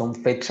 son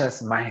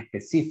fechas más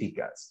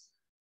específicas.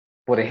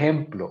 Por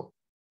ejemplo,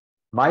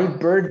 my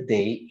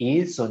birthday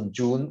is on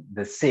June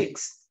the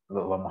 6th.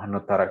 Lo vamos a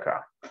anotar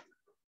acá.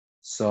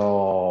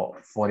 So,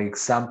 for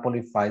example,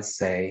 if I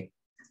say,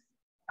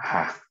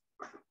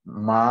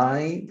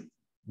 my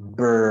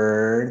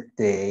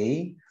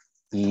birthday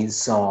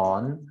is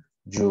on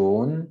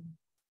June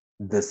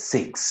the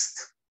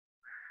 6th.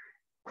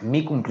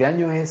 Mi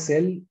cumpleaños es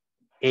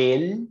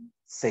el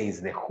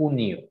 6 de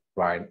junio,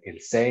 right? El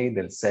 6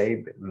 del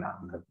 6,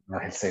 no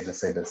es el 6 del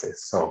 6 del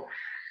 6. So,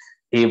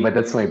 but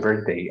that's my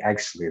birthday,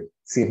 actually.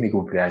 Sí, es mi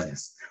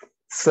cumpleaños.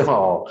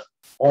 So,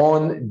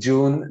 on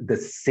June the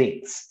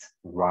 6th,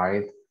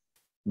 right?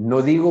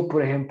 No digo,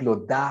 por ejemplo,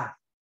 da.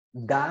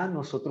 Da,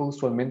 nosotros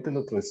usualmente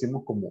lo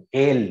traducimos como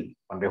el,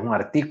 cuando es un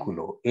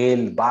artículo.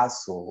 El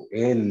vaso,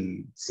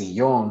 el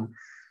sillón,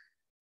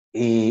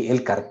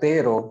 el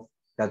cartero,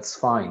 that's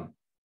fine.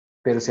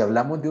 Pero si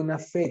hablamos de una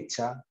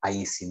fecha,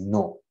 ahí sí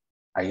no.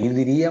 Ahí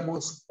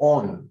diríamos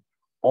on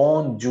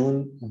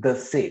June the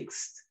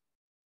 6th.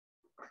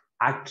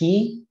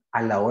 Aquí,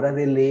 a la hora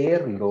de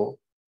leerlo,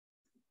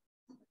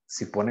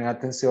 si ponen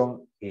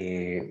atención,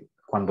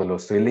 cuando lo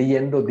estoy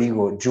leyendo,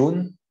 digo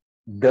June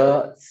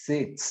the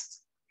 6th,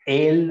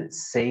 el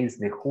 6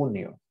 de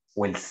junio,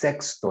 o el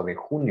 6 de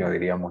junio,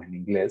 diríamos en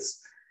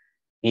inglés.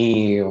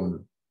 Y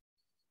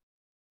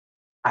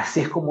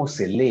así es como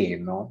se lee,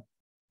 ¿no?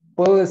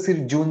 ¿Puedo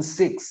decir June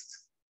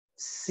 6th?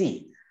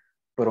 Sí,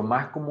 pero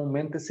más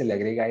comúnmente se le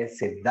agrega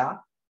ese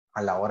da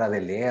a la hora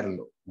de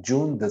leerlo.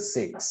 June the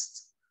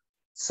 6th.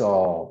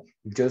 So,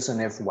 just an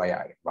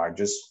FYI, right?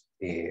 Just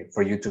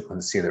for you to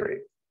consider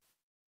it.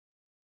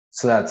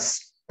 So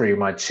that's pretty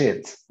much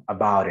it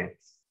about it.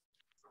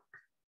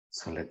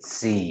 So let's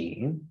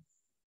see.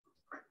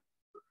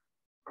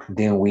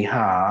 Then we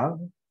have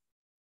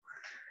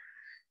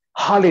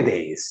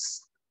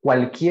holidays.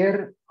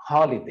 Cualquier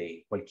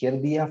holiday, cualquier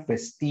día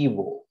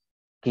festivo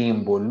que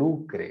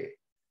involucre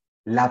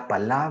la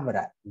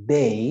palabra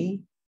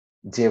day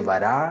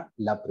llevará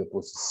la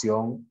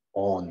preposición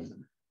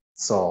on.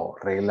 So,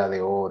 regla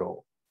de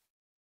oro.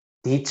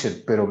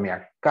 Teacher, pero me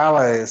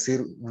acaba de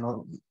decir,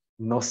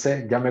 no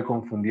sé, ya me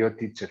confundió,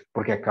 teacher,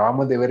 porque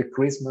acabamos de ver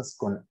Christmas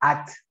con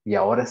at y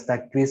ahora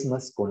está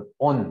Christmas con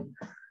on.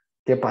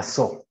 ¿Qué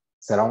pasó?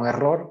 ¿Será un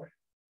error?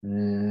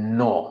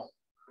 No.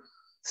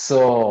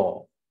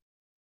 So,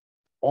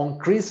 on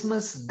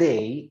Christmas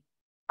Day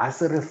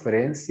hace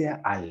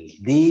referencia al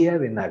día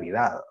de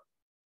Navidad,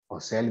 o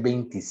sea, el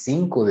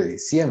 25 de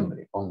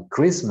diciembre, on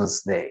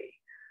Christmas Day.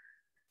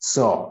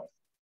 So,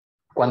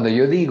 cuando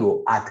yo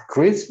digo at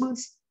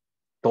Christmas,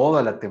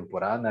 toda la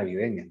temporada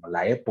navideña, ¿no?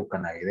 La época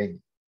navideña.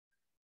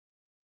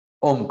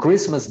 On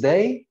Christmas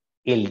Day,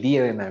 el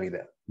día de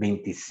Navidad,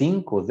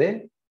 25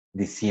 de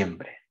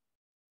diciembre.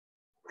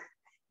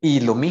 Y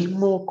lo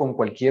mismo con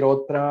cualquier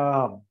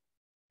otra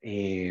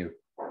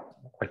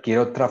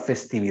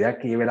festividad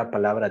que lleve la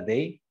palabra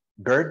day.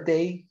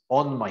 Birthday,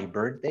 on my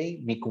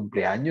birthday, mi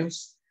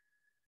cumpleaños.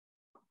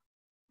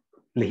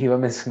 Les iba a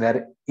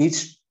mencionar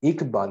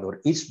Iqbal o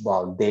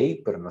Ishbal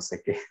Day, pero no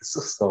sé qué es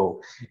eso. So,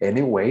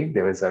 anyway,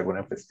 debe ser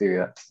alguna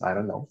festividad. I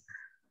don't know.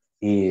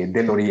 Y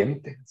del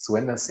Oriente,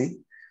 suena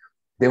así.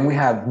 Then we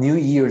have New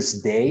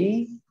Year's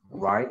Day,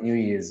 right? New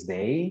Year's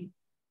Day.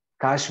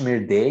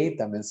 Kashmir Day,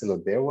 también se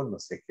los debo, no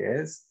sé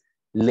qué es.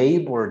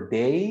 Labor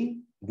Day,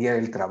 Día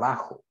del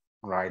Trabajo,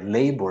 right?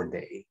 Labor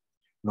Day.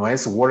 No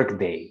es Work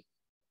Day,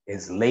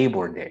 es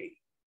Labor Day,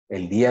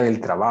 el Día del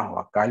Trabajo.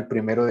 Acá el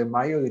 1 de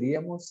mayo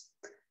diríamos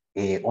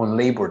on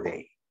Labor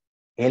Day,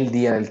 el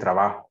Día del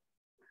Trabajo.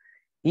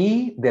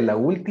 Y de la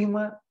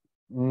última,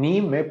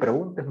 ni me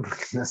pregunten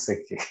porque no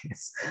sé qué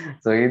es.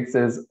 So it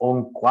says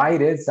on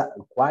Quite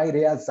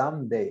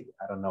Someday.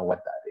 I don't know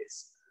what that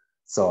is.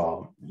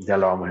 So ya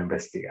lo vamos a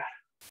investigar.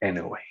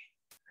 Anyway.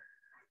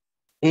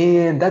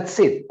 And that's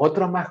it.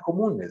 Otros más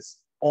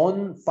comunes.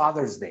 On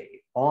Father's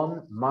Day.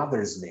 On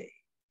Mother's Day.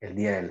 El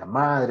Día de la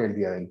Madre, el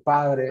Día del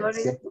Padre.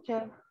 Sorry,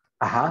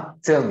 Ajá,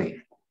 tell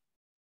me.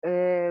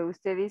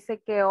 Usted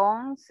dice que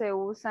on se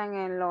usan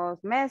en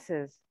los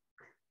meses.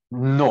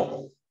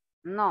 No.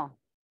 No.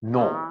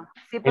 No.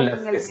 Sí, porque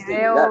en el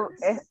video,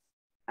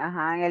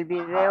 en el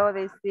video Ajá.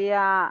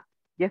 decía,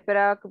 yo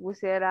esperaba que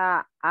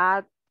pusiera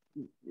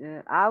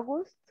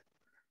August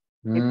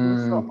y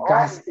puso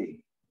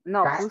Casi.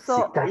 No,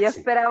 casi. yo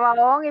esperaba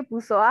on y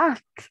puso at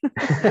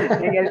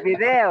en el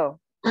video.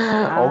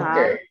 Ok.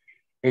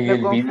 En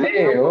el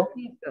video.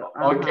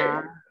 Ok.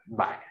 Ajá.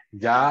 Vale.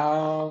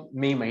 Ya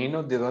me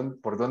imagino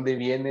por dónde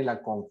viene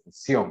la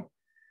confusión.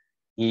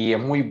 Y es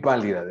muy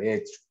válida, de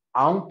hecho.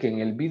 Aunque en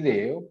el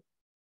video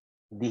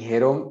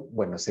dijeron,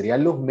 bueno,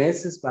 serían los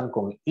meses van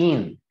con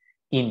in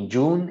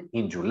June,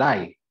 in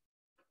July.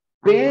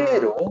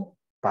 Pero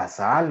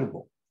pasa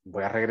algo.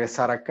 Voy a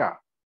regresar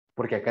acá,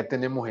 porque acá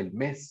tenemos el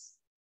mes.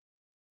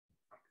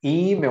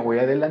 Y me voy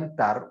a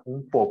adelantar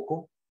un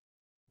poco,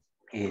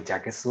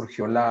 ya que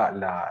surgió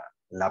la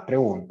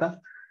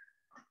pregunta.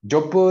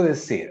 Yo puedo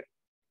decir,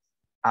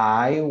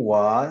 I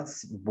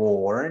was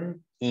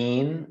born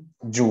in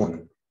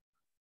June.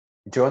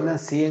 Yo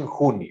nací en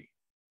junio,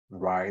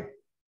 right?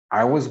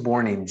 I was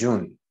born in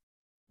June.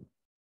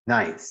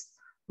 Nice.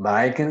 But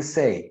I can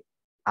say,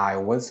 I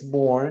was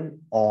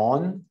born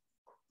on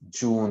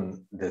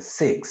June the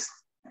 6th.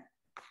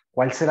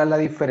 ¿Cuál será la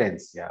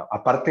diferencia?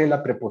 Aparte de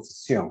la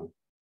preposición.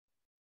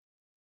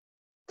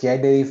 ¿Qué hay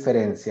de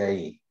diferencia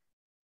ahí?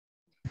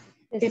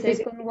 The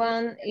second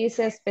one is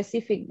a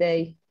specific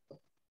day.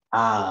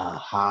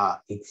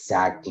 Aha,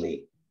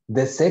 exactly.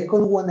 The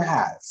second one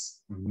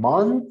has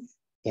month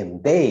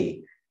and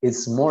day.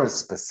 It's more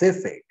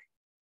specific.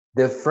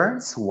 The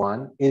first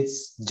one,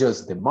 it's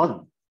just the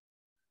month.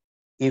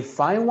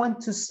 If I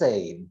want to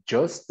say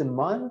just the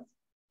month,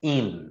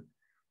 in.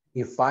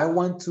 If I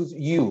want to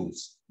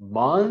use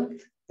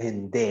month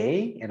and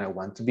day, and I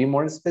want to be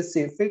more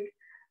specific,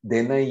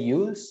 then I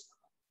use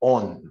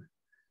on.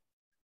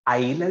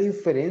 Ahí la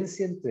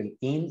diferencia entre el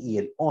in y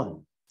el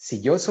on.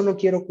 Si yo solo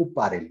quiero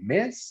ocupar el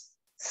mes,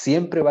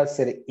 siempre va a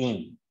ser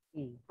in.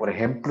 Por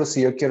ejemplo,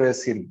 si yo quiero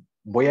decir,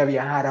 voy a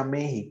viajar a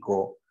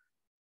México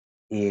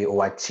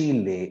o a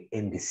Chile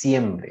en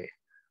diciembre.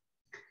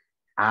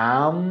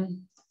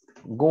 I'm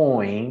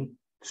going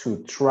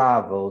to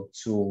travel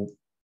to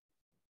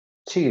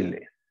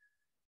Chile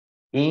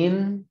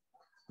in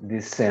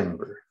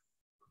December.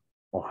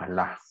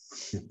 Ojalá.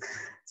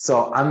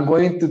 So, I'm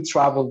going to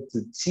travel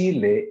to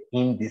Chile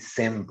in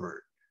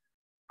December.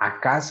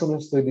 Acá solo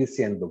estoy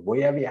diciendo,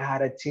 voy a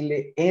viajar a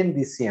Chile en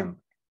diciembre.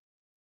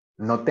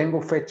 No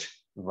tengo fecha,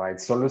 right?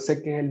 Solo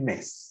sé que es el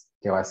mes,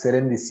 que va a ser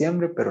en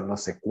diciembre, pero no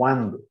sé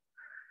cuándo.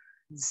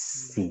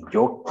 Si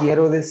yo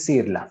quiero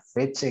decir la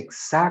fecha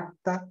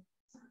exacta,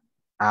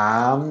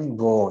 I'm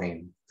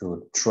going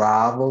to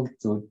travel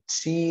to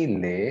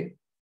Chile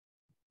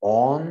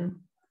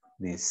on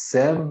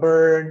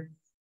December,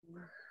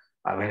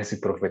 a ver si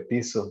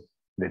profetizo,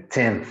 the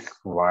 10th,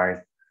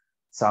 right?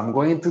 So I'm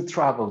going to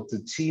travel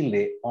to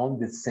Chile on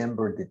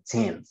December the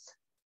 10th.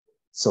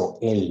 So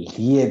el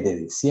 10 de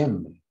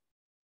diciembre.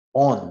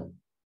 On.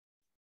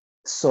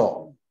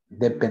 So,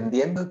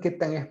 dependiendo de qué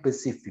tan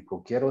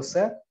específico quiero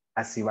ser,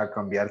 así va a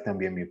cambiar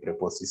también mi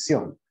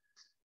preposición.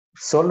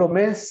 Solo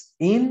mes,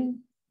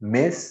 in,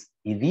 mes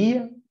y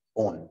día,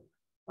 on.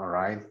 All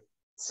right?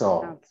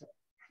 So,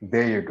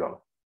 there you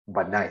go.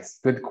 But nice.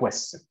 Good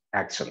question,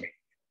 actually.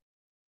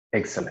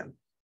 Excellent.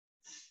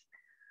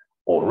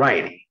 All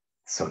righty.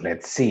 So,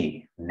 let's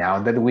see.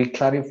 Now that we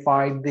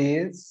clarified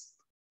this,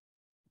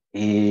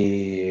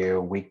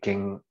 we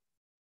can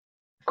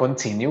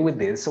continue with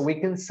this. So we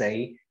can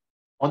say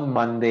on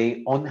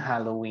Monday, on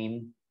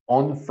Halloween,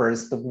 on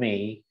 1st of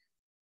May,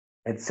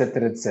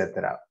 etcétera,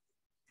 etcétera.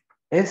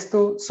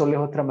 Esto solo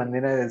es otra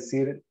manera de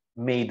decir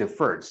May the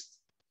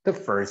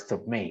 1st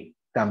of May.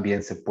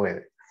 También se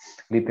puede.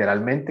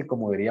 Literalmente,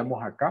 como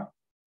veríamos acá,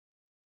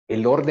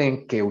 el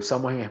orden que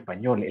usamos en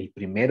español, el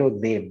 1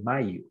 de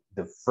mayo,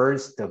 the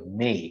 1st of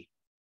May,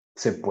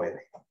 se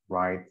puede,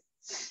 right?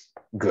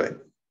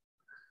 Good.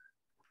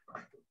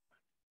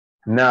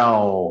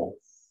 Now,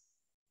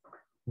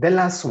 the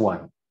last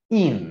one,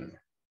 in.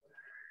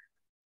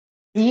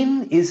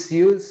 In is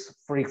used,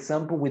 for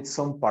example, with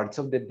some parts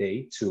of the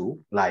day too,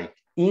 like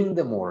in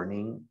the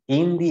morning,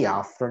 in the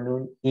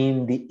afternoon,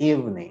 in the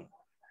evening.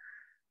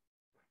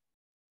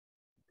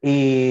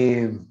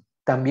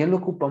 También lo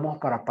ocupamos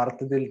para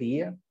partes del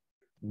día,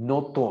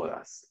 no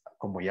todas.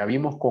 Como ya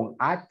vimos con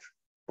at,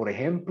 por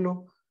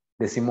ejemplo,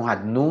 decimos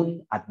at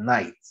noon, at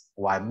night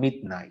o at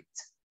midnight.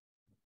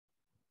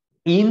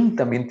 In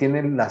también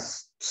tiene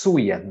las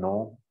suyas,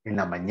 ¿no? En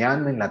la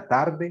mañana, en la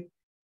tarde,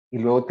 y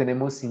luego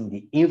tenemos in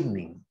the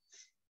evening.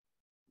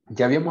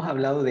 Ya habíamos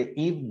hablado de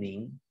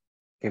evening,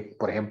 que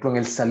por ejemplo en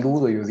el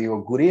saludo yo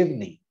digo good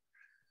evening,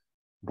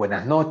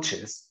 buenas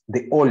noches,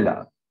 de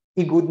hola,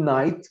 y good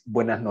night,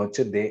 buenas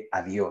noches, de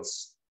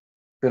adiós.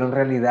 Pero en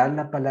realidad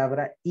la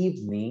palabra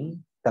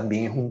evening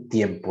también es un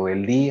tiempo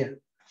del día.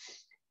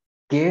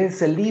 ¿Qué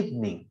es el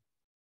evening?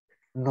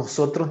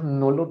 Nosotros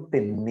no lo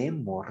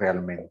tenemos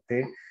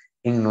realmente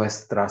en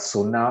nuestra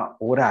zona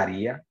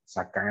horaria, o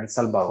sea, acá en El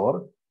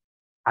Salvador,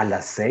 a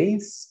las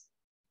 6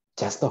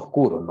 ya está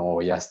oscuro,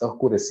 no, ya está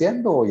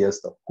oscureciendo o ya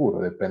está oscuro,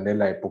 depende de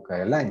la época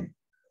del año.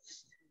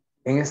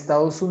 En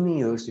Estados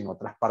Unidos y en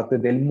otras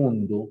partes del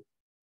mundo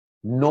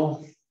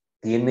no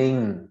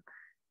tienen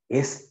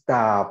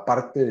esta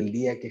parte del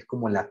día que es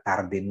como la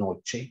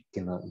tarde-noche,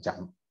 que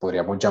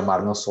podríamos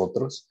llamar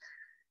nosotros,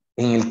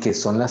 en el que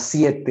son las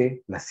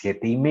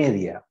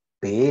 7:30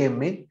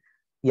 p.m.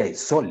 y hay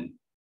sol.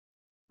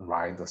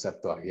 Right? O sea,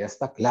 todavía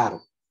está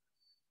claro.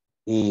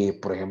 Y,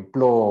 por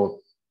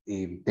ejemplo,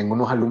 tengo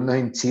unos alumnos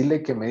en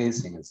Chile que me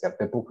dicen en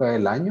cierta época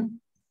del año,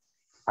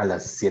 a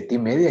las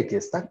 7:30 aquí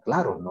está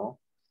claro, ¿no? O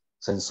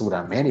sea, en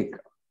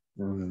Sudamérica.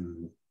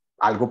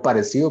 Algo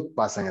parecido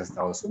pasa en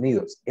Estados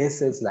Unidos.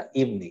 Esa es la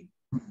evening.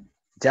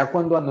 Ya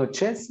cuando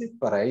anochece,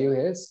 para ellos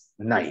es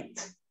night.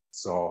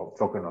 So,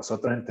 lo que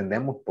nosotros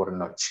entendemos por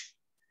noche.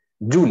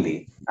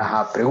 Julie,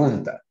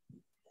 pregunta.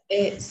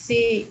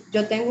 Sí,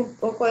 yo tengo un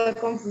poco de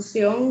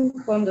confusión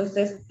cuando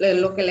usted,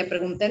 lo que le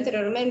pregunté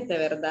anteriormente,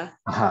 ¿verdad?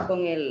 Ajá.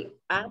 Con el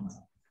at,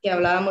 que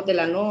hablábamos de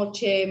la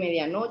noche,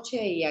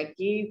 medianoche, y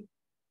aquí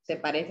se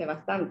parece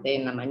bastante,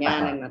 en la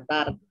mañana, en la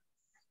tarde.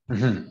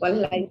 ¿Cuál es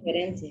la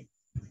diferencia?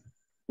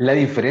 La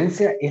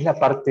diferencia es la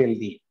parte del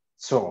día.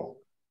 So,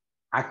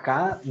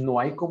 acá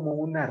no hay como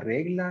una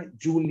regla,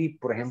 Julie,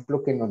 por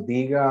ejemplo, que nos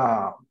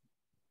diga,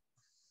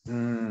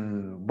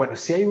 bueno,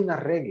 sí hay una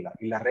regla,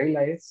 y la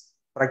regla es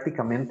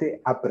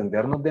prácticamente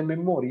aprendernos de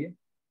memoria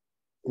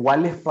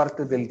cuáles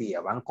partes del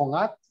día van con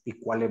at y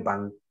cuáles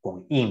van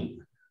con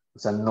in. O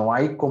sea, no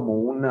hay como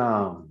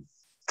una,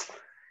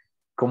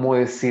 ¿cómo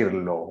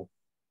decirlo?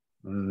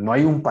 No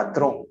hay un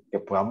patrón que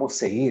podamos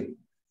seguir,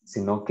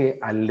 sino que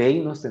a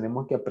ley nos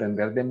tenemos que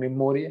aprender de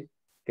memoria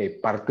que hay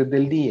partes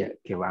del día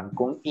que van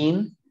con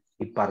in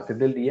y partes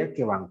del día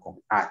que van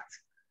con at.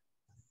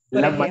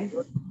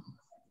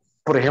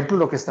 Por ejemplo,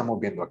 lo que estamos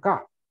viendo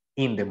acá.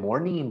 In the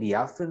morning, in the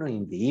afternoon,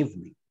 in the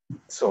evening.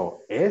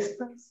 So,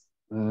 estas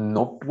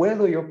no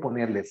puedo yo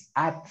ponerles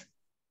at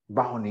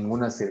bajo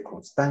ninguna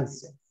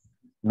circunstancia.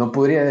 No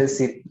podría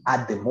decir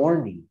at the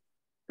morning.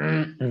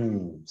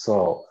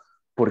 So,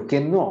 ¿por qué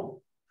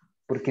no?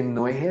 Porque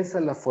no es esa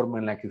la forma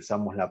en la que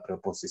usamos la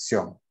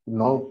preposición.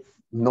 No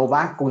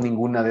va con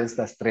ninguna de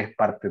estas tres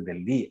partes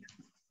del día.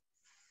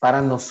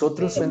 Para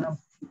nosotros suena...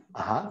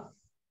 Ajá.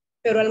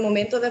 Pero al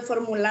momento de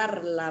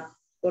formularla,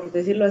 por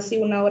decirlo así,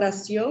 una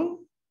oración,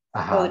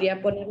 Ajá. podría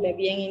ponerle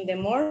bien in the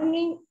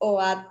morning o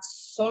at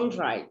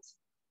sunrise.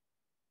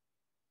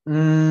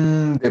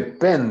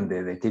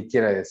 Depende de qué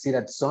quiera decir.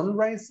 At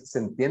sunrise se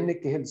entiende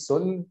que es el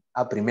sol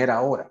a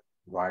primera hora,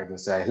 right? O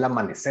sea, es el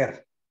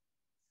amanecer.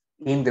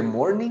 In the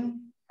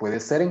morning puede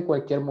ser en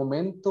cualquier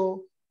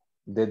momento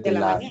desde de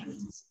la mañana.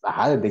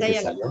 Ajá, desde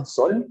que sale el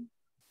sol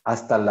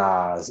hasta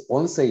las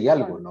 11 y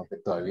algo, ¿no? Que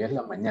todavía es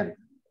la mañana.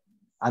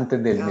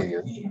 Antes del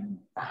mediodía.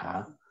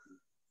 Ajá.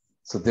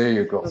 So there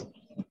you go.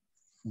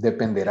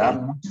 Dependerá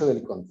mucho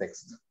del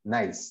contexto.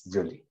 Nice,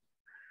 Julie.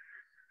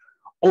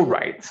 All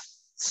right.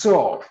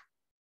 So,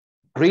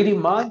 pretty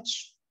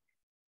much,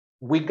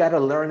 we got to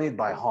learn it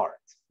by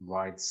heart,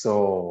 right?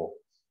 So,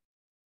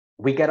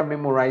 we got to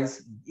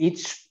memorize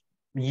each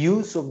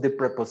use of the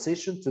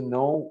preposition to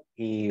know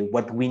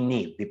what we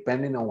need,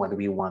 depending on what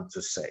we want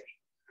to say.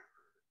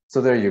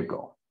 So, there you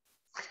go.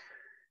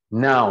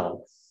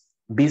 Now,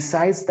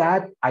 besides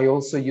that, I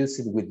also use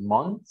it with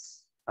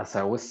months, as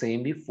I was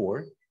saying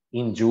before,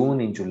 in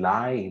June, in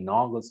July, in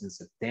August, in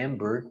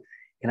September,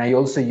 and I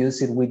also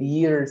use it with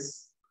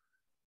years,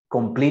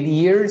 complete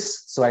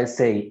years. So I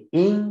say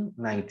in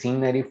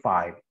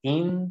 1995,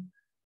 in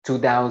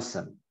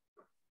 2000.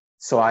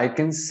 So I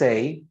can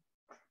say,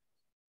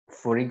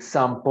 for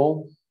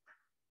example,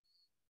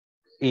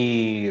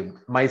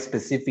 my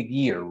specific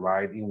year,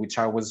 right, in which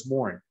I was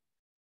born.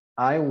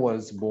 I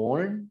was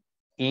born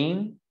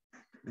in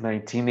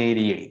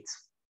 1988.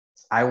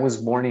 I was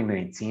born in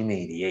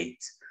 1988.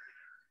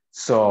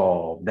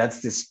 So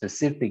that's the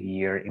specific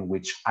year in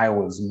which I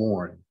was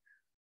born.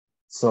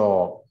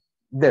 So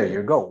there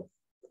you go.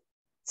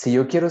 Si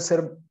yo quiero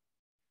ser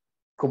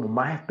como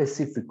más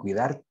específico y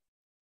dar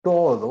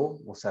todo,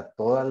 o sea,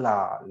 toda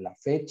la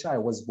fecha, I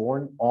was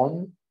born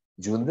on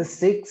June the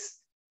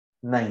 6th,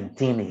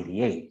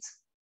 1988.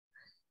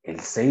 El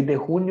 6 de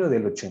junio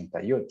del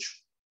 88.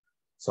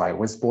 So I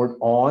was born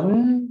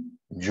on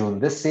June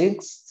the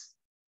 6th,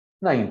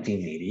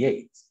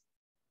 1988.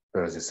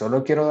 Pero si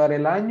solo quiero dar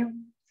el año,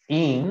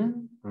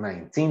 in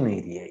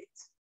 1988.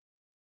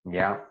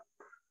 Yeah.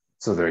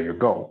 So there you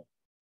go.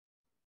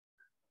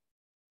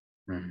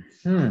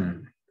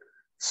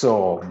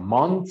 So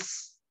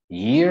months,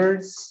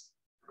 years,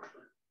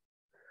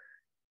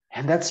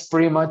 and that's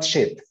pretty much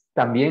it.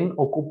 También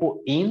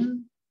ocupo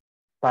in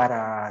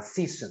para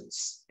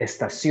seasons,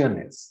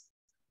 estaciones.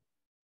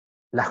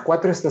 Las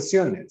 4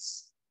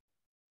 estaciones.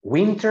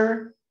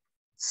 Winter,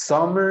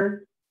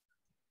 summer,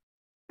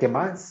 ¿qué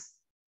más?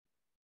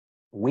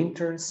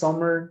 Winter,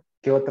 summer,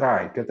 ¿qué otra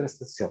hay? ¿Qué otra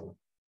estación?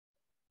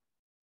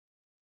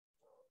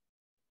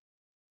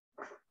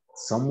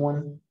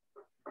 Someone?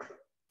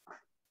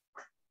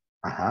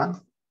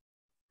 Ajá.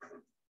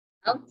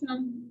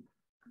 Autumn.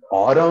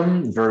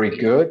 Autumn, very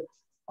good.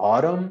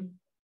 Autumn.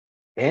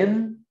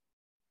 And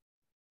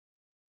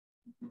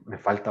me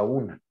falta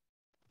una.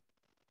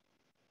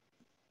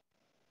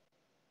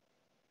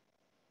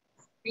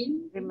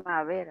 Spring.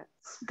 Primavera.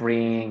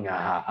 Spring,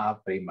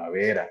 ajá,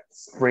 primavera.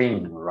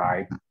 Spring,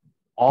 right?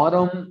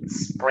 Autumn,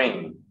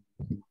 spring.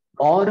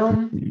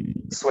 Autumn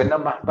suena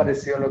más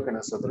parecido a lo que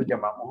nosotros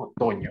llamamos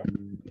otoño.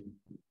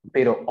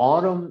 Pero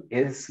autumn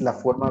es la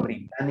forma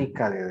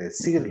británica de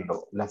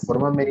decirlo. La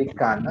forma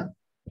americana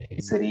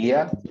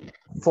sería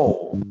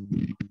fall.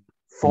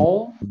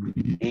 Fall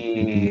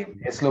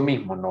es lo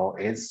mismo, ¿no?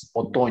 Es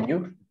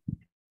otoño,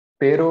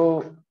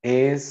 pero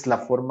es la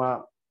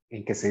forma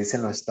en que se dice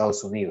en los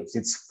Estados Unidos.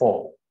 It's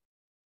fall.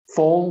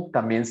 Fall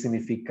también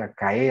significa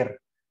caer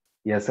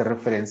y hace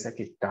referencia a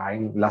que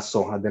caen las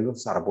hojas de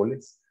los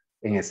árboles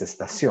en esa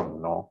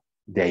estación, ¿no?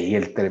 De ahí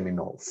el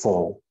término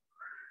fall.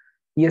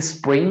 Y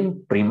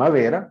spring,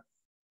 primavera,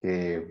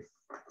 que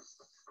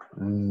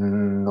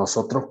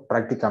nosotros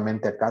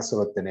prácticamente acá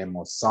solo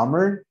tenemos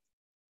summer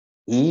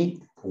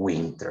y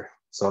winter,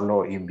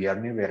 solo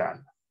invierno y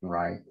verano,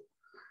 right?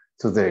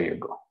 So there you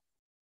go.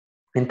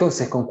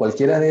 Entonces, con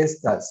cualquiera de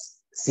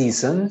estas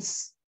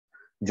seasons,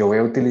 yo voy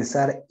a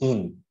utilizar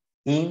in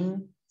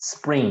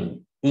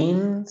spring,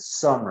 in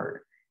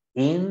summer,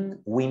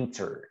 in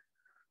winter.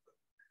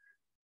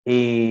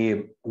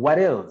 What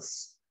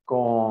else?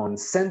 Con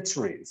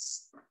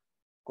centuries,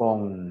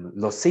 con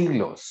los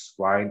siglos,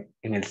 right?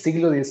 En el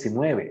siglo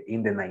XIX,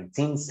 in the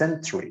 19th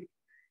century,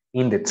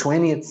 in the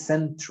 20th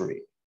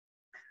century,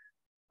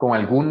 con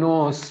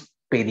algunos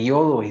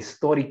periodos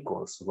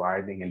históricos,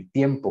 right? En el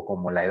tiempo,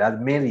 como la Edad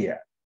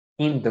Media,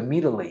 in the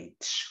Middle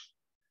Age.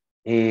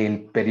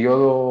 El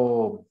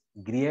periodo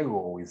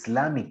griego o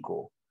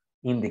islámico,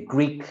 in the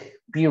Greek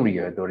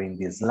period or in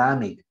the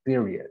Islamic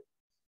period.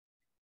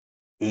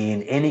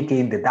 In any case,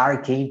 in the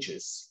Dark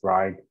Ages,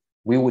 right?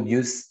 We would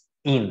use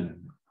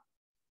in.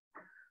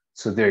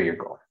 So there you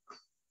go.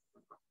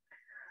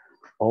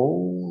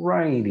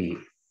 Alrighty.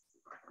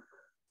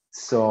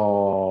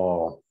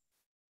 So,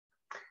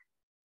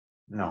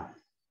 no.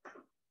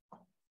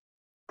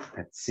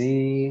 Let's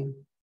see.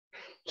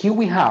 Here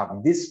we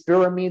have this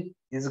pyramid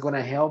is going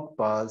to help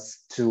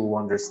us to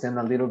understand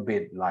a little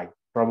bit, like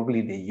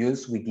probably the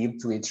use we give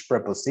to each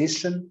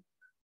preposition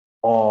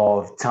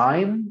of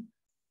time.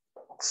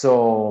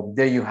 So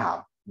there you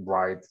have,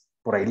 right?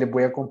 Por ahí les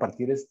voy a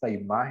compartir esta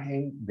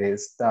imagen de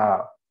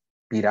esta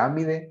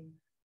pirámide.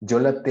 Yo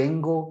la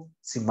tengo,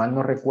 si mal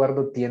no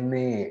recuerdo,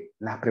 tiene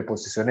las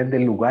preposiciones de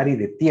lugar y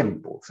de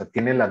tiempo. O sea,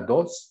 tiene las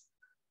dos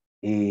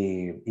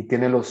y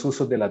tiene los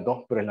usos de las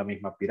dos, pero es la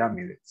misma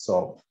pirámide.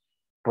 So,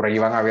 por ahí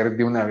van a ver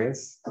de una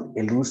vez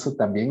el uso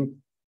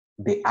también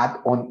de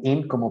add on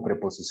in como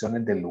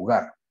preposiciones del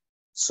lugar.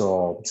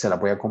 So, se la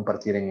voy a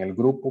compartir en el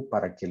grupo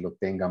para que lo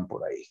tengan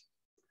por ahí.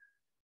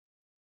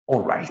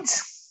 All right.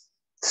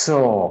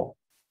 So,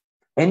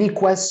 any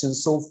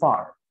questions so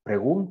far?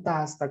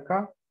 ¿Preguntas hasta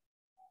acá?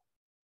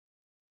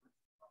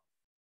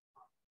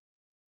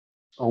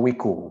 Are we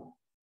cool?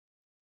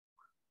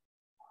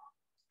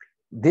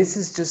 This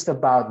is just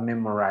about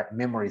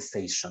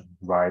memorization,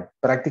 right?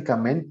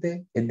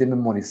 Prácticamente es de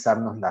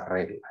memorizarnos las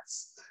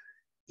reglas.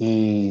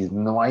 Y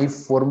no hay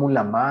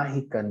fórmula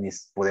mágica ni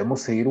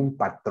podemos seguir un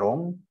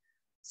patrón,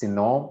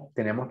 sino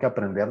tenemos que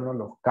aprendernos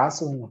los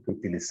casos en los que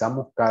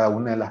utilizamos cada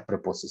una de las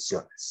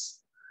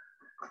preposiciones.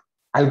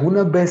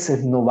 Algunas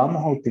veces no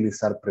vamos a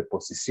utilizar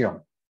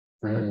preposición.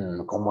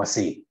 ¿Cómo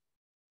así?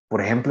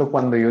 Por ejemplo,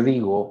 cuando yo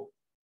digo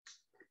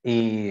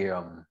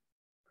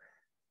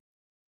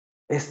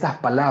estas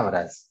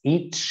palabras,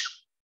 each,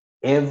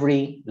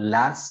 every,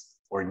 last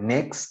or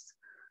next,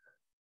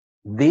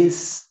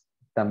 this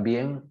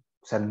también,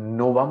 o sea,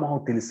 no vamos a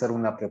utilizar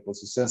una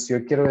preposición. Si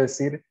yo quiero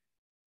decir,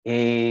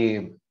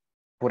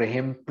 por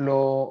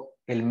ejemplo,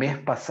 el mes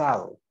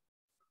pasado,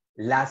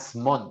 last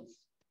month,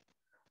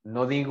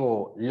 no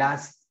digo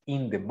last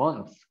in the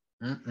month,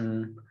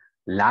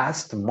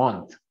 last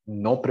month,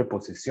 no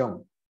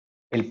preposición.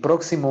 El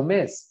próximo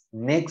mes,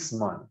 next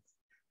month,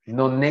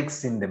 no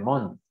next in the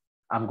month.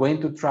 I'm going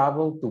to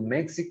travel to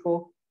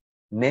Mexico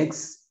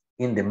next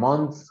in the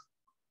month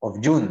of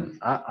June.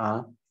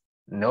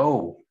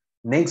 No,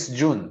 next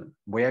June.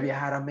 Voy a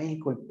viajar a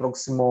México el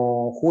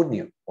próximo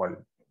junio, o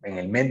en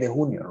el mes de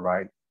junio,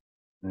 right?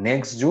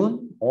 Next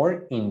June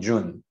or in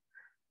June.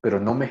 Pero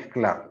no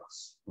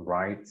mezclarlos,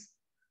 right?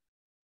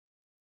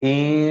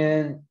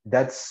 And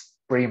that's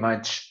pretty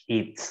much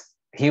it.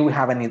 Here we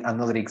have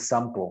another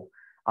example.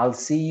 I'll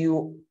see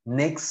you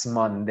next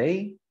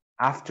Monday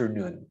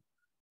afternoon.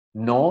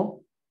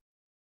 No,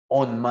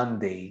 on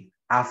Monday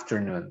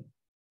afternoon.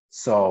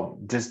 So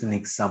just an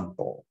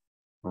example,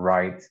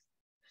 right?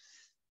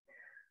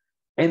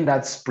 And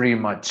that's pretty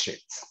much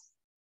it.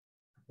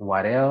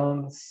 What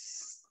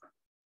else?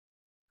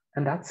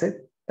 And that's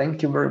it.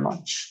 Thank you very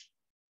much.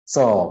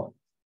 So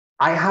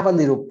I have a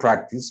little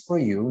practice for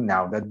you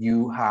now that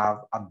you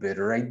have a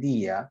better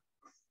idea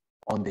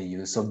on the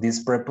use of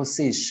these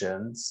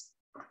prepositions.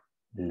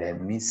 Let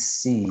me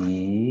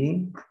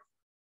see.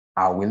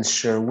 I will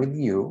share with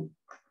you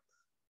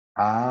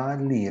a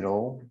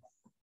little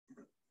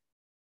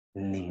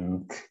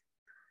link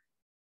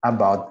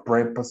about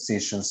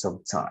prepositions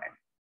of time.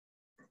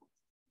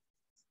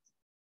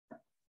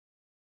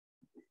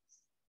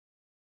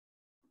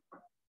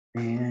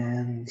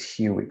 And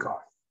here we go.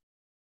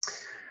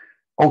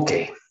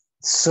 Okay,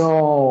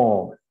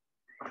 so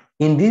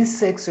in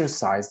this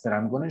exercise that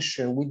I'm going to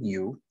share with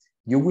you,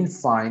 you will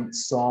find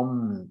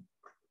some,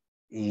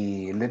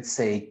 let's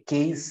say,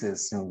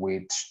 cases in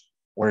which,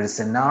 or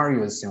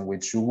scenarios in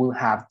which you will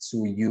have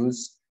to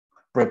use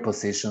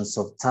prepositions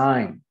of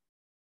time.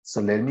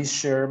 So let me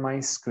share my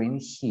screen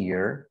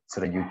here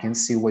so that you can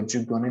see what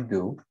you're going to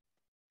do.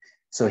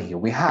 So here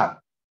we have.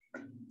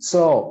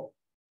 So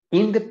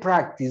in the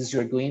practice,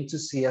 you're going to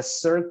see a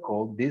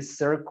circle, these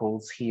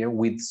circles here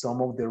with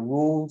some of the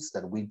rules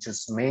that we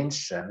just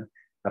mentioned,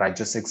 that I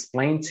just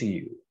explained to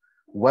you.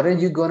 What are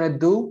you going to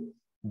do?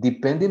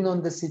 Depending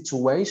on the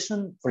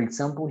situation, for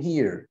example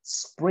here,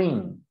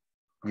 spring,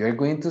 you're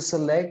going to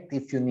select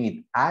if you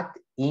need at,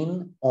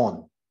 in,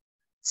 on.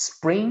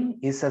 Spring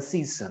is a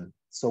season,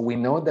 so we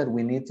know that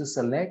we need to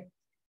select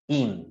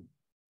in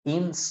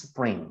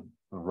spring,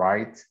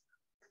 right?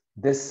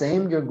 The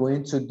same you're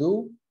going to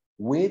do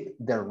with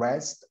the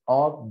rest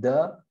of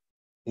the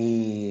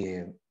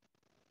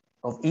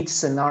of each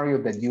scenario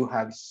that you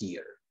have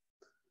here.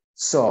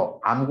 So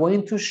I'm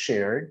going to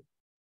share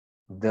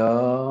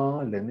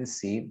let me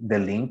see, the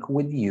link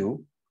with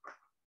you.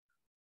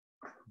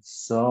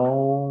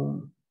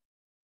 So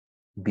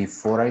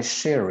before I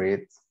share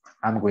it,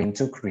 I'm going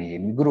to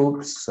create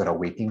groups so that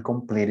we can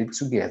complete it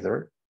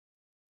together.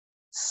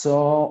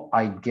 So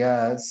I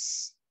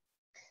guess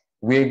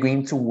We're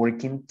going to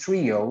work in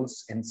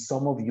trios and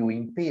some of you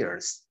in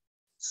pairs.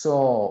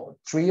 So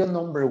trio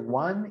number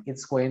 1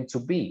 is going to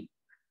be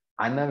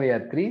Ana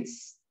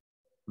Beatriz,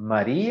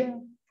 Maria,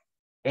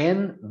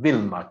 and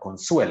Vilma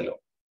Consuelo.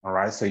 All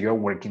right, so you're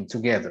working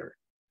together.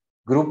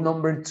 Group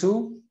number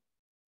 2,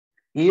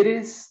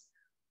 Iris,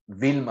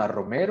 Vilma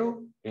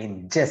Romero,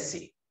 and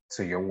Jessie.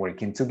 So you're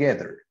working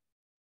together.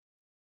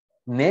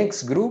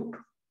 Next group,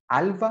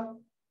 Alba,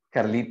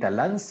 Carlita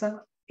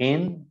Lanza,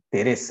 and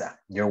Teresa.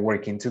 You're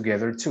working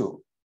together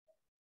too.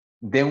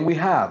 Then we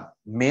have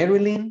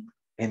Marilyn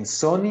and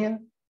Sonia.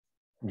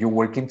 You're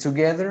working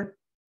together.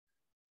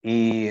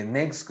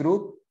 Next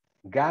group,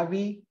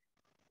 Gabby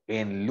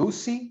and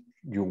Lucy.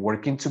 You're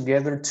working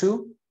together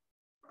too.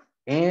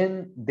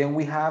 And then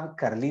we have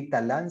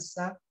Carlita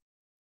Lanza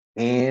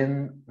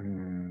and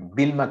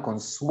Vilma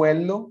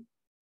Consuelo.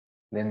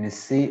 Let me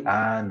see.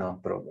 Ah, no,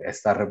 pero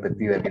está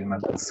repetida Vilma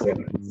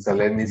Consuelo. So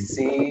let me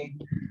see.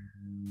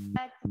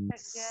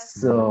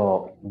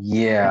 So,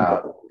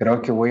 yeah,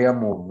 creo que voy a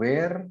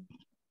mover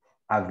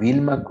a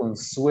Vilma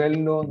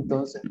Consuelo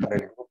entonces para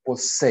el grupo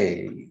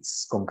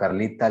 6 con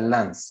Carlita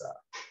Lanza.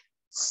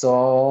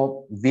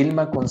 So,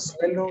 Vilma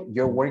Consuelo,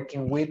 you're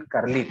working with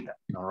Carlita,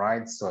 all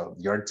right? So,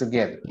 you're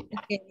together.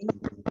 Okay.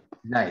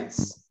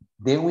 Nice.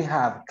 Then we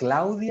have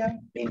Claudia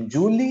and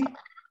Julie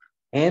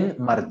and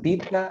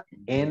Martita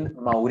and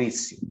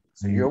Mauricio.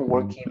 So, you're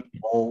working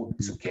all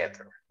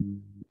together.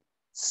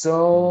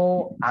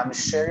 So, I'm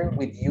sharing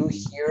with you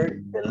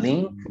here the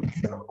link.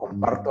 Se lo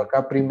comparto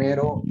acá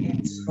primero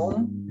en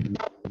Zoom.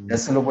 Ya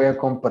se lo voy a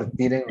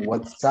compartir en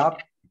WhatsApp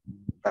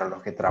para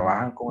los que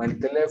trabajan con el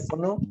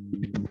teléfono.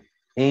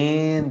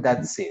 And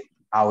that's it.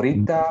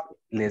 Ahorita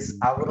les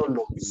abro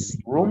los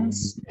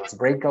rooms, los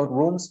breakout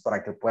rooms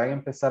para que puedan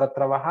empezar a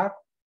trabajar.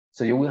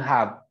 So you will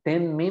have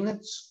 10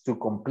 minutes to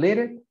complete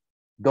it.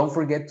 Don't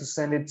forget to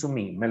send it to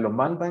me. Me lo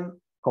mandan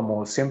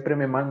como siempre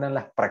me mandan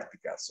las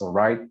prácticas, all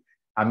right?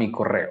 A mi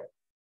correo.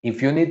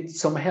 If you need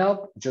some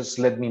help, just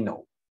let me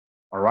know.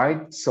 All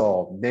right?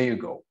 So there you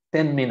go.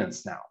 10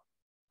 minutes now.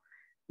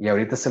 Y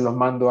ahorita se los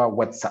mando a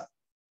WhatsApp.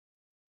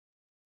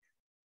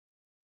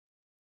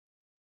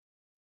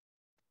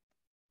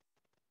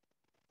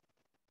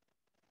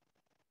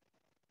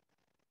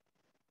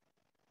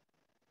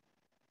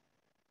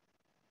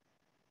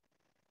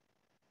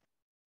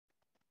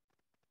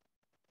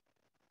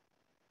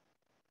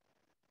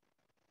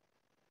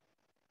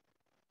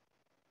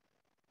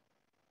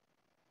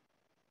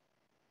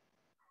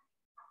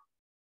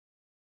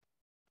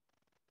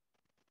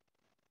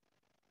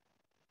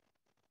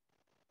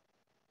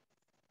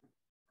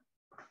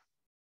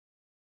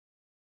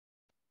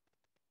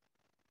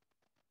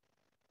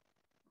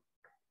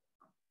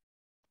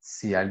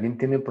 Si alguien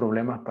tiene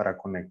problemas para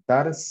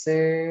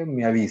conectarse,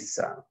 me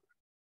avisa.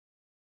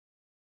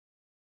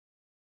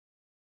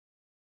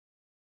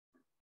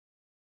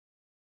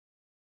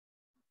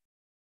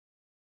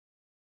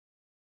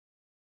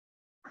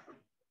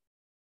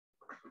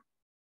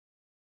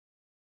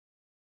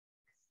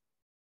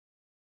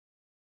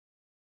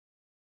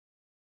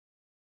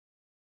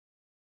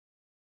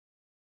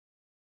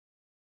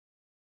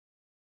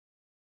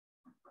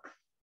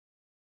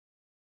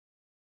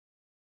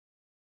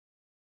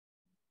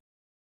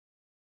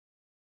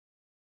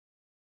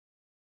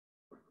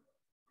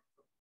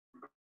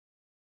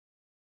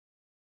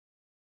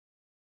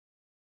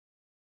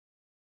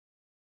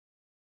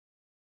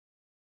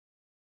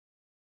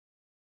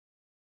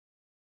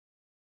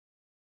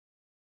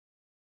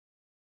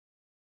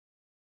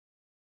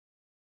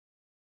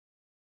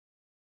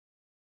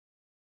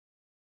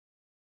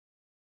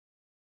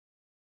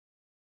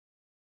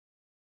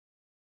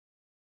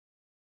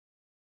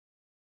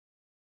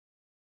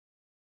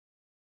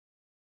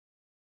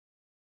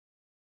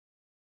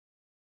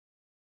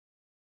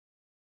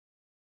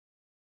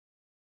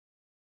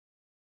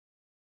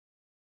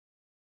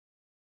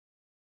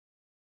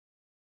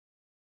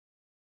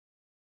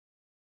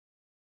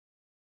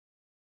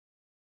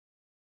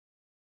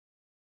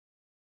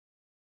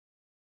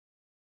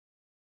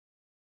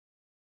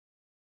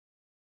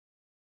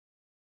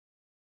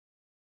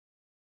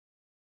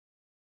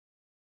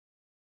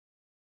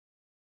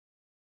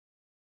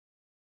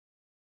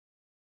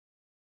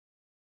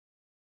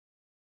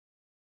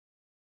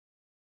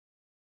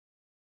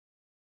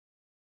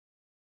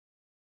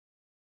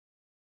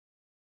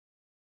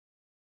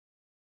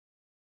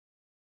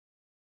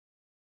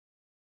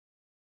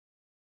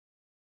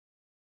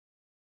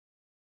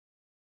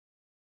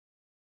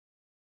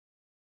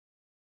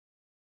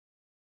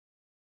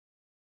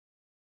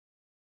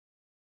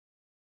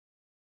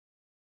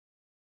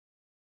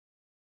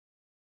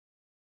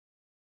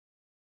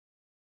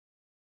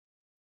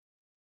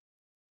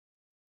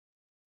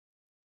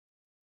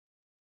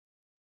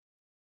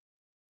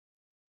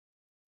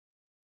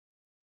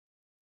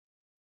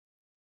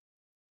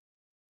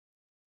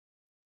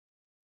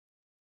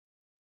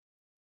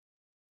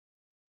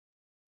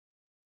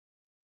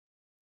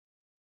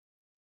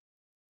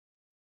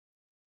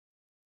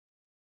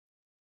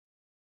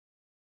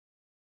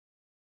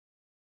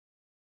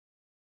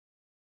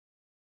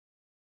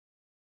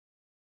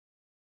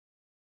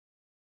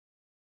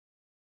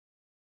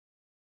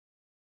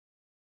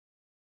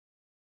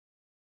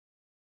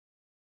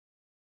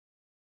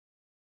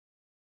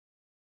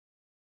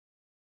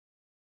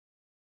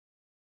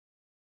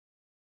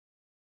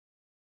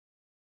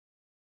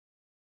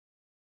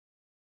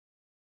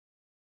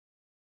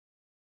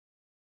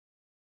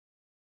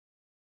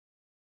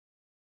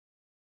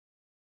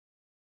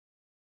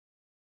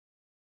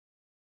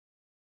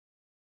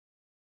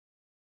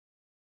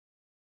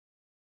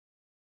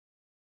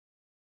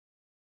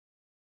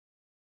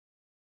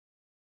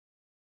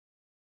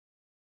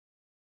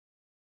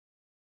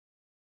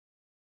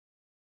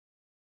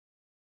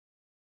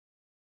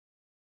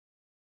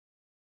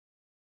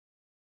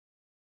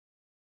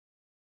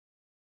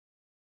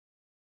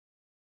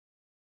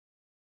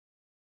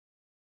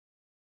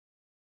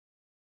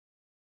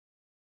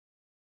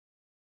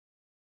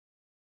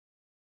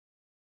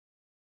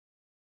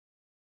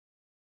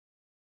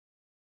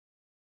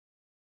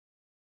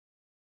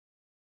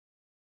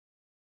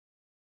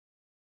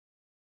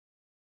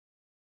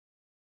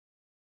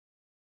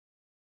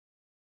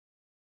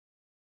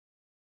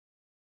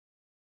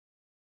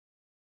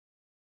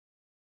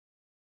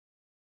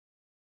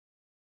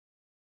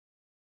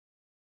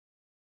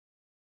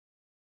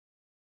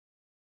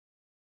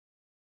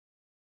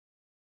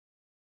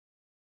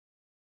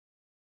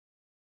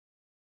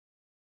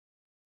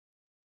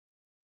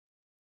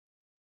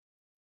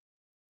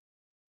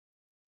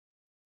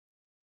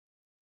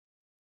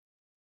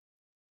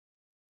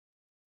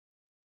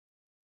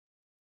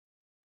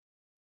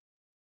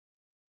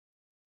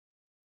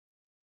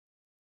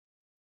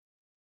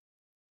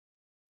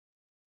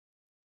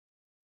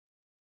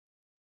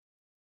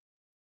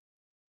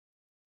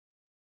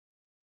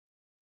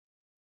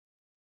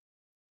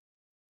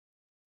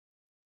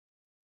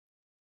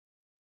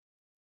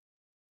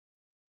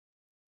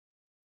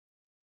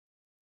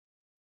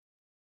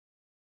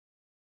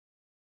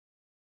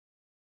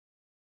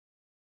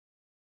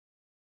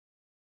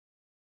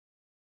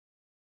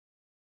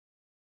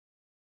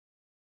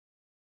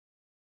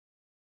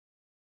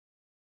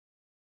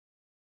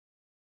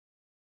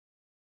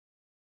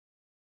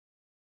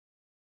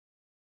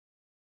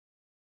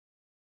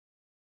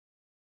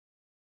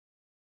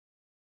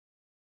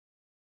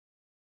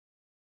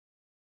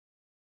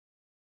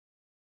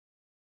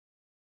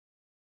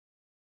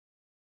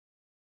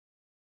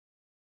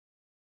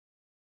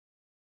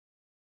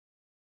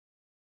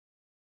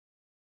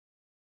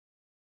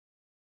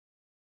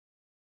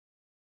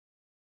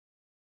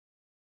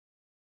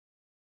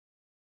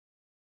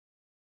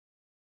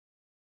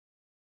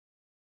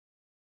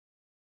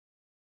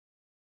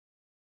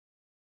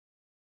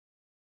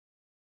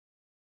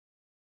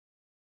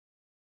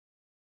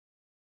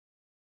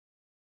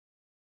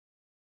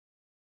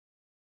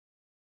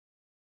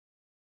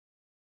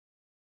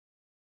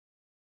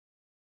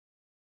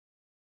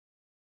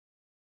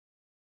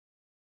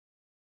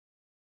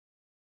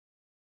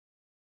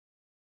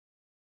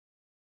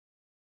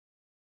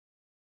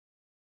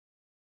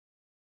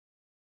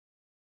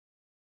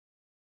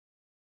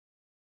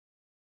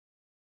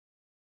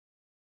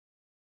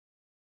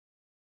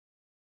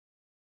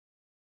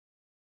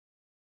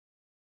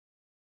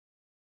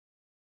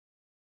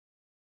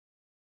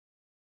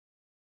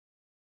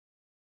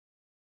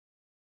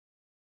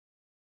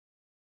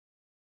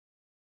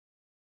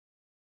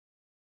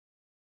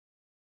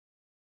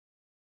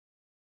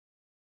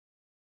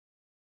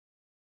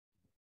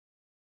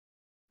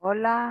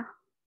 Hola.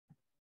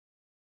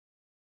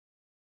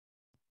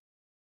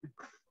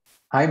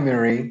 Hi,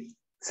 Mary.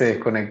 Se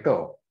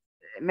desconectó.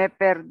 Me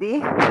perdí.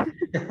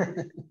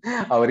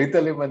 Ahorita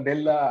le mandé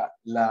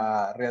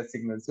la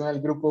reasignación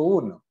al grupo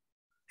 1. Con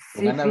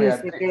Sí, Ana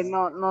fíjese que Beatriz.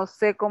 no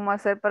sé cómo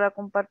hacer para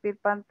compartir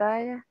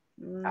pantalla.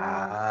 No,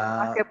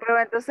 más Ah. que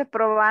prueba, entonces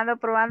probando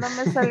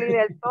me salí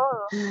del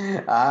todo.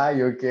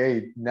 Ay, ok,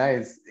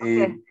 nice.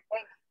 Okay.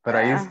 Pero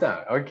ahí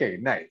está. Ok,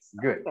 nice,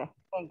 good. Okay,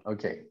 thank you.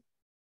 Ok.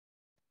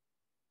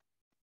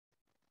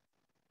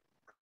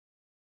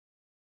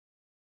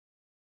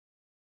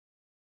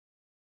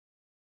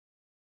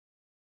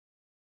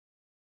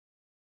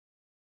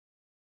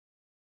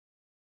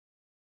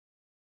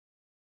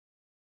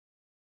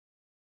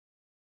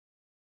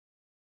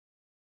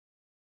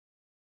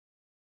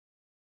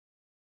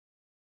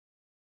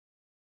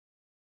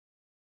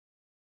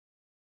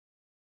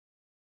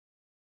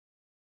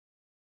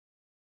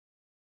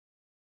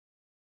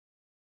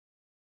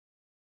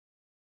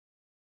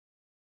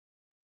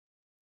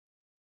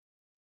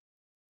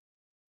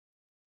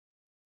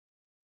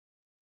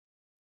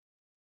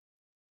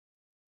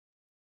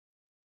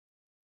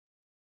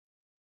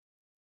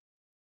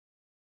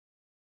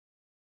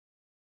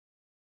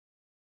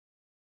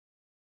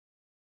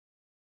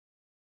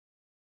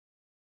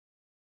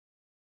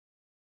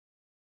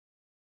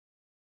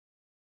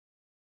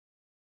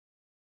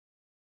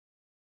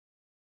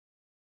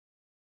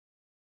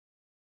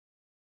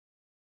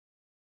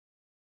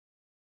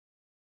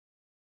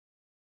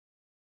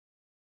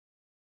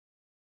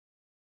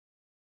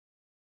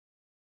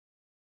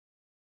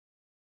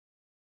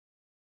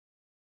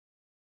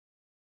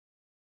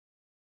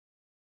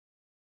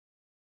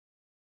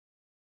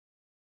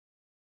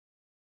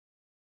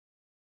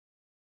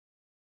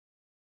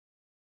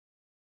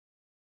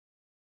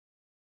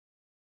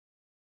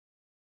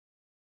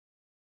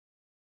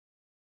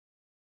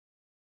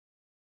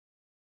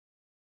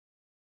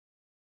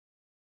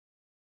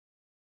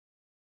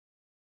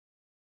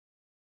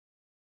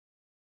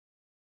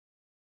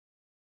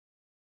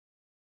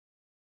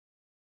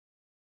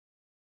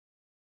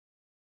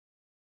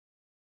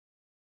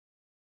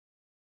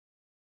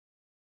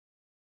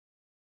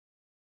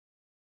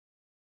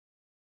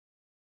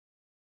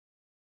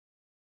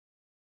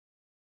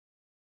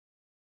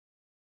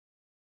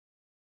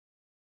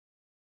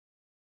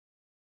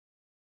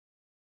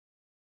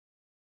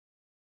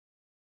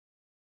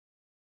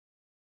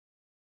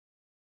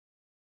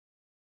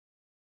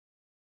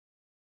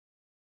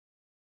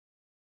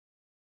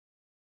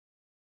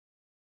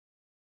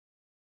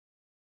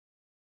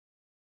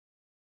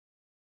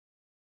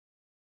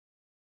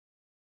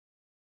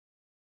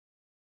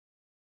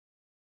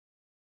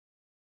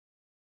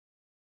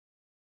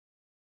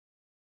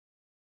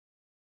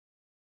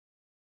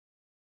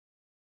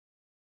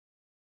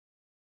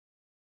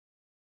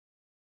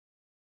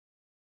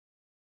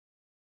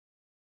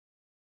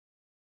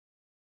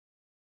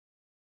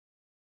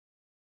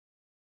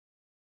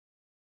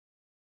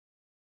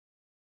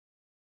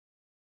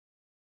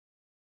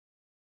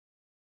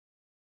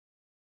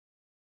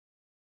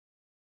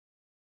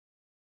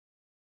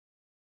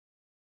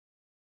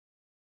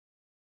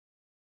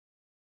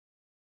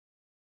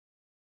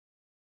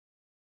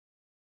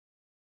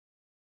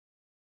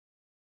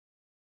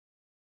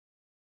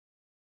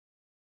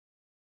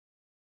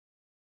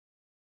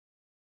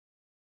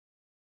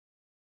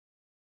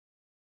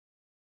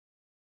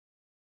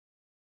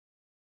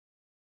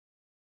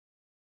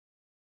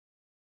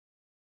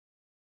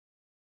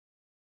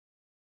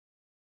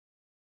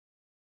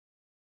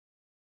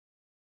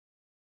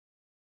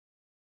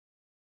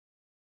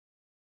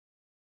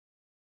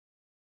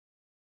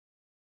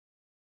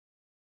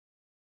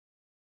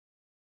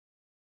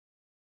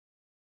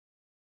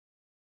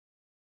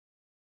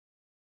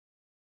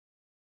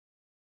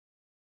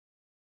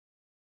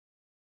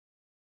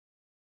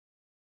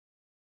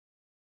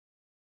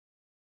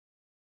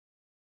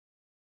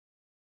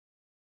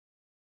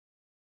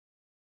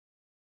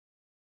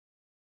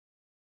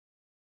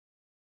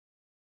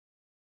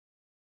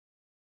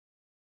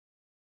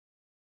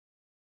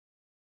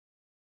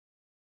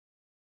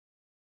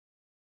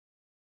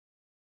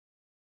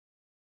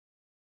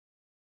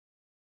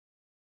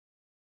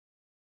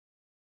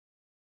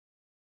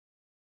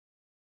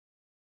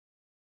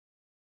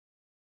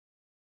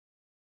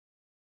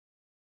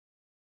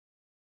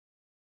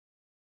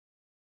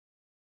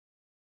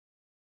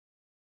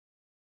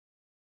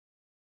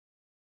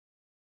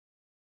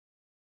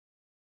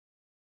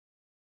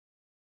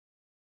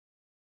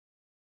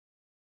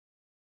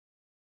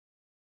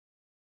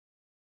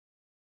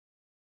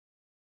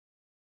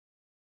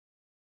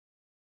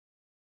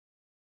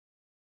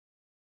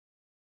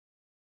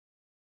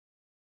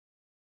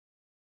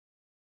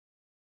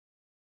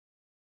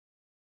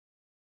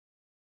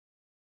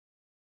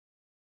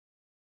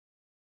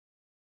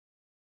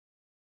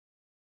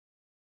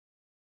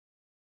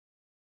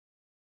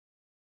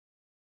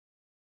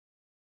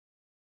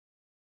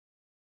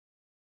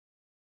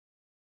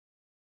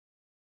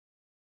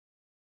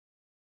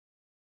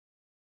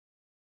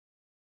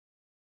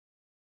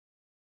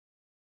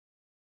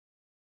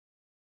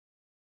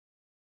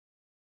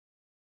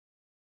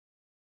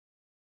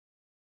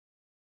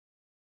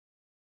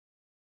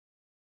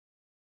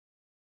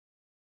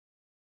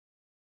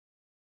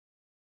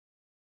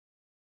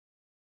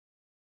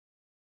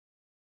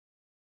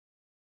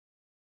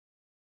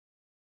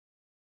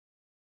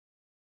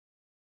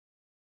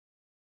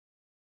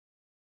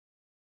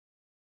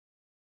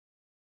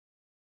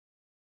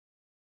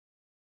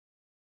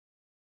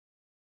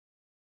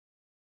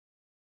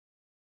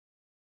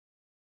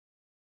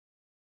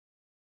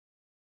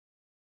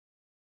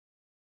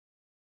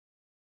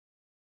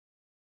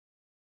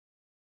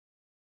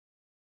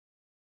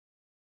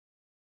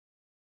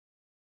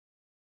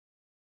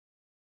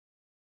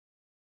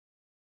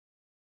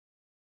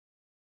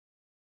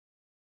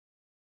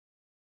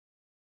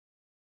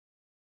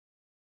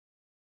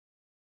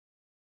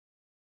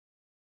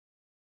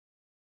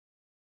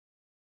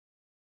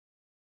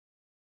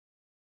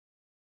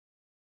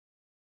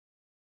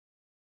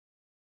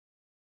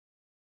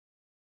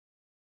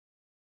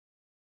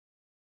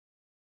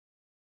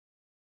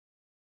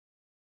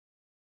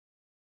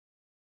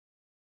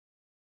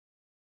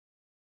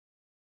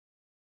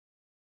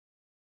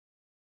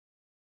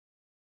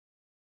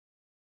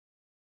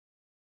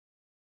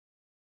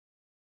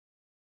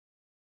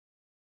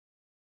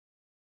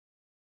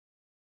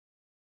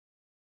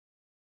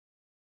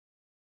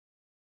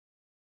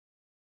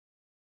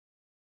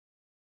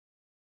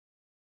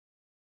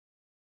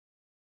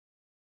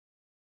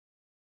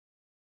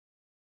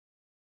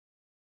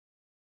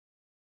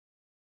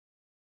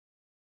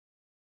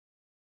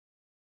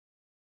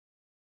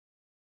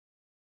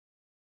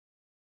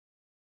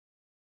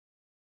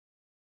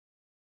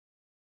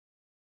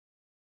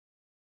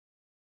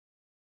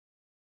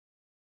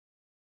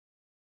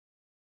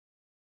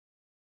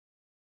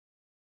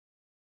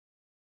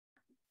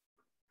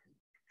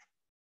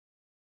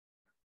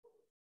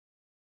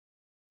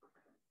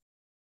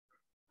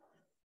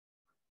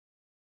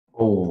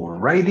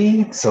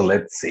 Alrighty, so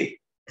let's see.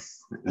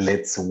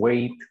 Let's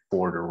wait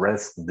for the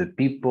rest of the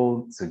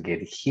people to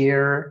get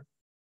here.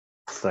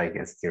 So I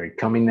guess they're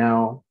coming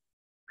now.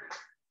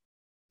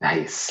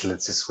 Nice,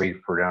 let's just wait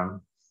for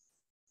them.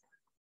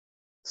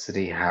 So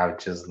they have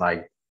just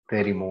like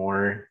 30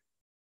 more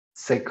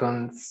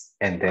seconds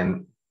and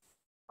then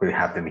we'll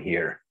have them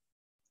here.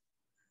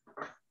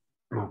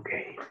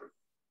 Okay.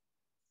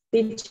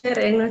 Teacher,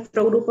 en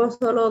nuestro grupo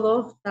solo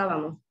 2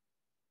 estábamos.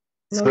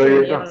 No So se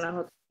unieron las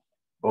otras.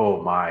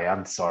 Oh my,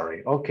 I'm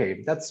sorry.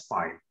 Okay, that's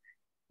fine.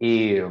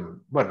 Y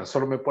bueno,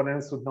 solo me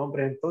ponen sus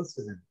nombres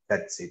entonces.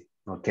 That's it.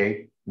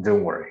 Okay,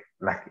 don't worry.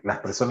 Las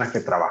personas que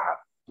trabajan,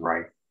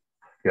 right?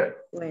 Good.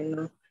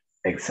 Bueno.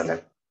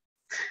 Excellent.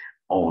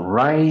 All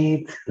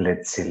right,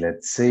 let's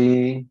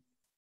see.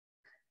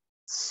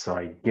 So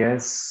I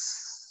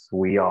guess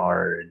we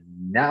are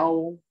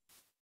now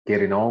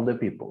getting all the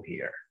people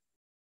here.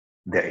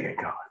 There you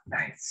go,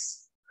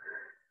 nice.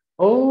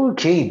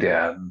 Okay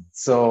then,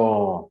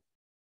 so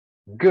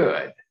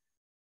good.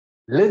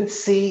 Let's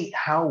see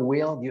how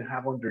well you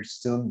have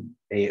understood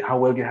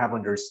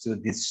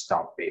this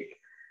topic.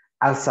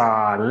 As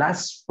a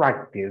last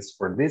practice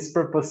for these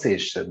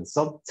prepositions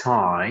of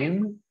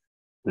time,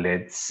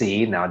 let's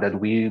see now that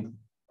we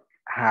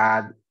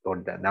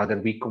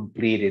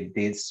completed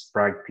this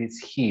practice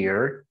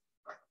here,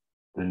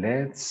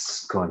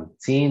 let's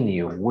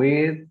continue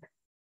with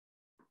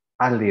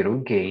a little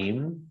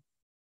game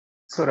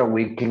so that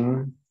we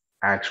can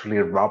actually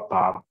wrap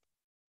up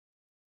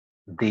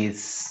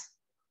this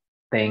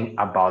thing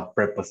about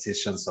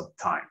prepositions of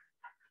time.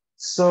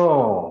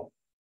 So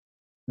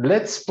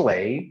let's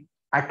play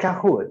a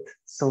Kahoot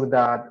so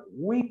that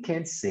we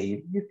can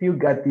see if you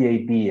got the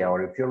idea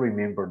or if you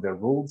remember the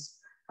rules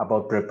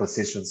about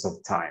prepositions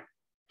of time.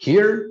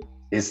 Here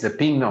is the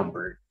PIN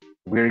number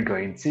we're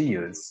going to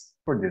use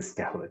for this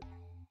Kahoot.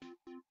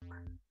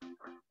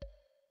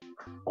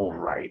 All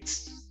right.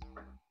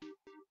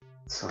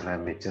 So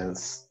let me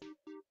just,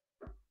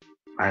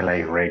 I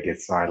like reggae,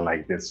 so I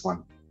like this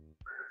one.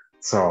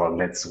 So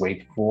let's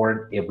wait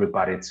for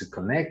everybody to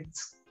connect.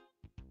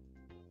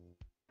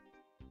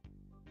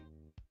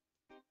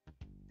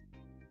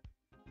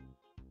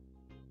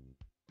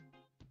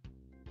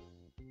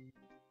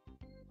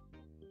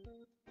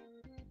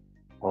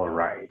 All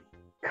right,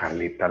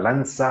 Carlita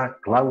Lanza,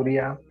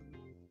 Claudia,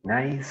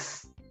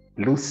 nice.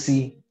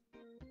 Lucy,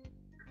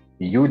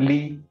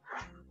 Yuli,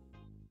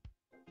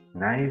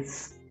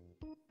 nice.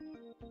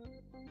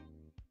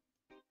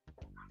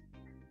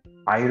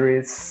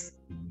 Iris,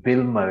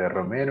 Vilma de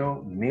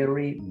Romero,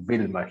 Mary,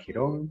 Vilma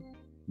Girón,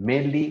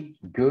 Meli,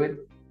 good.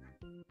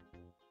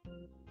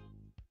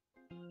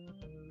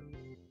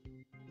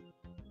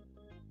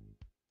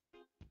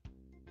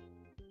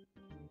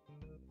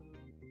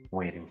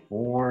 Waiting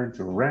for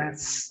the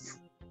rest.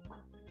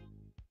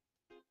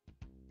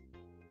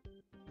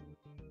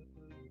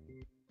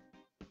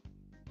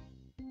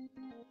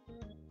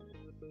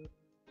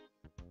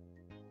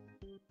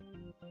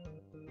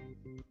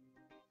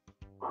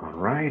 All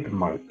right,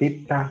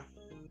 Martita,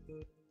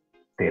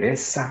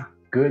 Teresa,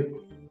 good.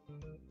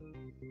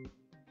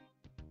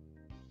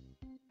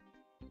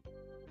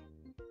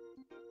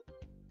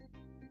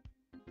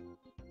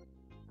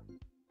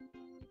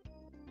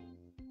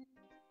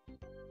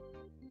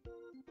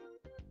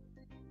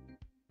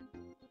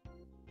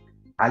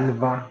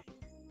 Alva,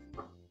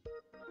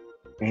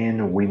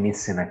 and we're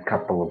missing a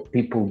couple of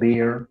people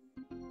there.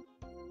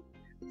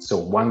 So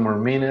one more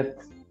minute,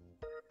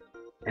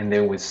 and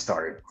then we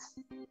start.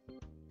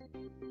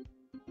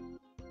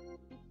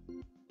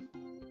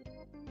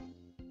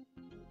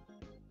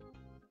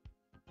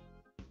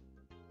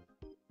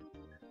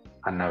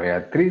 Ana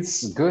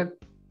Beatriz, good.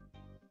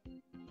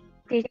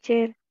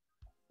 Teacher.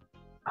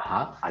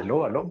 Ajá,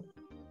 aló, aló.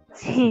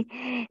 Sí,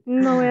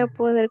 no voy a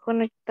poder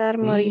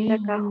conectarme ahorita a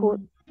Kahoot.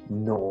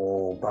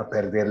 No, va a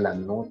perder la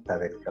nota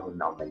del Kahoot.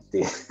 No,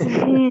 mentira.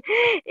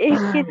 Es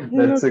que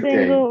no That's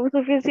okay. tengo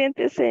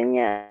suficiente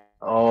señal.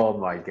 Oh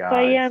my God.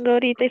 Fallando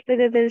ahorita, estoy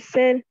desde el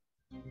cel.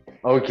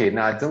 Okay,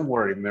 now don't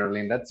worry,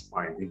 Marilyn, that's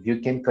fine. If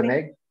you can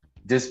connect,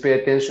 just pay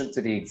attention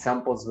to the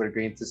examples we're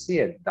going to see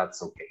it.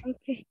 That's okay.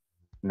 Okay.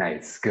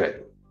 Nice,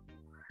 good.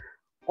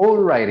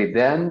 Alrighty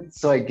then,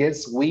 so I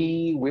guess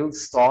we will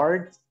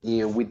start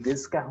with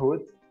this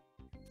Kahoot.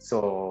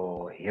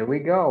 So here we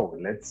go,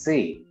 let's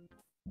see.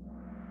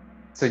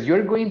 So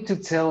you're going to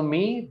tell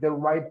me the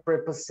right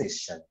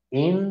preposition,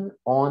 in,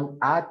 on,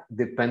 at,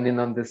 depending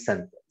on the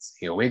sentence.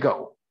 Here we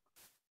go.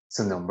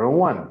 So number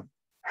one,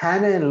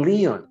 Hannah and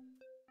Leon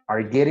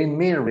are getting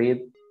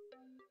married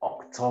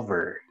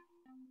October.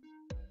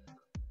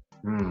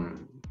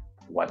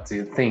 What do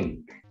you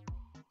think?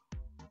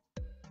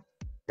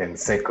 10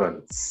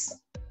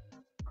 seconds.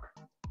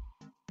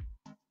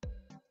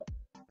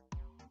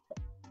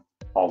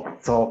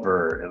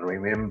 October,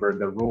 remember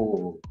the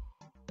rule.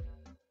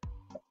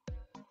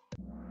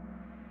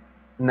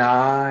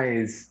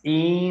 Nice,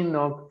 in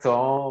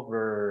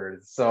October.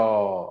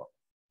 So,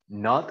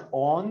 not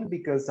on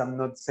because I'm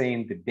not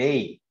saying the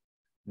day.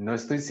 No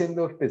estoy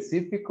siendo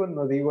específico,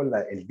 no digo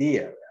el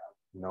día.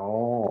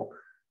 No,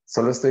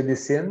 solo estoy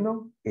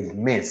diciendo el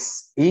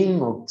mes,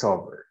 in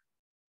October.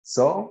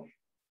 So,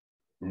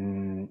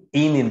 in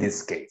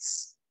this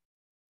case.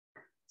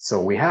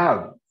 So we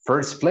have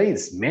first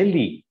place,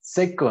 Melly,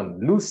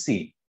 second,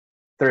 Lucy,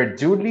 third,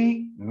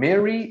 Julie,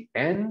 Mary,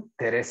 and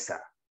Teresa.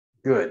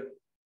 Good.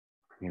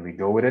 Here we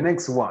go with the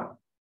next one.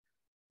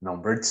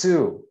 Number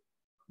 2,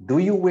 do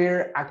you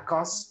wear a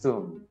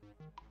costume?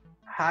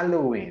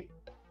 Halloween.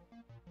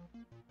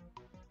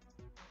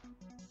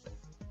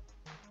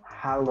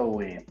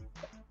 Halloween.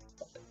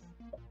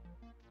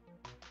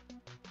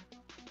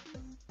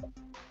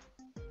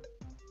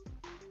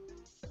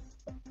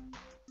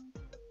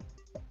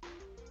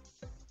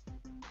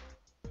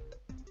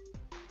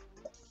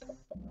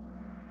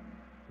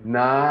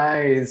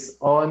 Nice,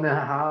 on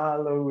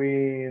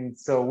Halloween.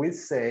 So we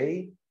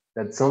say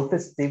that some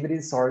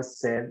festivities are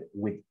said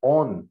with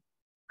on.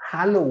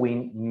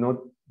 Halloween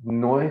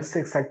no es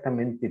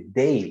exactamente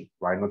day,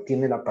 right? No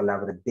tiene la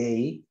palabra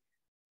day,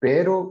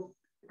 pero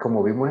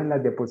como vimos en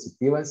las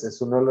diapositivas,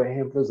 es uno de los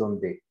ejemplos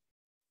donde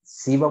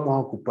sí vamos a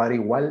ocupar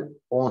igual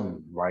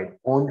on, right?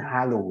 On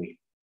Halloween.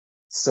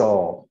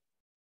 So,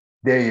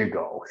 there you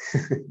go.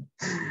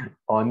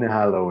 On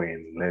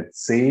Halloween. Let's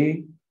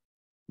see.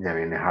 Ya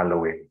viene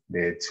Halloween,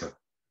 de hecho.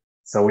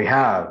 So we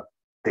have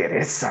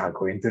Teresa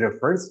going to the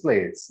first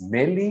place.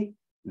 Melly,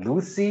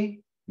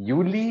 Lucy,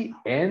 Yuli,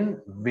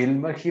 and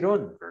Vilma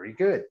Giron. Very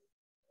good.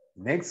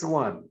 Next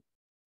one.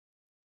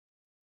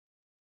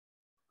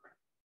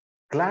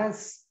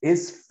 Class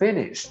is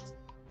finished.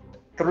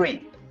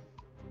 3.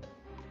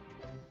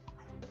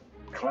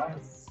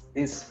 Class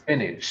is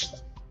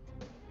finished.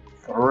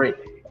 3.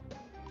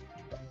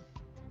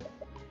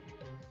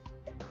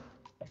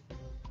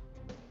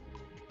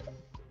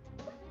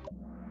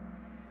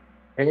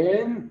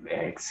 And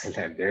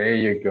excellent, there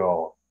you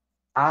go.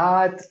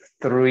 At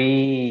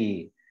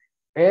 3.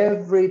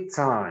 Every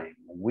time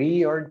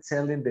we are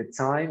telling the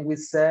time we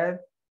said,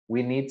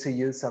 we need to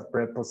use a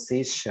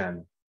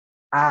preposition.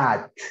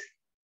 At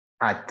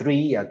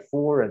 3, at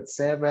 4, at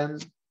 7,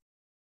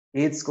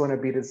 it's going to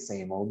be the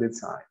same all the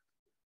time.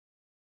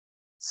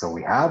 So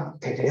we have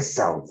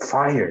Teresa on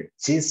fire,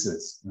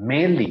 Jesus,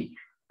 Melly,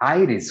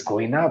 Iris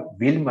going up,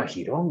 Vilma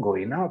Giron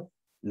going up,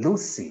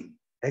 Lucy,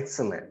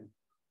 excellent.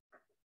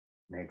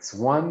 Next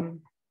one.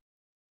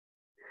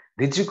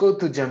 Did you go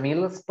to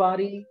Jamila's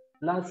party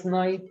last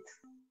night?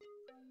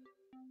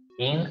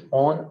 In,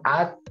 on,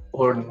 at,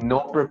 or no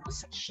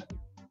preposition?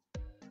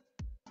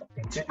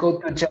 Did you go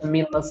to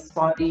Jamila's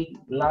party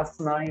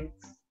last night?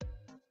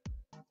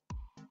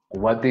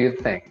 What do you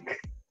think?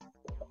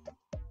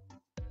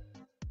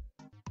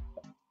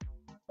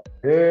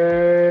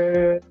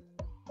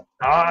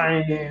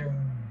 Time.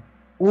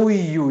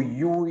 Uy,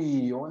 uy,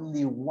 uy.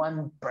 Only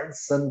one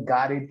person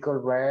got it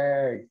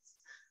correct.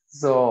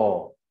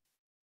 So,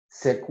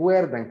 ¿se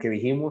acuerdan que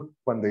dijimos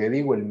cuando yo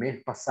digo el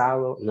mes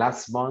pasado,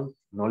 last month,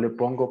 no le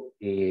pongo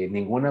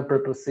ninguna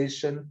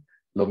preposition?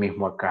 Lo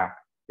mismo acá.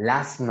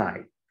 Last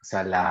night, o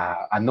sea,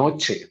 la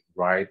anoche,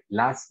 right?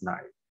 Last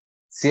night.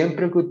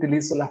 Siempre que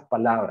utilizo las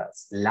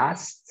palabras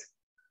last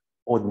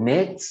o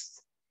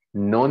next,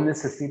 no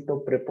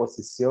necesito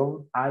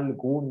preposición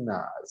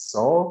alguna.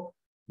 So,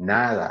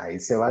 nada, ahí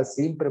se va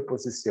sin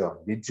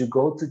preposición. Did you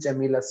go to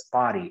Jamila's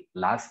party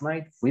last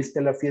night? ¿Fuiste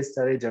a la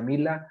fiesta de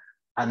Jamila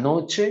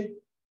anoche?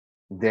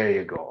 There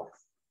you go.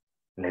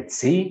 Let's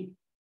see.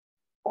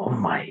 Oh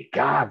my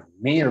God,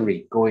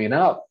 Mary going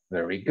up.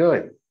 Very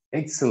good.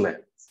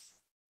 Excellent.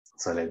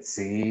 So let's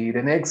see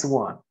the next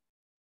one.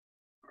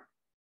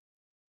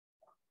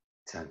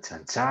 Chan,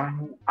 chan,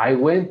 chan. I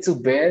went to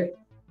bed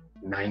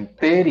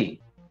 9:30,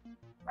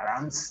 but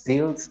I'm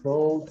still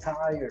so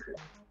tired.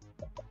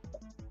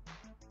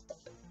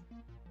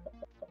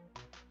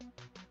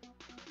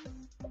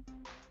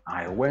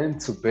 I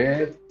went to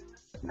bed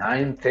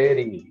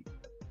 9:30.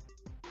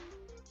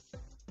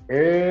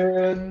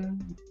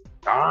 And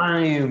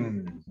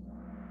time.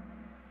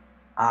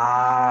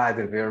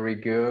 Very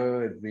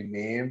good.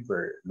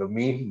 Remember, lo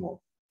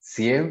mismo.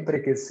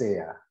 Siempre que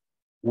sea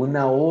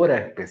una hora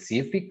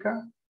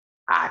específica,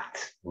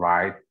 at,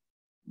 right?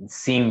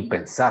 Sin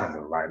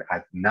pensarlo, right?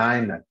 At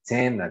 9, at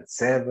 10, at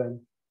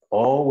 7,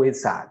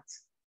 always at.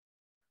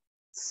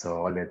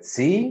 So let's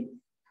see.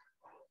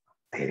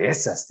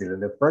 Teresa still in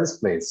the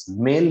first place.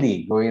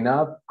 Melly going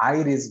up,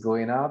 Iris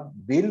going up,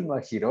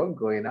 Vilma Giron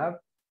going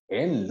up,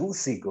 and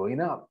Lucy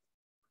going up.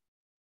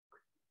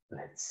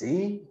 Let's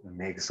see,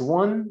 next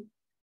one.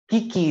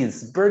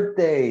 Kiki's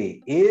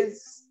birthday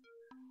is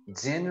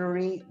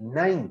January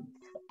 9th.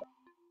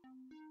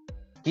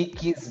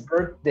 Kiki's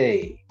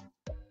birthday.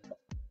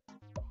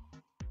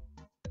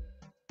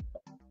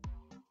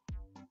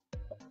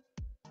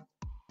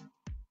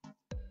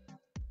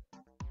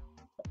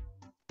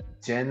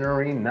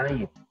 January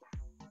 9th.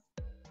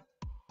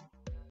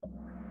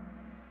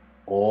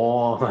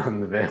 Oh,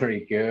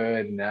 very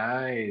good,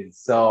 nice.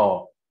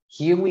 So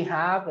here we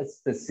have a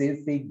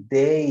specific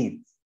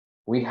date.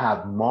 We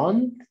have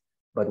month,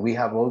 but we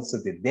have also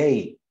the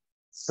day.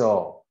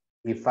 So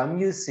if I'm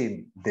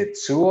using the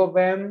two of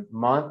them,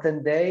 month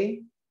and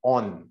day,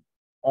 on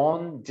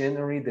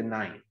January the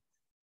 9th.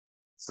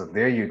 So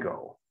there you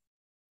go.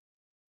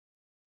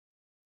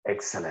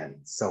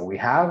 Excellent. So we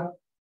have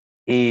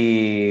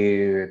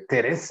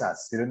Teresa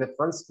still in the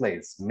first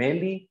place.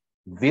 Meli,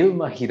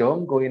 Vilma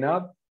Giron going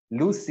up,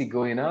 Lucy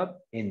going up,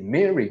 and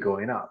Mary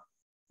going up.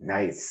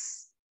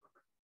 Nice.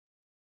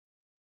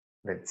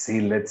 Let's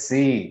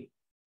see.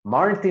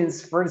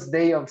 Martin's first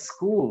day of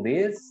school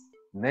is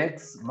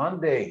next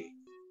Monday.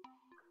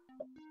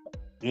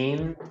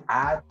 In,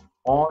 at,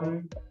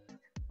 on,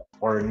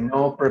 or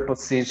no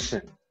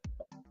preposition.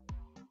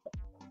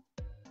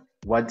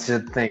 What you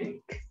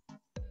think?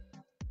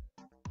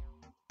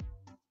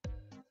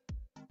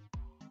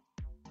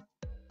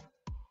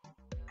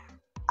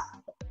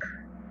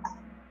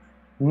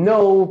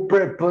 No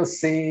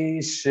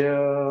preposition.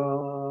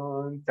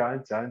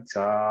 Chan, chan,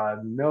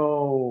 chan.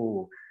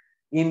 No.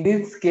 In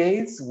this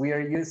case, we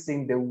are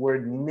using the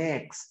word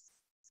next.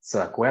 ¿Se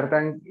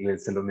acuerdan?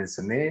 Se lo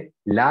mencioné.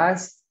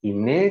 Last y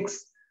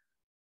next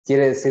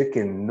quiere decir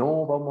que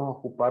no vamos a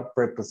ocupar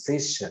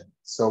preposition.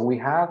 So we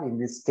have, in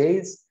this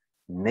case,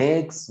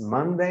 next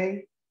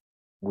Monday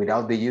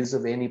without the use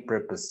of any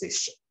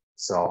preposition.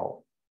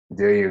 So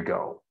there you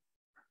go.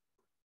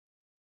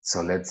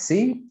 So let's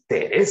see.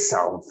 Teresa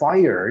on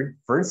fire,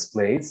 first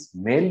place.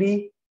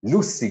 Meli,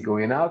 Lucy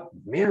going up.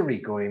 Mary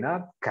going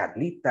up.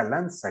 Carlita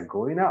Lanza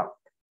going up.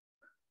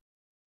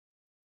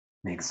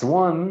 Next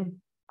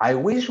one. I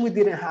wish we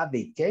didn't have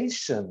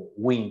vacation.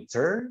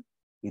 Winter.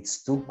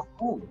 It's too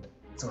cold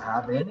to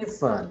have any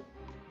fun.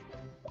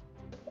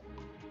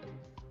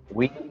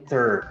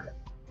 Winter.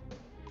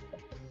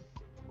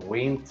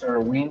 Winter,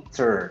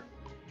 winter.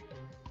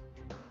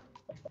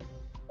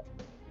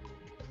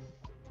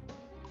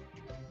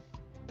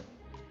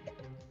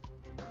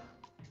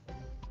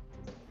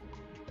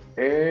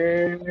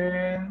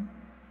 And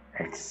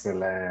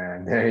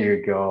excellent. There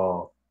you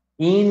go.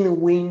 In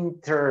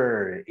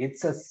winter,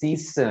 it's a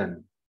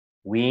season.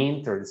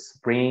 Winter,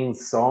 spring,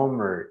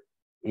 summer,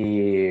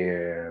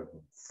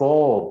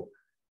 fall.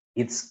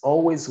 It's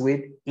always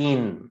with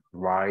in,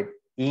 right?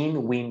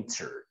 In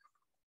winter.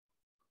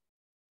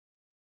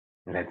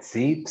 Let's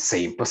see,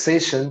 same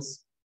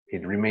positions.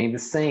 It remained the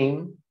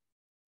same.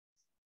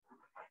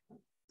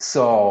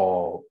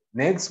 So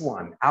next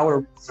one,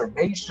 our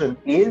reservation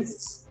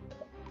is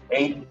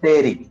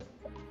 8:30.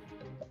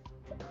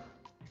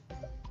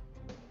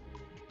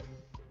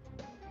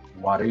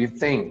 What do you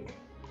think?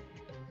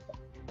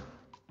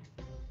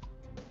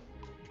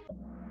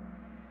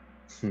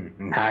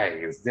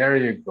 Nice, there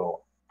you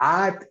go.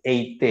 At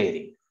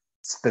 8:30.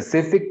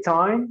 Specific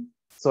time,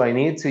 so I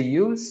need to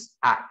use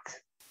at.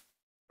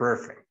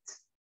 Perfect.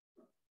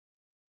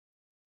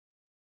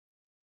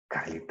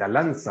 Carlita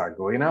Lanza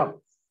going up.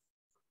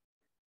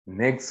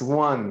 Next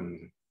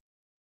one.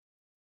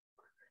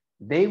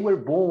 They were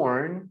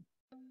born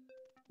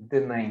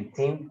the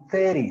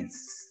 1930s,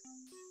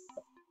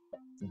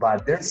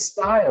 but their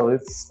style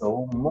is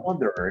so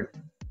modern.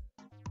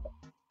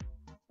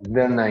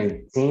 The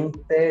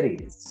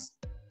 1930s.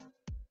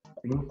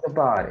 Think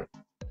about it.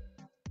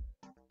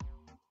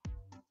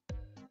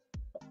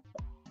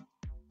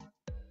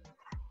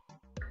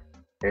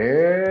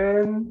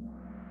 And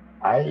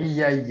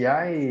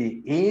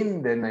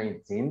in the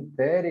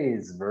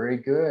 1930s, very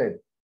good.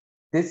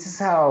 This is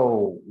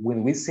how,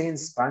 when we say in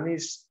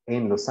Spanish,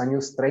 en los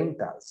años 30,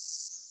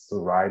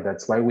 right?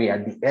 That's why we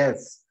add the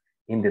S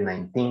in the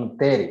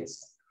 1930s.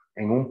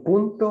 En un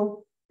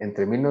punto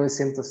entre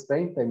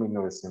 1930 y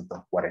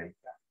 1940.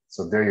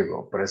 So there you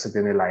go. Por eso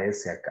tiene la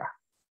S acá.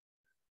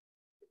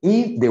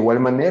 Y de igual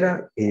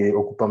manera,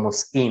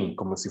 ocupamos in,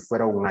 como si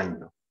fuera un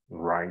año,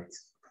 right?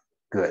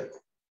 Good.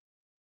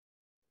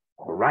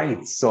 All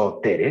right, so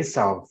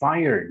Teresa on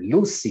fire,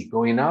 Lucy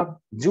going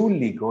up,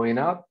 Julie going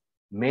up,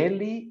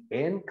 Meli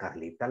and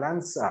Carlita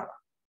Lanza.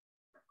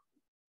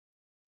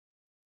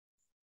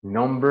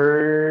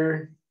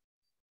 Number,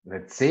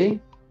 let's see,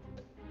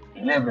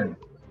 11.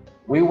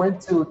 We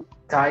went to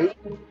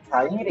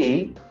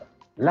Tahiti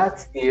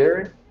last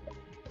year.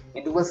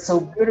 It was so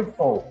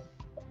beautiful.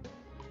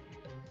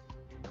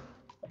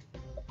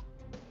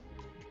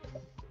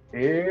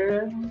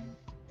 And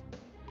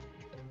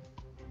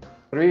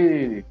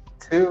 3,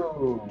 2,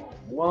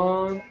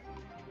 1.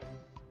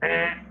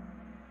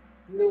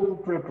 No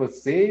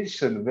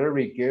preposition,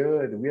 very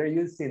good. We are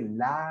using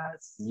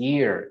last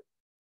year.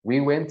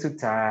 We went to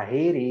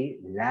Tahiti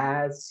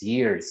last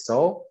year,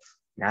 so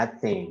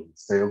nothing.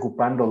 Estoy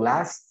ocupando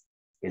last,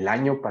 el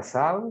año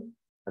pasado,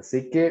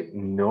 así que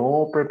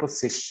no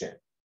preposition.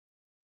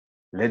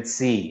 Let's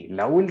see,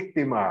 la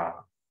última.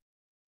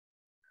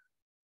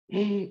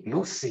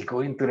 Lucy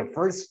going to the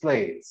first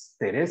place.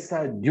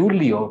 Teresa,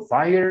 Julio,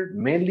 Fire,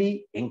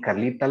 Meli, and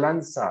Carlita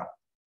Lanza.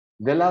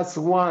 The last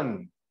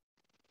one.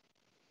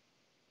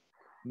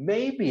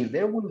 Maybe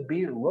there will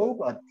be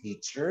robot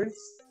teachers.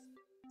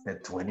 The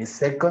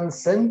 22nd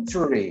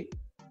century.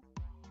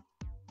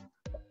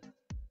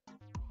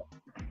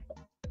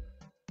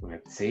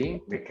 Let's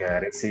see, ¿me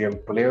quedaré sin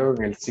empleo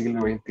en el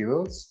siglo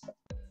XXII?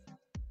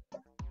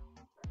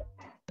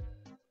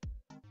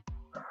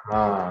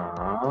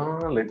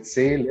 Let's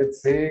see,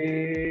 let's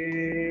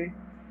see.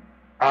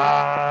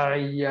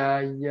 Ay,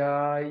 ay,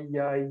 ay,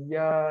 ay,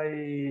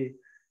 ay.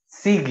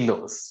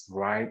 Siglos,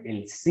 right?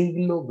 El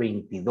siglo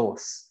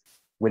 22.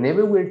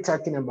 Whenever we're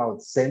talking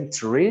about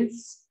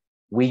centuries,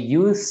 we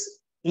use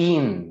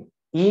in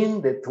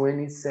the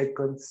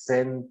 22nd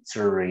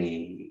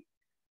century.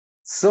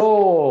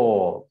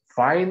 So,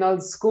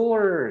 final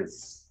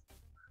scores.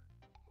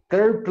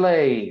 Third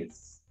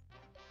place,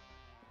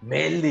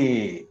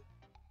 Meli.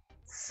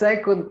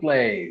 Second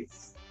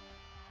place,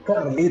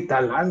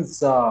 Carlita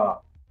Lanza.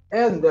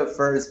 And the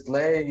first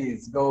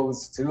place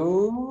goes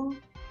to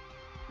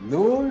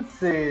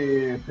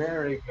Lucy.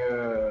 Very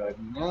good.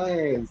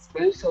 Nice.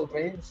 Special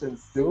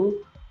mentions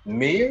to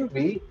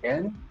Mary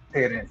and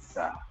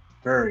Teresa.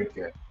 Very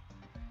good.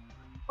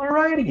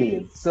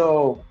 Alrighty.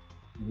 So,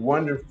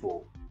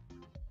 wonderful.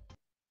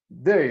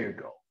 There you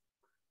go.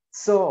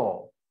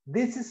 So,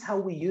 this is how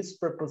we use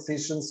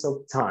prepositions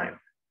of time.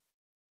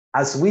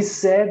 As we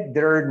said,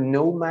 there are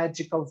no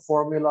magical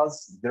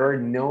formulas. There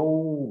are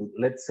no,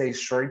 let's say,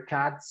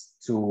 shortcuts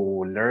to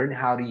learn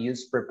how to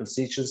use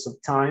prepositions of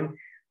time.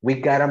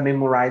 We gotta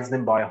memorize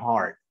them by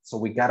heart. So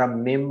we gotta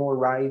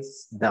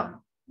memorize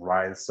them,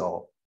 right?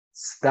 So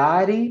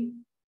study,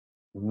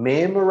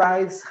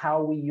 memorize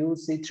how we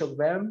use each of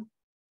them,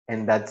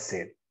 and that's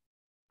it.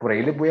 Por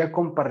ahí les voy a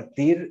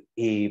compartir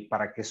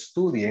para que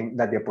estudien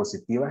las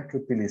diapositivas que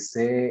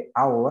utilicé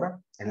ahora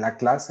en la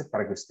clase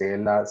para que ustedes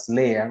las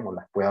lean o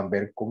las puedan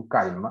ver con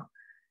calma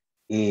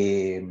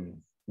y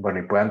bueno,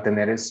 y puedan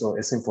tener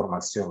esa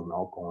información,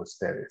 ¿no? Con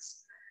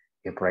ustedes.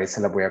 Y por ahí se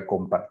las voy a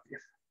compartir.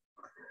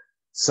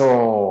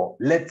 So,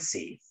 let's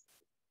see.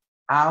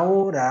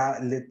 Ahora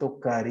le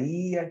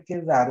tocaría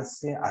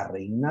quedarse a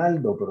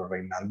Reinaldo, pero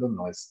Reinaldo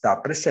no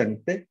está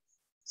presente.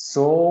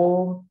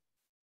 So,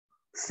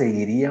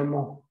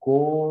 seguiríamos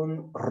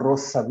con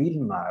Rosa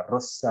Vilma.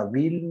 Rosa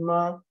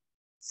Vilma,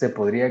 ¿se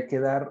podría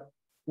quedar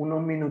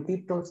unos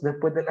minutitos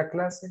después de la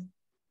clase?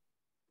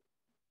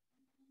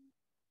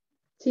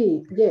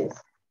 Sí, yes.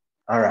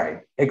 All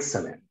right,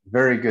 excellent.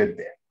 Very good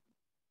then.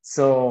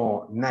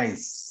 So,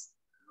 nice.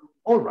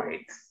 All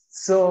right,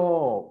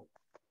 so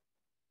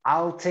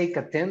I'll take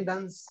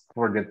attendance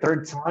for the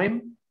third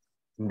time.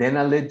 Then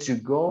I'll let you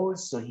go.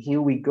 So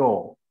here we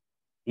go.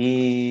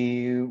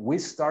 We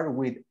start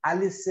with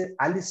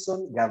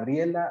Alison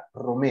Gabriela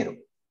Romero.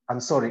 I'm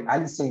sorry,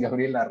 Alison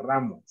Gabriela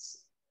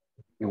Ramos.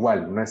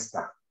 Igual, no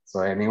está. So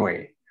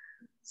anyway.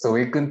 So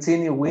we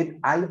continue with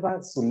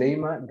Alba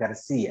Zuleima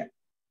Garcia.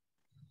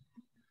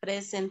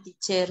 Present,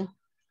 teacher.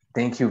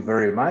 Thank you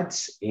very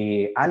much.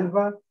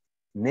 Alba.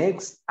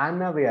 Next,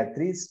 Ana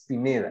Beatriz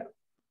Pineda.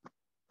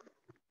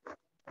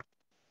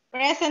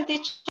 Present,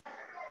 teacher.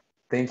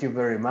 Thank you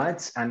very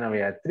much, Ana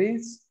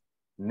Beatriz.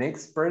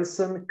 Next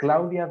person,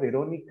 Claudia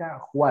Verónica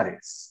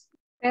Juárez.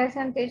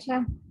 Present,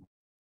 teacher.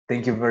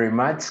 Thank you very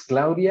much,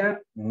 Claudia.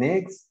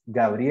 Next,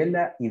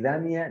 Gabriela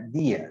Idania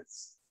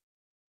Díaz.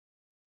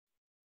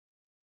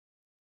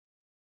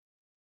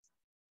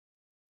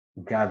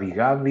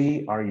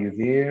 Gabi, are you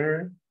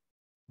there?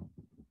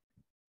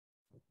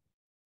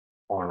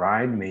 All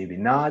right, maybe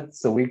not.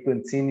 So we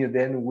continue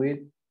then with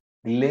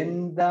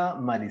Glenda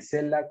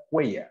Maricela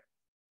Cuellar.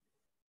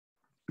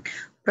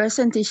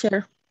 Present,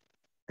 teacher.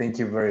 Thank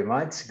you very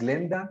much,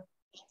 Glenda.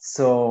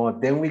 So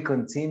then we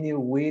continue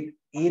with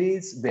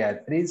Iris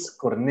Beatriz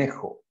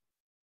Cornejo.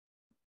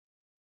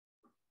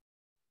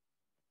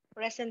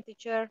 Present,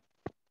 teacher.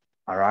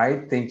 All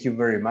right, thank you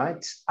very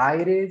much,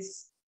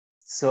 Iris.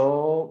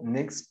 So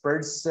next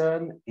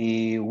person,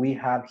 we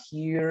have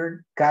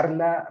here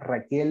Carla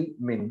Raquel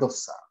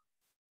Mendoza.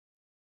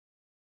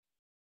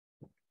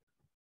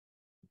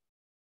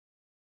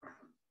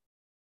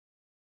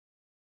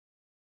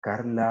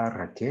 Carla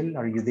Raquel,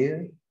 are you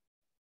there?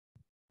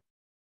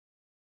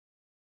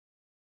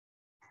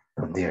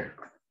 Oh, there.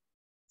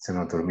 Se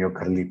nos durmió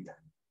Carlita.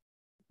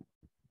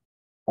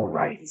 All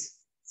right.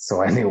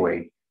 So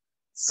anyway,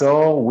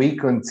 so we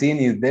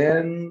continue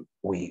then.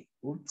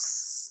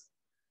 Oops.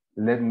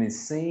 Let me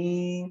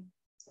see.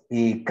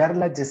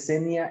 Carla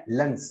Yesenia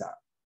Lanza.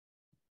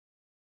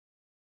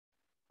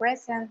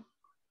 Present.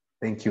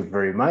 Thank you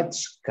very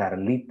much,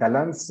 Carlita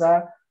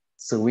Lanza.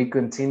 So we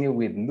continue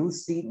with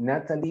Lucy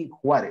Natalie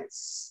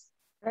Juarez.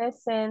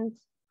 Present.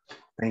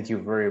 Thank you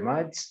very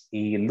much.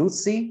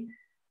 Lucy.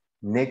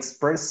 Next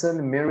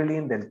person,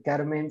 Marilyn del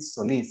Carmen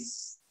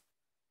Solis.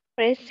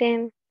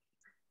 Present.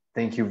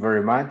 Thank you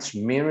very much,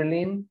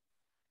 Marilyn.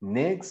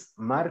 Next,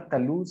 Marta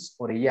Luz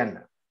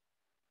Orellana.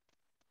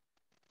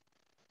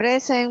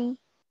 Present.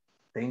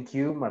 Thank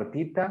you,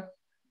 Martita.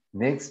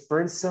 Next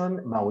person,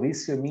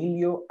 Mauricio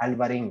Emilio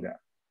Alvarenga.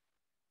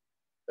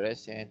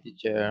 Present,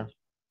 teacher.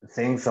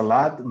 Thanks a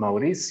lot,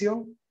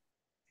 Mauricio.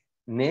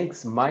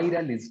 Next,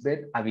 Mayra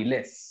Lisbeth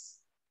Avilés.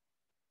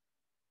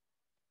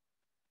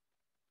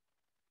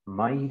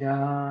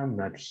 Mayra,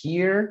 not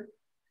here.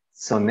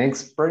 So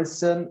next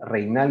person,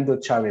 Reinaldo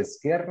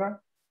Chávez Guerra.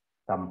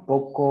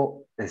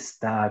 Tampoco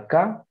está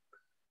acá.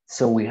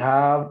 So we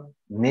have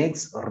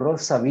next,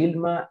 Rosa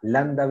Vilma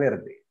Landa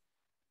Verde.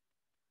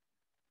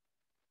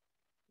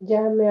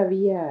 Ya me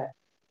había...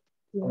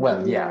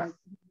 Well, yeah,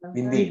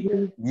 indeed.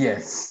 Ujú.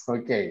 Yes,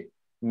 okay.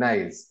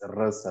 Nice.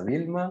 Rosa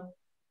Vilma.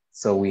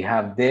 So we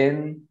have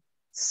then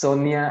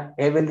Sonia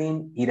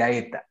Evelyn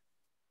Iraeta.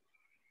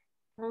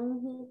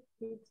 I'm here,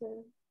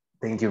 teacher.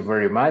 Thank you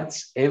very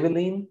much,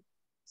 Evelyn.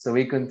 So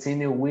we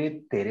continue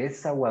with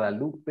Teresa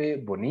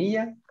Guadalupe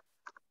Bonilla.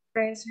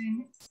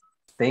 Present.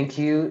 Thank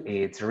you,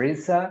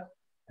 Teresa.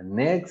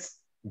 Next,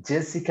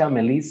 Jessica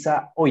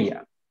Melissa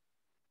Oya.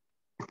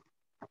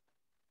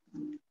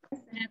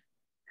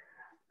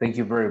 Thank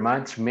you very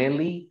much,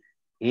 Meli.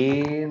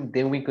 And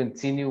then we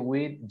continue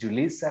with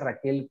Julissa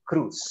Raquel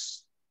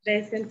Cruz.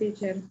 Present,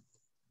 teacher.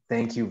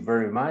 Thank you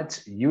very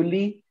much,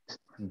 Yuli.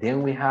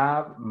 Then we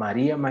have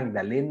Maria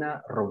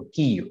Magdalena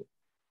Ronquillo.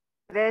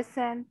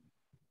 Present.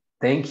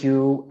 Thank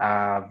you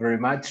very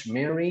much,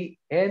 Mary.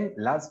 And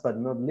last but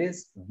not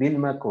least,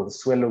 Vilma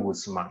Consuelo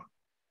Guzman.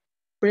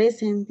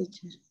 Present,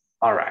 teacher.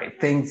 All right,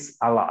 thanks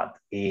a lot,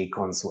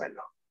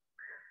 Consuelo.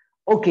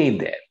 Okay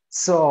then,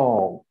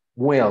 so,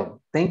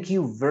 well, thank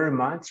you very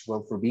much,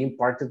 well, for being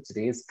part of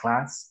today's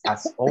class.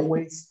 As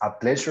always, a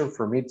pleasure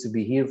for me to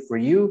be here for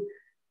you.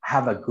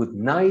 Have a good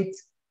night,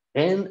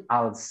 and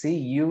I'll see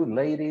you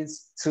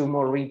ladies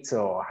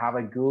tomorrow. Have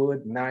a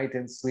good night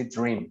and sweet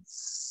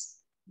dreams.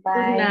 Bye.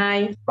 Good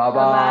night.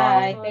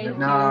 Bye-bye. Bye-bye. Good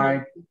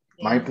night.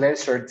 My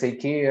pleasure. Take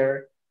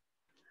care.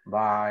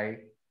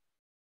 Bye.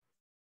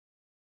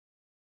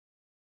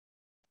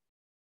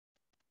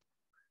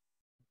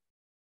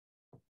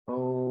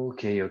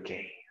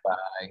 Okay.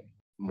 Bye.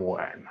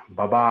 Bueno,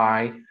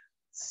 bye.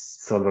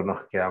 Solo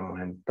nos quedamos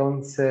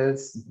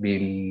entonces.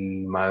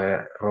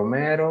 Vilma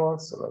Romero,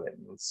 solo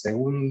denme un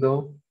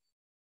segundo.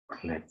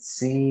 Let's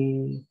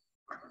see.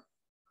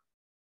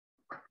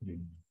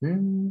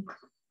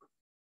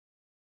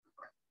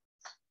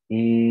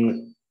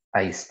 Y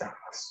ahí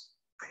estamos.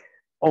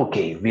 Ok,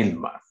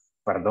 Vilma.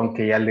 Perdón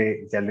que ya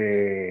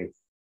le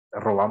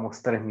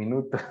robamos 3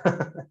 minutos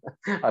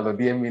a los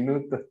 10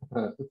 minutos.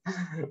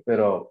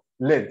 Pero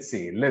let's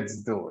see,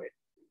 let's do it.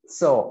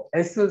 So,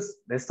 estos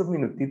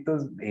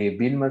minutitos,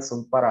 Vilma,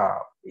 son para,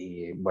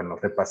 bueno,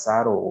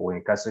 repasar o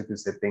en caso de que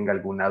usted tenga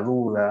alguna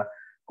duda,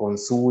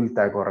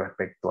 consulta con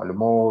respecto al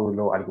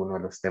módulo, alguno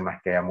de los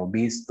temas que hayamos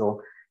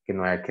visto, que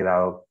no haya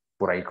quedado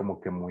por ahí como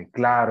que muy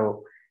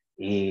claro,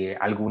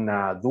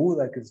 alguna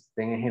duda que usted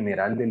tenga en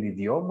general del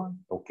idioma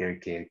o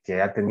que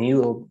haya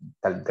tenido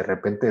de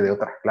repente de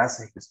otras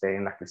clases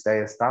en las que usted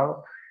haya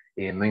estado,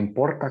 no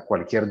importa,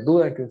 cualquier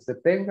duda que usted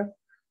tenga,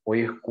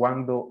 hoy es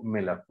cuando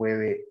me la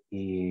puede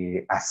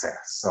hacer.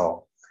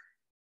 So,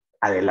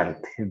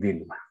 adelante,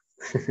 Vilma.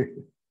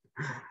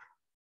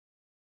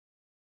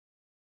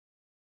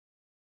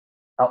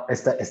 Oh,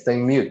 está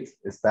en mute,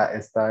 está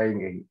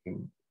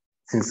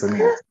sin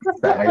sonido.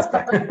 Ahí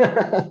está.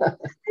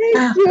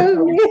 Dios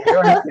mío.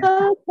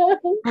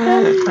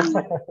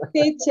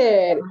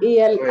 Teacher, y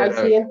al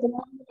siguiente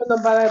módulo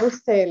nos va a dar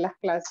usted las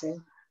clases.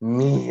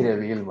 Mire,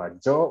 Vilma,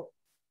 yo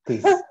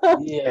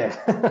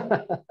quisiera.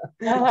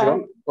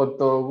 Yo con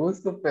todo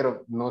gusto,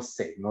 pero no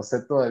sé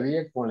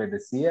todavía, como les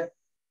decía.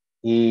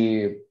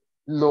 Y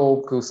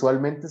lo que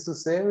usualmente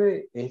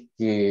sucede es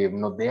que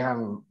nos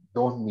dejan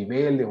 2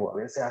 niveles o a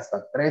veces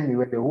hasta 3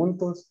 niveles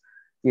juntos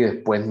y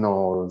después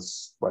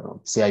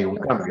bueno, si hay un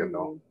cambio,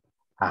 ¿no?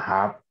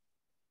 Ajá.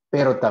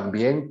 Pero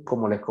también,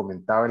 como les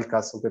comentaba, el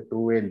caso que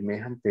tuve el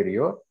mes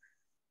anterior,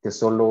 que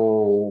solo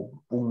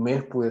un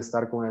mes pude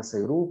estar con ese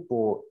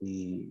grupo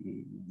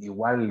y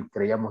igual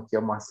creíamos que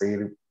íbamos a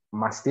seguir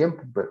más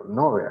tiempo, pero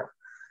no, ¿verdad?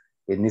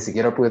 Ni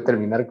siquiera pude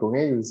terminar con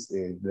ellos.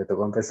 Me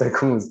tocó empezar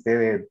con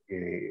ustedes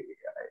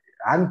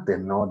antes,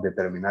 ¿no? De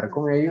terminar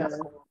con ellos.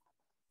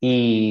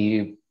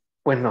 Y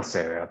pues no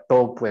sé, ¿verdad?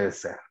 Todo puede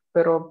ser.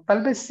 Pero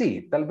tal vez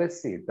sí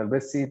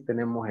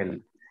tenemos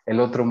el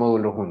otro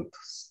módulo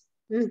juntos.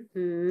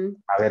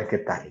 A ver qué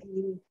tal.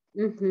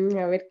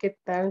 A ver qué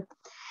tal.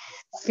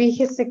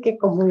 Fíjese que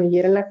como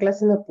ayer en la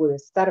clase no pude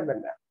estar,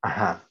 ¿verdad?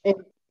 Ajá.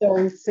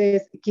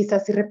 Entonces,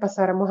 quizás si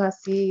repasáramos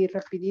así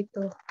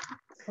rapidito.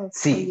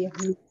 Sí.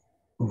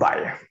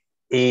 Vaya.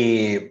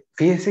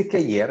 Fíjese que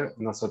ayer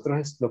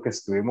nosotros lo que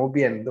estuvimos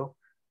viendo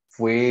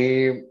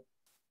fue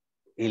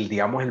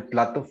digamos, el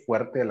plato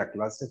fuerte de la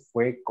clase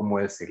fue como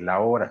decir la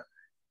hora.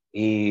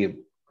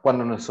 Y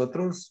cuando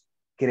nosotros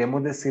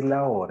queremos decir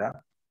la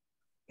hora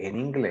en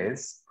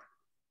inglés,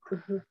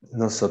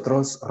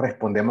 nosotros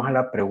respondemos a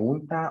la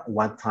pregunta,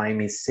 what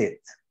time is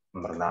it?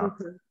 ¿Verdad?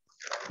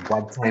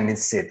 What time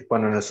is it?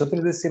 Cuando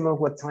nosotros decimos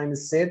what time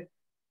is it,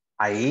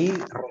 ahí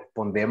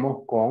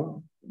respondemos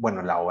con,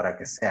 bueno, la hora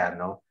que sea,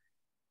 ¿no?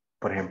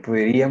 Por ejemplo,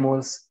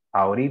 diríamos,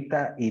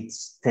 ahorita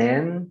it's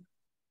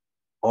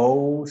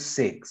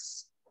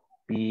 10:06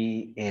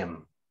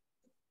 p.m.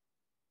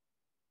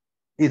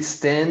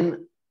 It's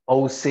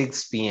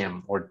 10:06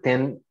 p.m. or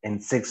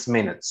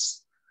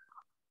 10:06.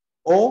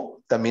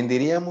 O también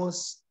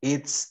diríamos,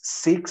 it's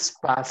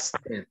 10:06,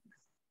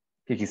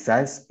 que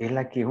quizás es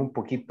la que es un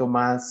poquito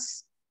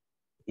más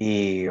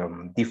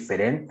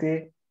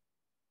diferente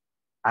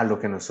a lo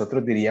que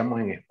nosotros diríamos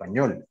en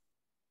español.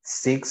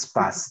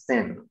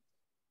 10:06.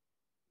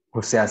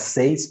 O sea,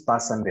 6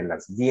 pasan de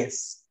las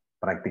 10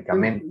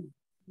 prácticamente.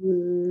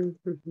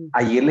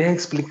 Ayer les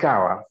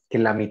explicaba que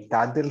la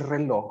mitad del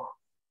reloj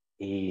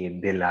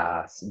de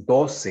las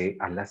 12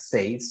 a las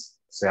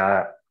 6, o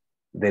sea,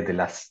 desde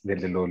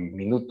los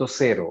minutos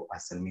 0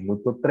 hasta el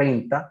minuto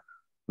 30,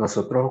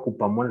 nosotros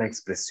ocupamos la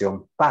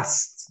expresión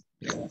past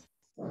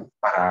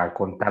para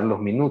contar los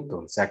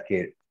minutos. O sea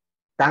que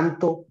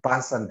tanto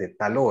pasan de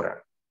tal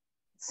hora.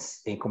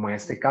 Y como en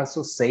este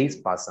caso, 6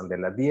 pasan de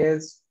las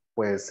 10,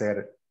 puede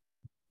ser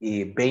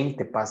y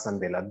 20 pasan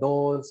de las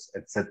 2,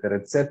 etcétera,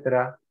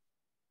 etcétera.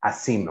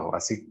 Así, ¿no?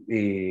 Así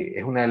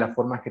es una de las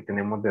formas que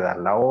tenemos de dar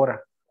la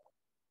hora.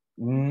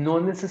 No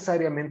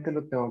necesariamente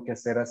lo tengo que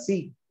hacer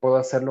así. Puedo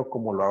hacerlo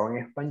como lo hago en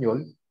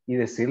español y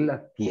decir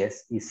las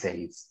 10 y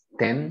 6.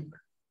 10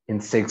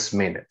 and 6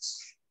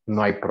 minutes.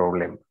 No hay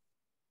problema.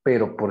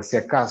 Pero por si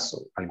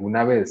acaso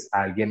alguna vez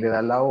a alguien le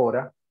da la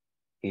hora,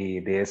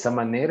 de esa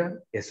manera,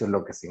 eso es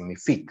lo que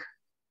significa.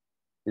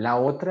 La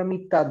otra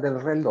mitad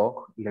del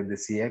reloj, les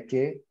decía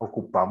que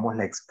ocupamos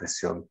la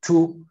expresión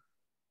to.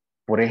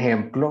 Por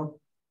ejemplo,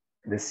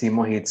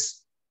 decimos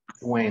it's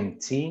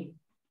 20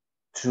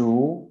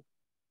 to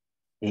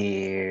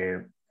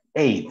 8,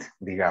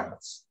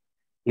 digamos.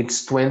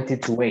 It's 20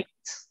 to 8.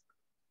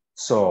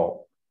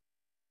 So,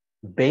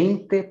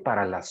 20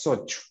 para las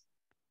 8.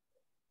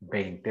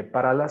 20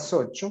 para las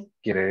 8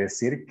 quiere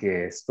decir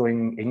que esto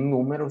en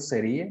números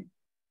sería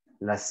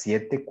las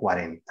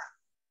 7:40,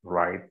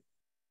 right?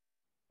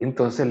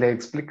 Entonces le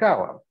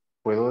explicaba,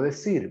 puedo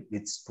decir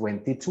it's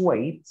 20 to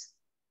 8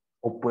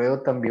 o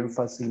puedo también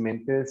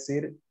fácilmente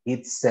decir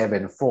it's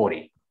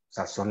 7:40, o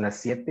sea, son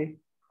las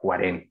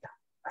 7:40,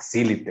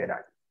 así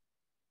literal.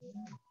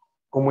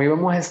 Como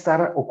íbamos a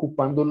estar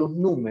ocupando los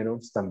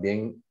números,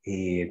 también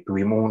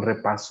tuvimos un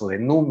repaso de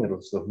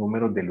números, los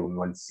números del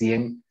 1 al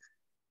 100,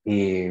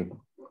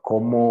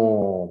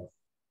 como,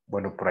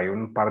 bueno, por ahí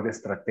un par de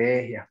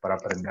estrategias para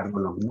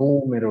aprendernos los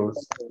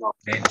números.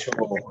 De hecho,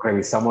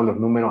 revisamos los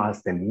números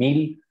hasta el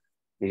 1000,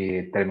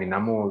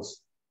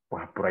 terminamos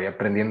pues, por ahí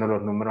aprendiendo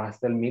los números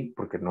hasta el 1000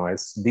 porque no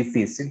es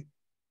difícil.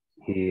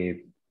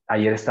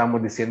 Ayer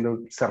estábamos diciendo,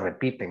 se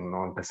repiten,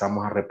 ¿no?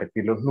 Empezamos a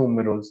repetir los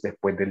números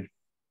después del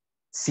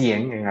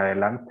 100 en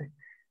adelante,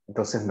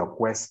 entonces no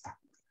cuesta.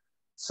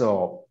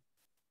 So,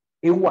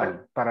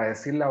 igual, para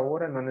decir la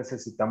hora no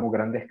necesitamos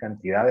grandes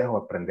cantidades o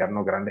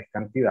aprendernos grandes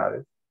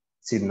cantidades,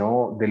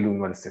 sino del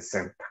 1 al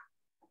 60,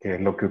 que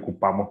es lo que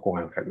ocupamos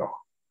con el reloj.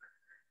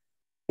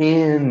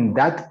 And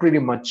that's pretty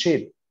much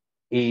it.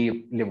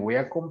 Y le voy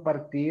a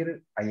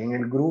compartir ahí en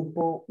el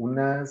grupo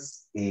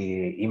unas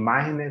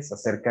imágenes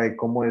acerca de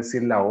cómo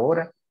decir la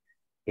hora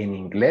en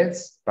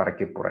inglés, para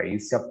que por ahí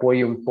se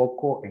apoye un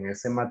poco en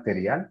ese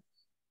material.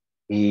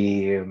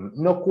 Y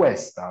no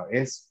cuesta,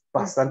 es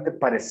bastante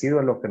parecido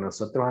a lo que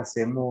nosotros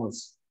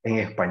hacemos en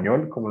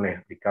español, como les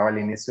explicaba al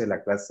inicio de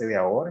la clase de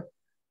ahora.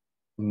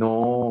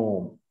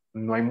 No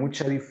hay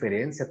mucha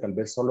diferencia, tal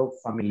vez solo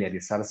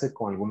familiarizarse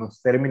con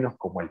algunos términos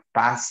como el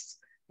past,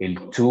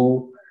 el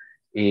to,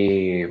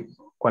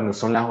 cuando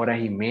son las horas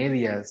y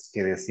medias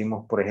que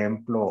decimos, por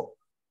ejemplo,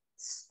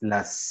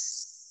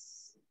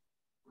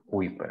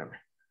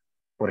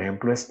 por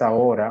ejemplo, esta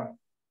hora,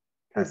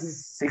 las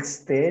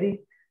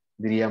 6:30,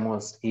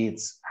 diríamos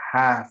it's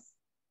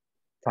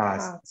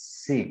 6:30.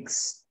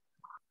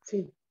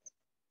 Sí.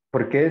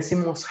 ¿Por qué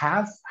decimos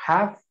half?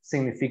 Half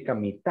significa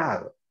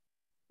mitad.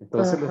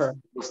 Entonces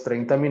los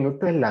 30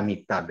 minutos es la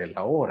mitad de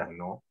la hora,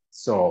 ¿no?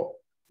 So,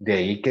 de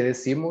ahí que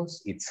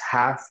decimos it's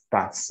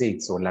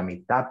 6:30 o la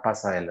mitad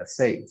pasa de las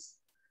 6.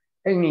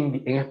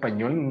 En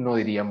español no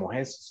diríamos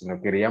eso,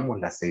 sino que diríamos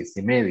las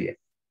 6:30.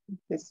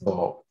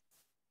 So,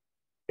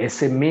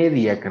 ese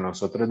media que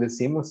nosotros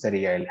decimos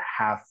sería el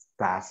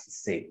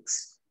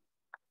 6:30.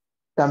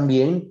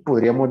 También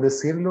podríamos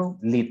decirlo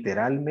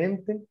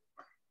literalmente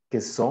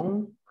que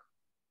son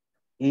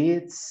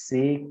it's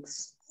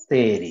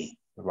 6:30,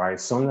 right?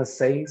 Son las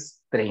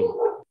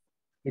 6:30.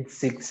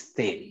 It's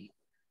 6:30.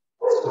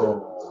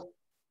 So,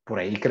 por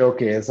ahí creo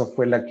que esa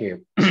fue la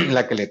que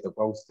le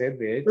tocó a usted,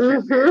 de hecho.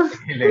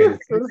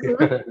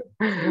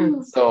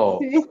 So,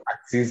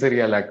 así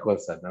sería la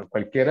cosa, ¿no?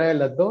 Cualquiera de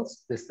las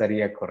dos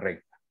estaría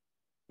correcta.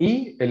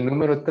 Y el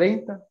número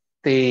 30,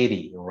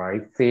 30,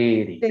 right?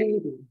 30.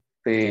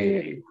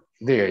 30.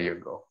 There you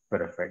go.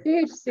 Perfecto.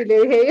 Sí,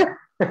 le dije yo.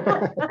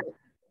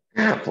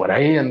 Por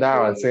ahí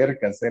andaba,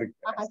 cerca.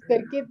 Ajá,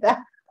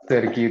 cerquita.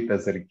 Cerquita.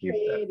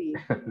 Teri.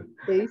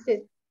 Se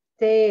dice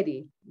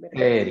Teri.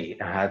 Teri,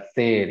 ajá,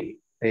 Teri.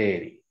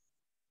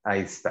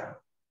 Ahí está.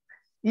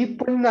 Y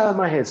pues nada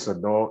más eso,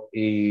 ¿no?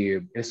 Y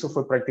eso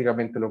fue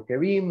prácticamente lo que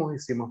vimos.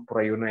 Hicimos por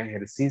ahí unos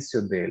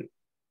ejercicios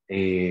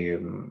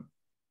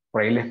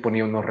por ahí les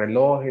ponía unos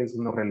relojes,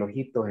 unos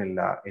relojitos en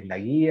la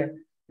guía.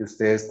 Y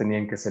ustedes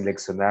tenían que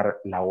seleccionar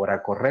la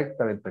hora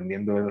correcta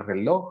dependiendo del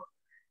reloj.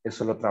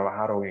 Eso lo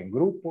trabajaron en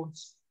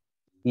grupos.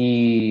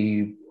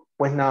 Y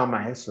pues nada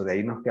más eso. De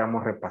ahí nos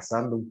quedamos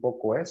repasando un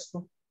poco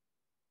esto.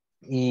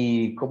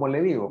 Y como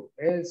le digo,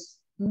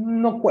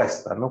 no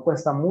cuesta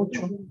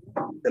mucho.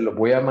 Te lo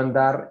voy a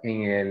mandar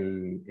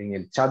en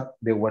el chat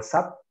de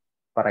WhatsApp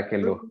para que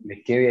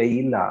les quede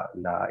ahí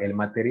el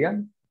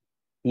material.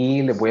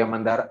 Y les voy a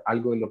mandar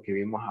algo de lo que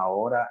vimos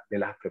ahora de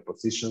las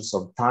prepositions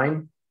of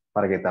time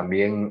para que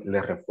también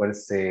les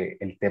refuerce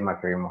el tema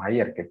que vimos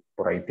ayer, que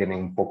por ahí tienen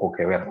un poco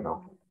que ver,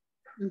 ¿no?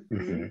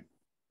 Ujú.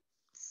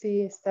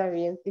 Sí, está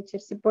bien, teacher.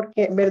 Sí,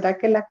 porque verdad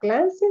que la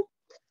clase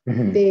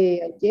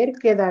de ayer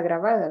queda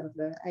grabada,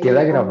 ¿verdad? Ahí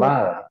Queda uno-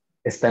 grabada,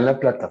 está en la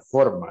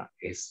plataforma.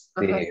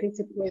 Ajá, sí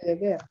se puede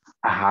ver.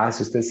 Ajá,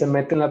 si usted se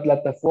mete en la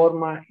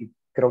plataforma y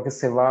creo que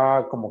se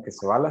va, como que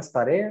se va a las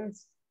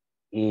tareas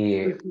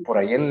y por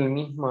ahí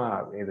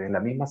en la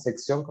misma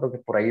sección, creo que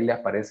por ahí le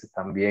aparece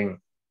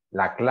también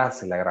la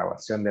clase, la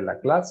grabación de la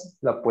clase,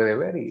 la puede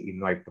ver y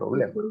no hay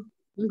problema.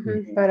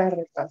 Para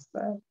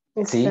repasar.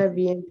 Sí, Está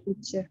bien,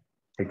 teacher.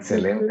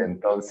 excelente.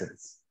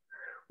 Entonces,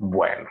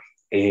 bueno,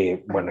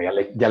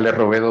 ya le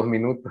robé 2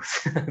 minutos,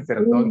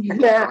 perdón. Nice.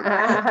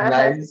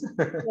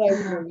 No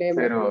hay problema.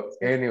 Pero,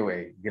 teacher.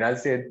 anyway,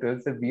 gracias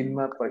entonces,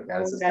 Vilma, por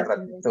quedarse este Gracias,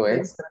 ratito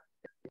gracias. extra.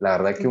 La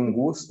verdad que un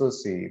gusto.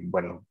 Si,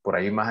 bueno, por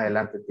ahí más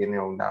adelante tiene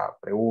una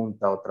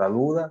pregunta, otra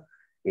duda,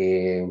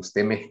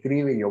 usted me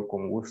escribe y yo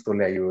con gusto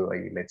le ayudo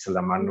y le echo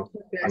la mano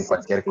Muchas en gracias,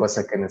 cualquier teacher.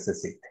 cosa que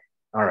necesite.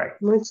 All right.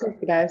 Muchas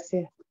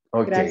gracias.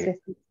 Okay. Gracias.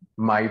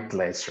 My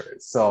pleasure.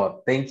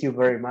 So, thank you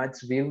very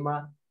much,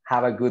 Vilma.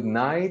 Have a good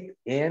night,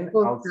 and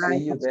Good I'll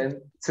see you night.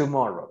 then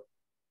tomorrow.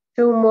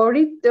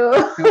 Tomorrito.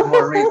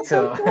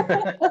 Tomorrito.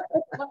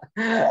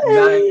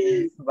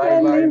 Nice.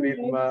 Bye-bye,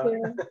 Vilma.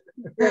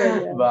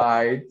 Bueno.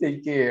 Bye.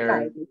 Take care.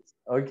 Bye.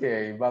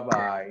 Okay.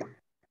 Bye-bye.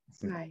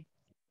 Bye.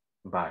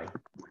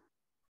 Bye.